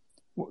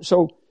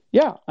 So,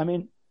 yeah, I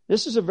mean,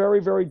 this is a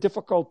very, very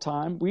difficult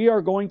time. We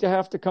are going to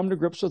have to come to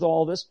grips with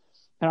all this.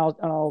 And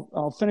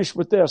I'll finish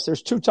with this.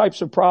 There's two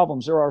types of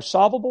problems. There are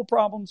solvable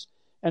problems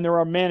and there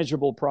are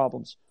manageable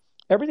problems.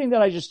 Everything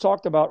that I just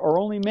talked about are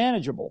only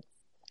manageable.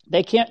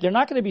 They're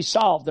not going to be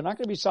solved. They're not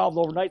going to be solved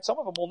overnight. Some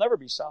of them will never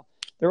be solved.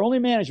 They're only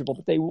manageable,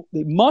 but they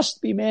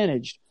must be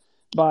managed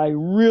by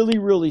really,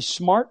 really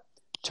smart,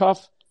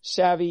 tough,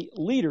 savvy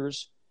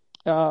leaders.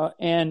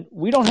 And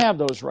we don't have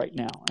those right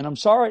now. And I'm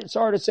sorry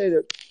to say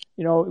that,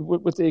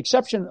 with the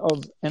exception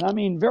of, and I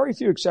mean very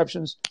few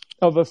exceptions,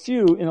 of a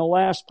few in the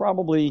last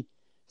probably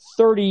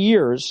 30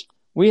 years,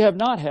 we have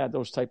not had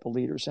those type of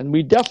leaders. And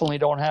we definitely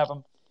don't have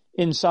them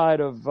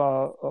inside of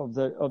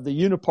the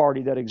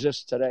uniparty that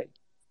exists today.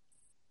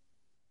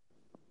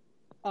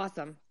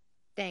 Awesome.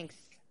 Thanks.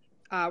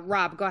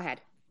 Rob, go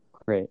ahead.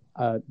 Great.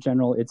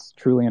 General, it's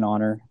truly an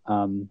honor.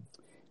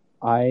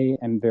 I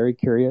am very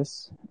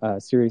curious,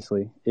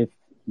 seriously, if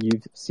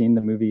you've seen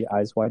the movie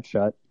Eyes Wide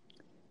Shut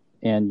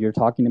and you're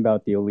talking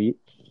about the elite,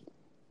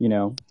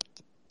 the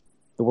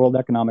World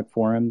Economic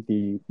Forum,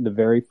 the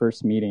very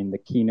first meeting, the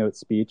keynote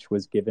speech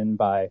was given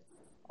by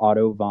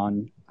Otto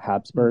von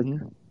Habsburg.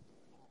 Mm-hmm.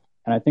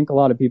 And I think a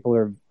lot of people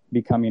are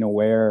becoming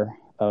aware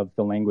of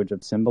the language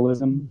of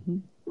symbolism,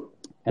 mm-hmm.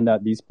 and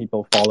that these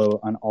people follow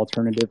an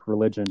alternative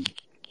religion.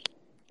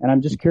 And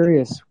I'm just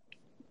curious,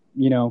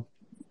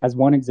 as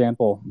one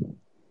example,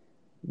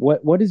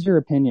 what is your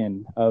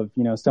opinion of,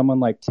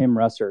 someone like Tim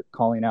Russert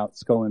calling out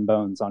Skull and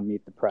Bones on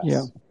Meet the Press?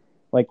 Yeah.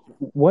 Like,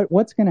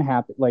 what's going to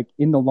happen? Like,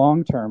 in the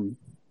long term,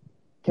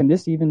 can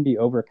this even be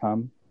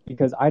overcome?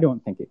 Because I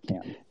don't think it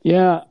can.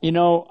 Yeah,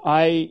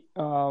 I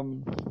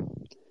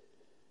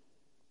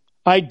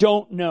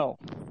don't know.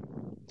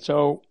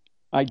 So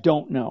I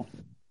don't know.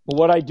 But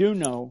what I do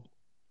know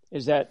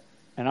is that,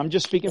 and I'm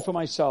just speaking for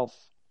myself,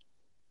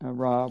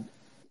 Rob,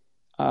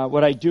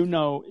 what I do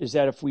know is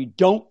that if we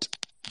don't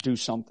do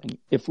something,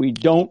 if we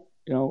don't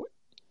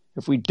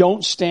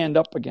stand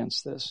up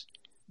against this,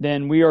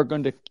 then we are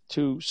going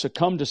to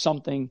succumb to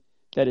something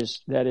that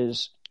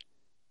is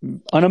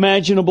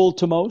unimaginable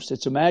to most.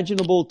 It's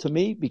imaginable to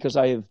me because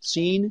I have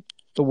seen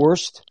the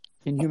worst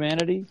in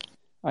humanity.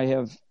 I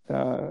have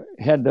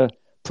had the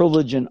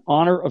privilege and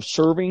honor of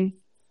serving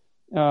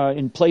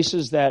in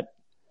places that,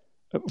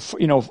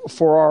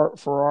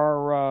 for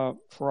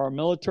our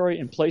military,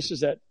 in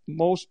places that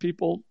most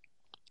people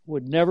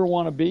would never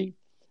want to be,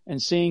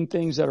 and seeing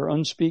things that are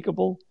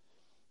unspeakable.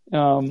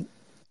 And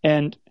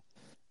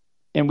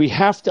we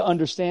have to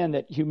understand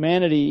that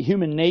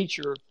human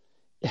nature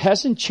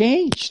hasn't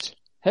changed.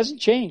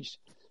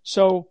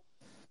 So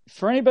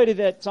for anybody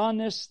that's on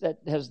this, that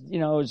has,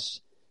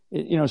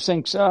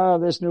 thinks,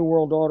 this new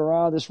world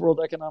order, this World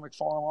Economic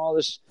Forum,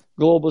 this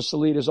globalist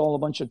elite is all a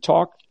bunch of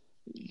talk.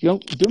 Do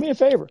me a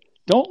favor.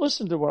 Don't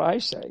listen to what I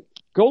say.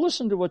 Go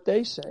listen to what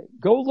they say.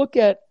 Go look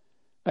at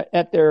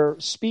their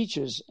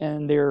speeches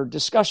and their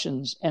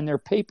discussions and their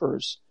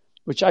papers,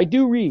 which I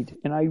do read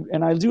and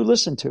I do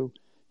listen to,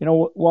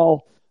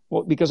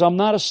 because I'm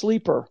not a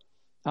sleeper.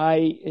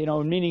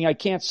 Meaning I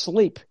can't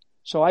sleep.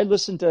 So I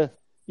listen to,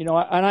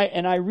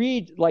 and I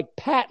read like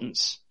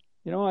patents.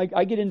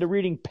 I get into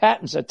reading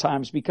patents at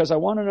times because I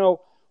want to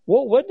know,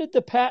 when did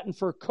the patent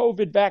for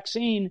COVID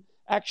vaccine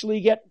actually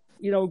get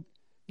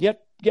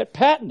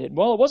patented?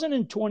 Well, it wasn't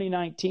in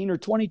 2019 or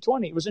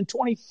 2020. It was in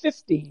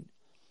 2015.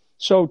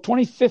 So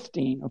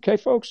 2015. Okay,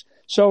 folks.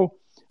 So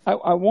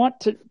I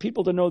want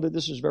people to know that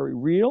this is very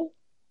real.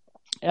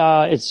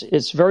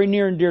 It's very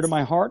near and dear to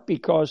my heart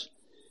because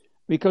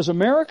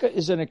America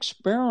is an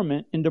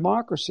experiment in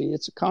democracy.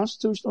 It's a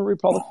constitutional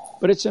republic,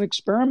 but it's an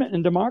experiment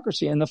in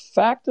democracy. And the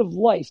fact of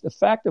life, the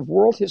fact of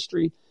world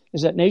history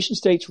is that nation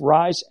states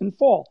rise and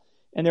fall.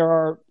 And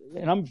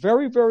I'm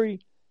very, very,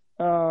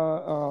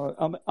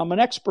 I'm an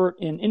expert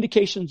in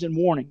indications and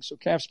warnings.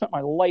 Okay. I've spent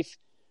my life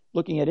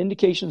looking at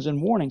indications and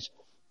warnings,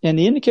 and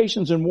the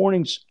indications and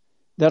warnings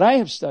that I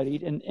have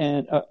studied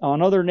and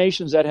on other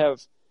nations that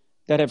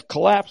have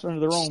collapsed under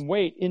their own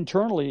weight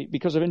internally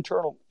because of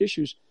internal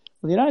issues.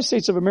 The United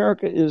States of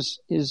America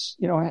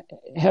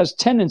has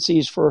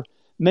tendencies for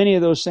many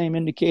of those same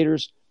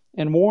indicators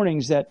and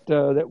warnings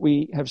that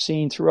we have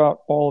seen throughout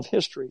all of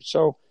history.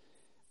 So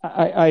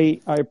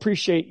I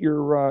appreciate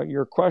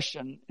your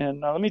question,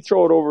 and let me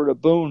throw it over to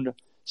Boone to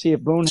see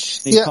if Boone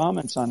has any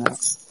comments on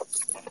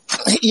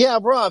that. Yeah,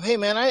 Rob. Hey,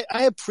 man,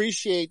 I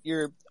appreciate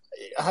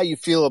how you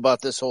feel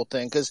about this whole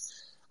thing, because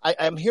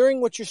I'm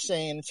hearing what you're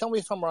saying. Tell me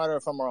if I'm right or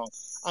if I'm wrong.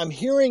 I'm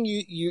hearing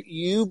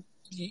you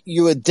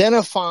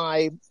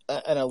identify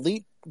an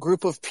elite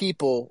group of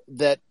people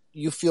that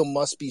you feel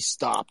must be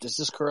stopped. Is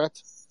this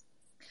correct?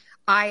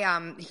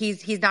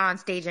 He's not on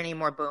stage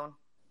anymore, Boone.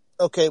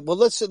 Okay, well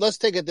let's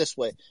take it this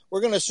way.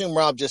 We're going to assume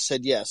Rob just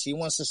said yes. He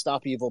wants to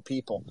stop evil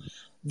people.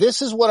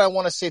 This is what I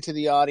want to say to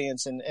the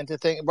audience, and to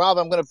think, Rob,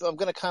 I'm going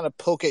to kind of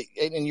poke it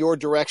in your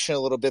direction a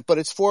little bit, but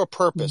it's for a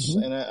purpose,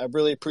 and I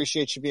really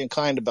appreciate you being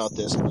kind about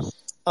this.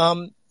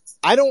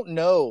 I don't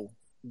know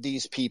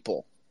these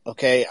people.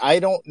 Okay, I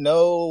don't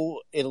know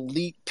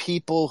elite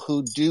people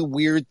who do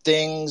weird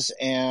things,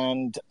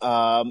 and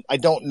I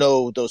don't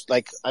know those.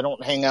 Like, I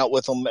don't hang out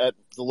with them at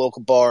the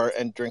local bar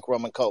and drink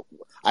rum and coke.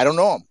 I don't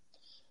know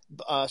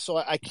them, so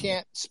I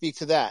can't speak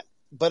to that.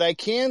 But I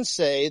can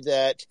say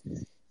that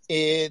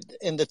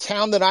in the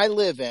town that I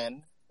live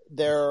in,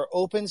 there are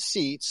open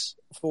seats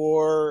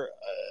for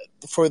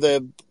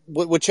the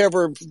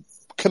whichever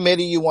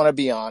committee you want to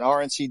be on,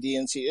 RNC,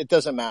 DNC. It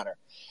doesn't matter.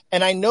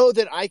 And I know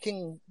that I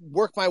can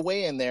work my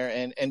way in there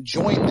and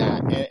join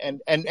that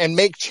and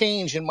make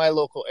change in my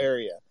local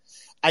area.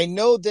 I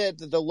know that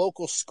the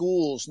local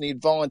schools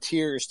need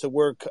volunteers to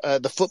work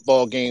the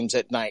football games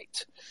at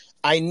night.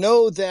 I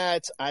know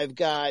that I've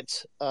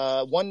got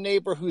one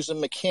neighbor who's a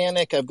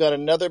mechanic. I've got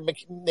another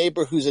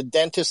neighbor who's a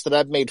dentist that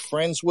I've made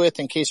friends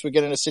with in case we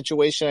get in a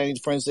situation I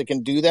need friends that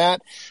can do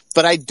that.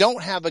 But I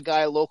don't have a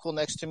guy local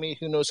next to me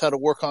who knows how to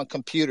work on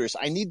computers.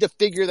 I need to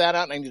figure that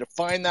out, and I need to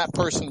find that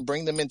person and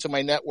bring them into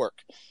my network.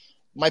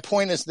 My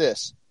point is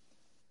this.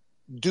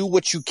 Do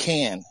what you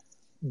can.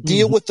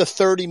 Deal with the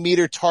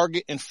 30-meter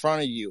target in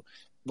front of you.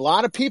 A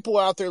lot of people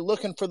out there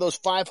looking for those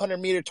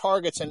 500-meter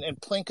targets and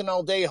plinking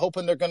all day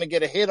hoping they're going to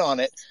get a hit on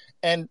it,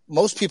 and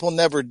most people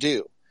never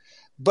do.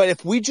 But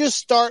if we just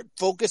start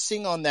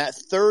focusing on that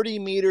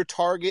 30-meter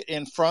target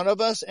in front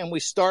of us and we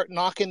start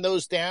knocking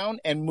those down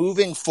and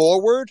moving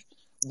forward,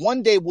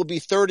 one day we'll be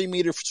 30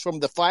 meters from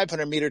the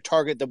 500-meter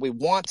target that we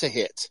want to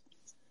hit.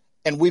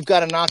 And we've got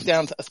to knock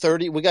down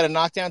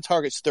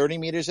targets 30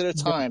 meters at a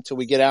time till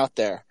we get out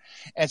there.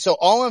 And so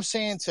all I'm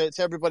saying to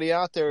everybody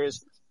out there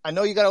is, I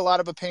know you got a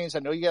lot of opinions. I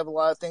know you have a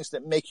lot of things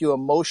that make you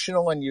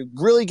emotional and you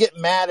really get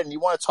mad and you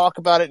want to talk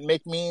about it and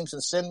make memes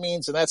and send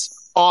memes, and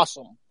that's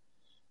awesome.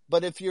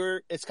 But it's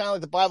kind of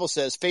like the Bible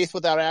says, faith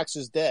without acts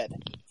is dead.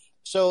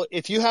 So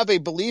if you have a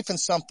belief in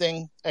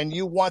something and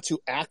you want to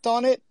act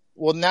on it,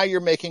 well, now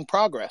you're making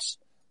progress.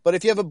 But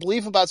if you have a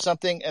belief about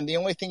something and the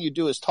only thing you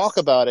do is talk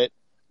about it,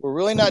 we're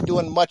really not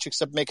doing much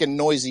except making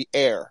noisy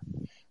air.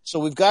 So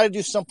we've got to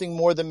do something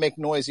more than make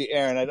noisy,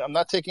 Aaron. I'm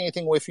not taking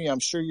anything away from you. I'm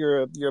sure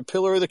you're a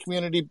pillar of the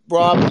community,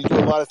 Rob, and you do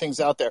a lot of things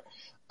out there.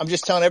 I'm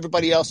just telling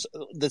everybody else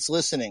that's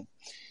listening,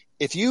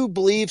 if you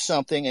believe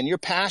something and you're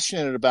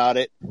passionate about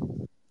it,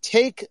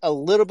 take a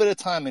little bit of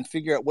time and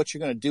figure out what you're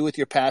going to do with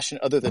your passion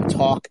other than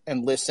talk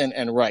and listen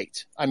and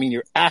write. I mean,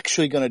 you're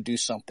actually going to do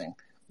something.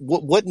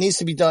 What needs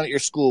to be done at your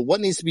school? What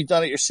needs to be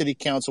done at your city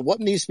council? What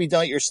needs to be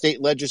done at your state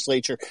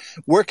legislature?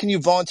 Where can you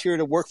volunteer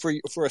to work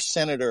for a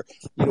senator?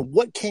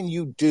 What can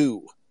you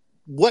do?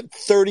 What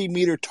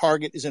 30-meter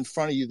target is in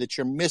front of you that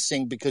you're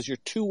missing because you're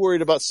too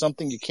worried about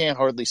something you can't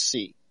hardly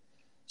see?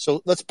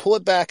 So let's pull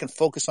it back and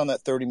focus on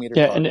that 30-meter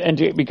target.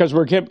 And because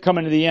we're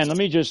coming to the end, let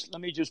me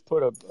just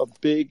put a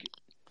big,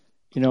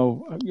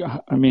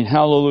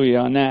 hallelujah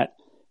on that.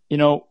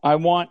 I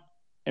want,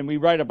 and we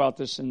write about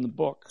this in the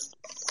book,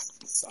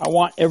 I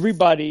want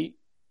everybody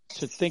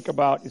to think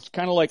about, it's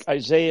kind of like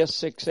Isaiah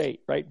 6:8,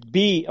 right?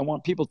 I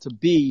want people to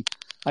be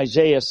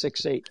Isaiah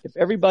 6:8. If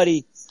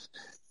everybody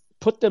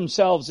put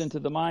themselves into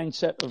the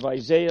mindset of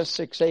Isaiah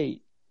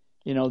 6:8,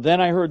 then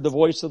I heard the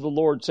voice of the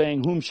Lord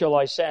saying, whom shall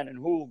I send and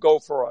who will go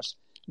for us?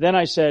 Then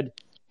I said,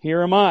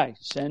 here am I,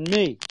 send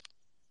me,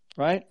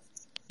 right?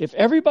 If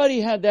everybody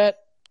had that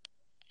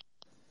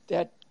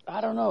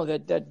I don't know,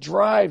 that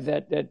drive,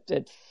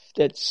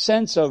 that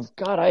sense of,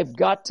 God, I've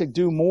got to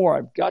do more.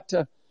 I've got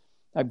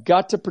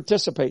to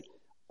participate.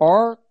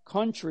 Our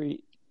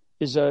country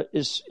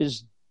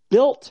is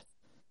built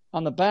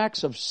on the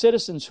backs of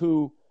citizens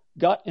who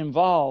got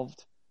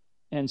involved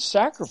and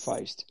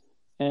sacrificed.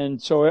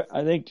 And so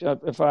I think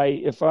if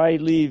I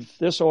leave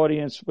this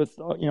audience with,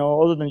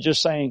 other than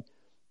just saying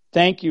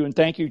thank you, and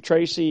thank you,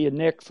 Tracy and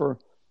Nick, for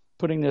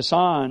putting this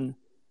on,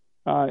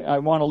 I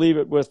want to leave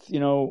it with,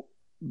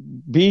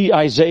 be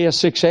Isaiah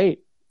 6:8.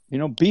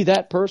 Be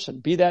that person,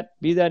 be that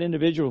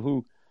individual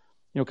who,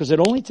 because it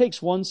only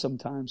takes one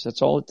sometimes.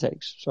 That's all it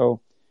takes.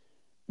 So,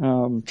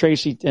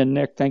 Tracy and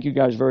Nick, thank you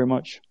guys very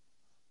much.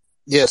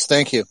 Yes,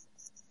 thank you.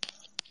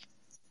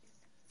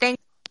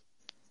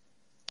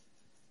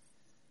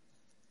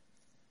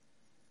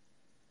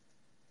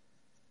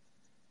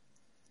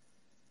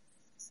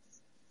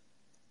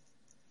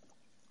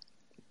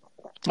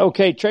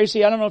 Okay,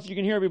 Tracy, I don't know if you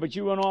can hear me, but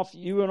you went off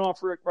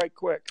right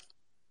quick.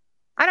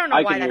 I don't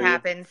know why that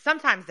happens.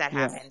 Sometimes that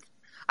happens.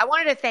 I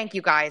wanted to thank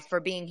you guys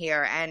for being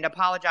here and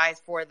apologize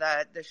for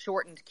the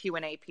shortened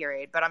Q&A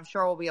period, but I'm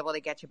sure we'll be able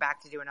to get you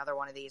back to do another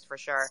one of these for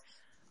sure.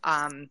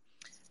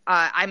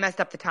 I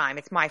messed up the time.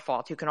 It's my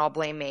fault. You can all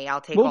blame me.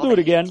 We'll do it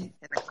again.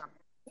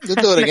 We'll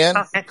do it again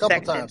a couple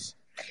times.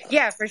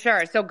 Yeah, for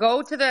sure. So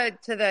go to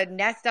the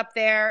nest up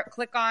there,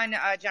 click on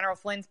General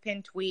Flynn's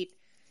pinned tweet.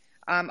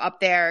 Up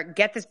there,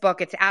 get this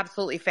book. It's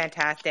absolutely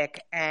fantastic,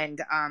 and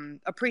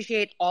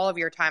appreciate all of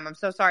your time. I'm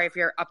so sorry if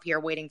you're up here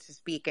waiting to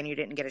speak and you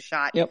didn't get a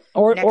shot. Yep.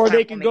 Or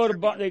they can go to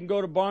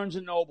Barnes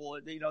and Noble.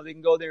 They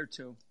can go there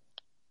too.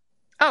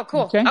 Oh,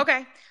 cool.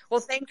 Okay. Well,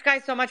 thanks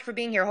guys so much for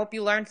being here. Hope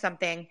you learned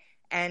something,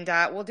 and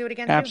we'll do it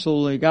again soon.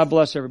 Absolutely. God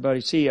bless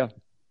everybody. See ya.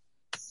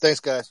 Thanks,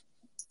 guys.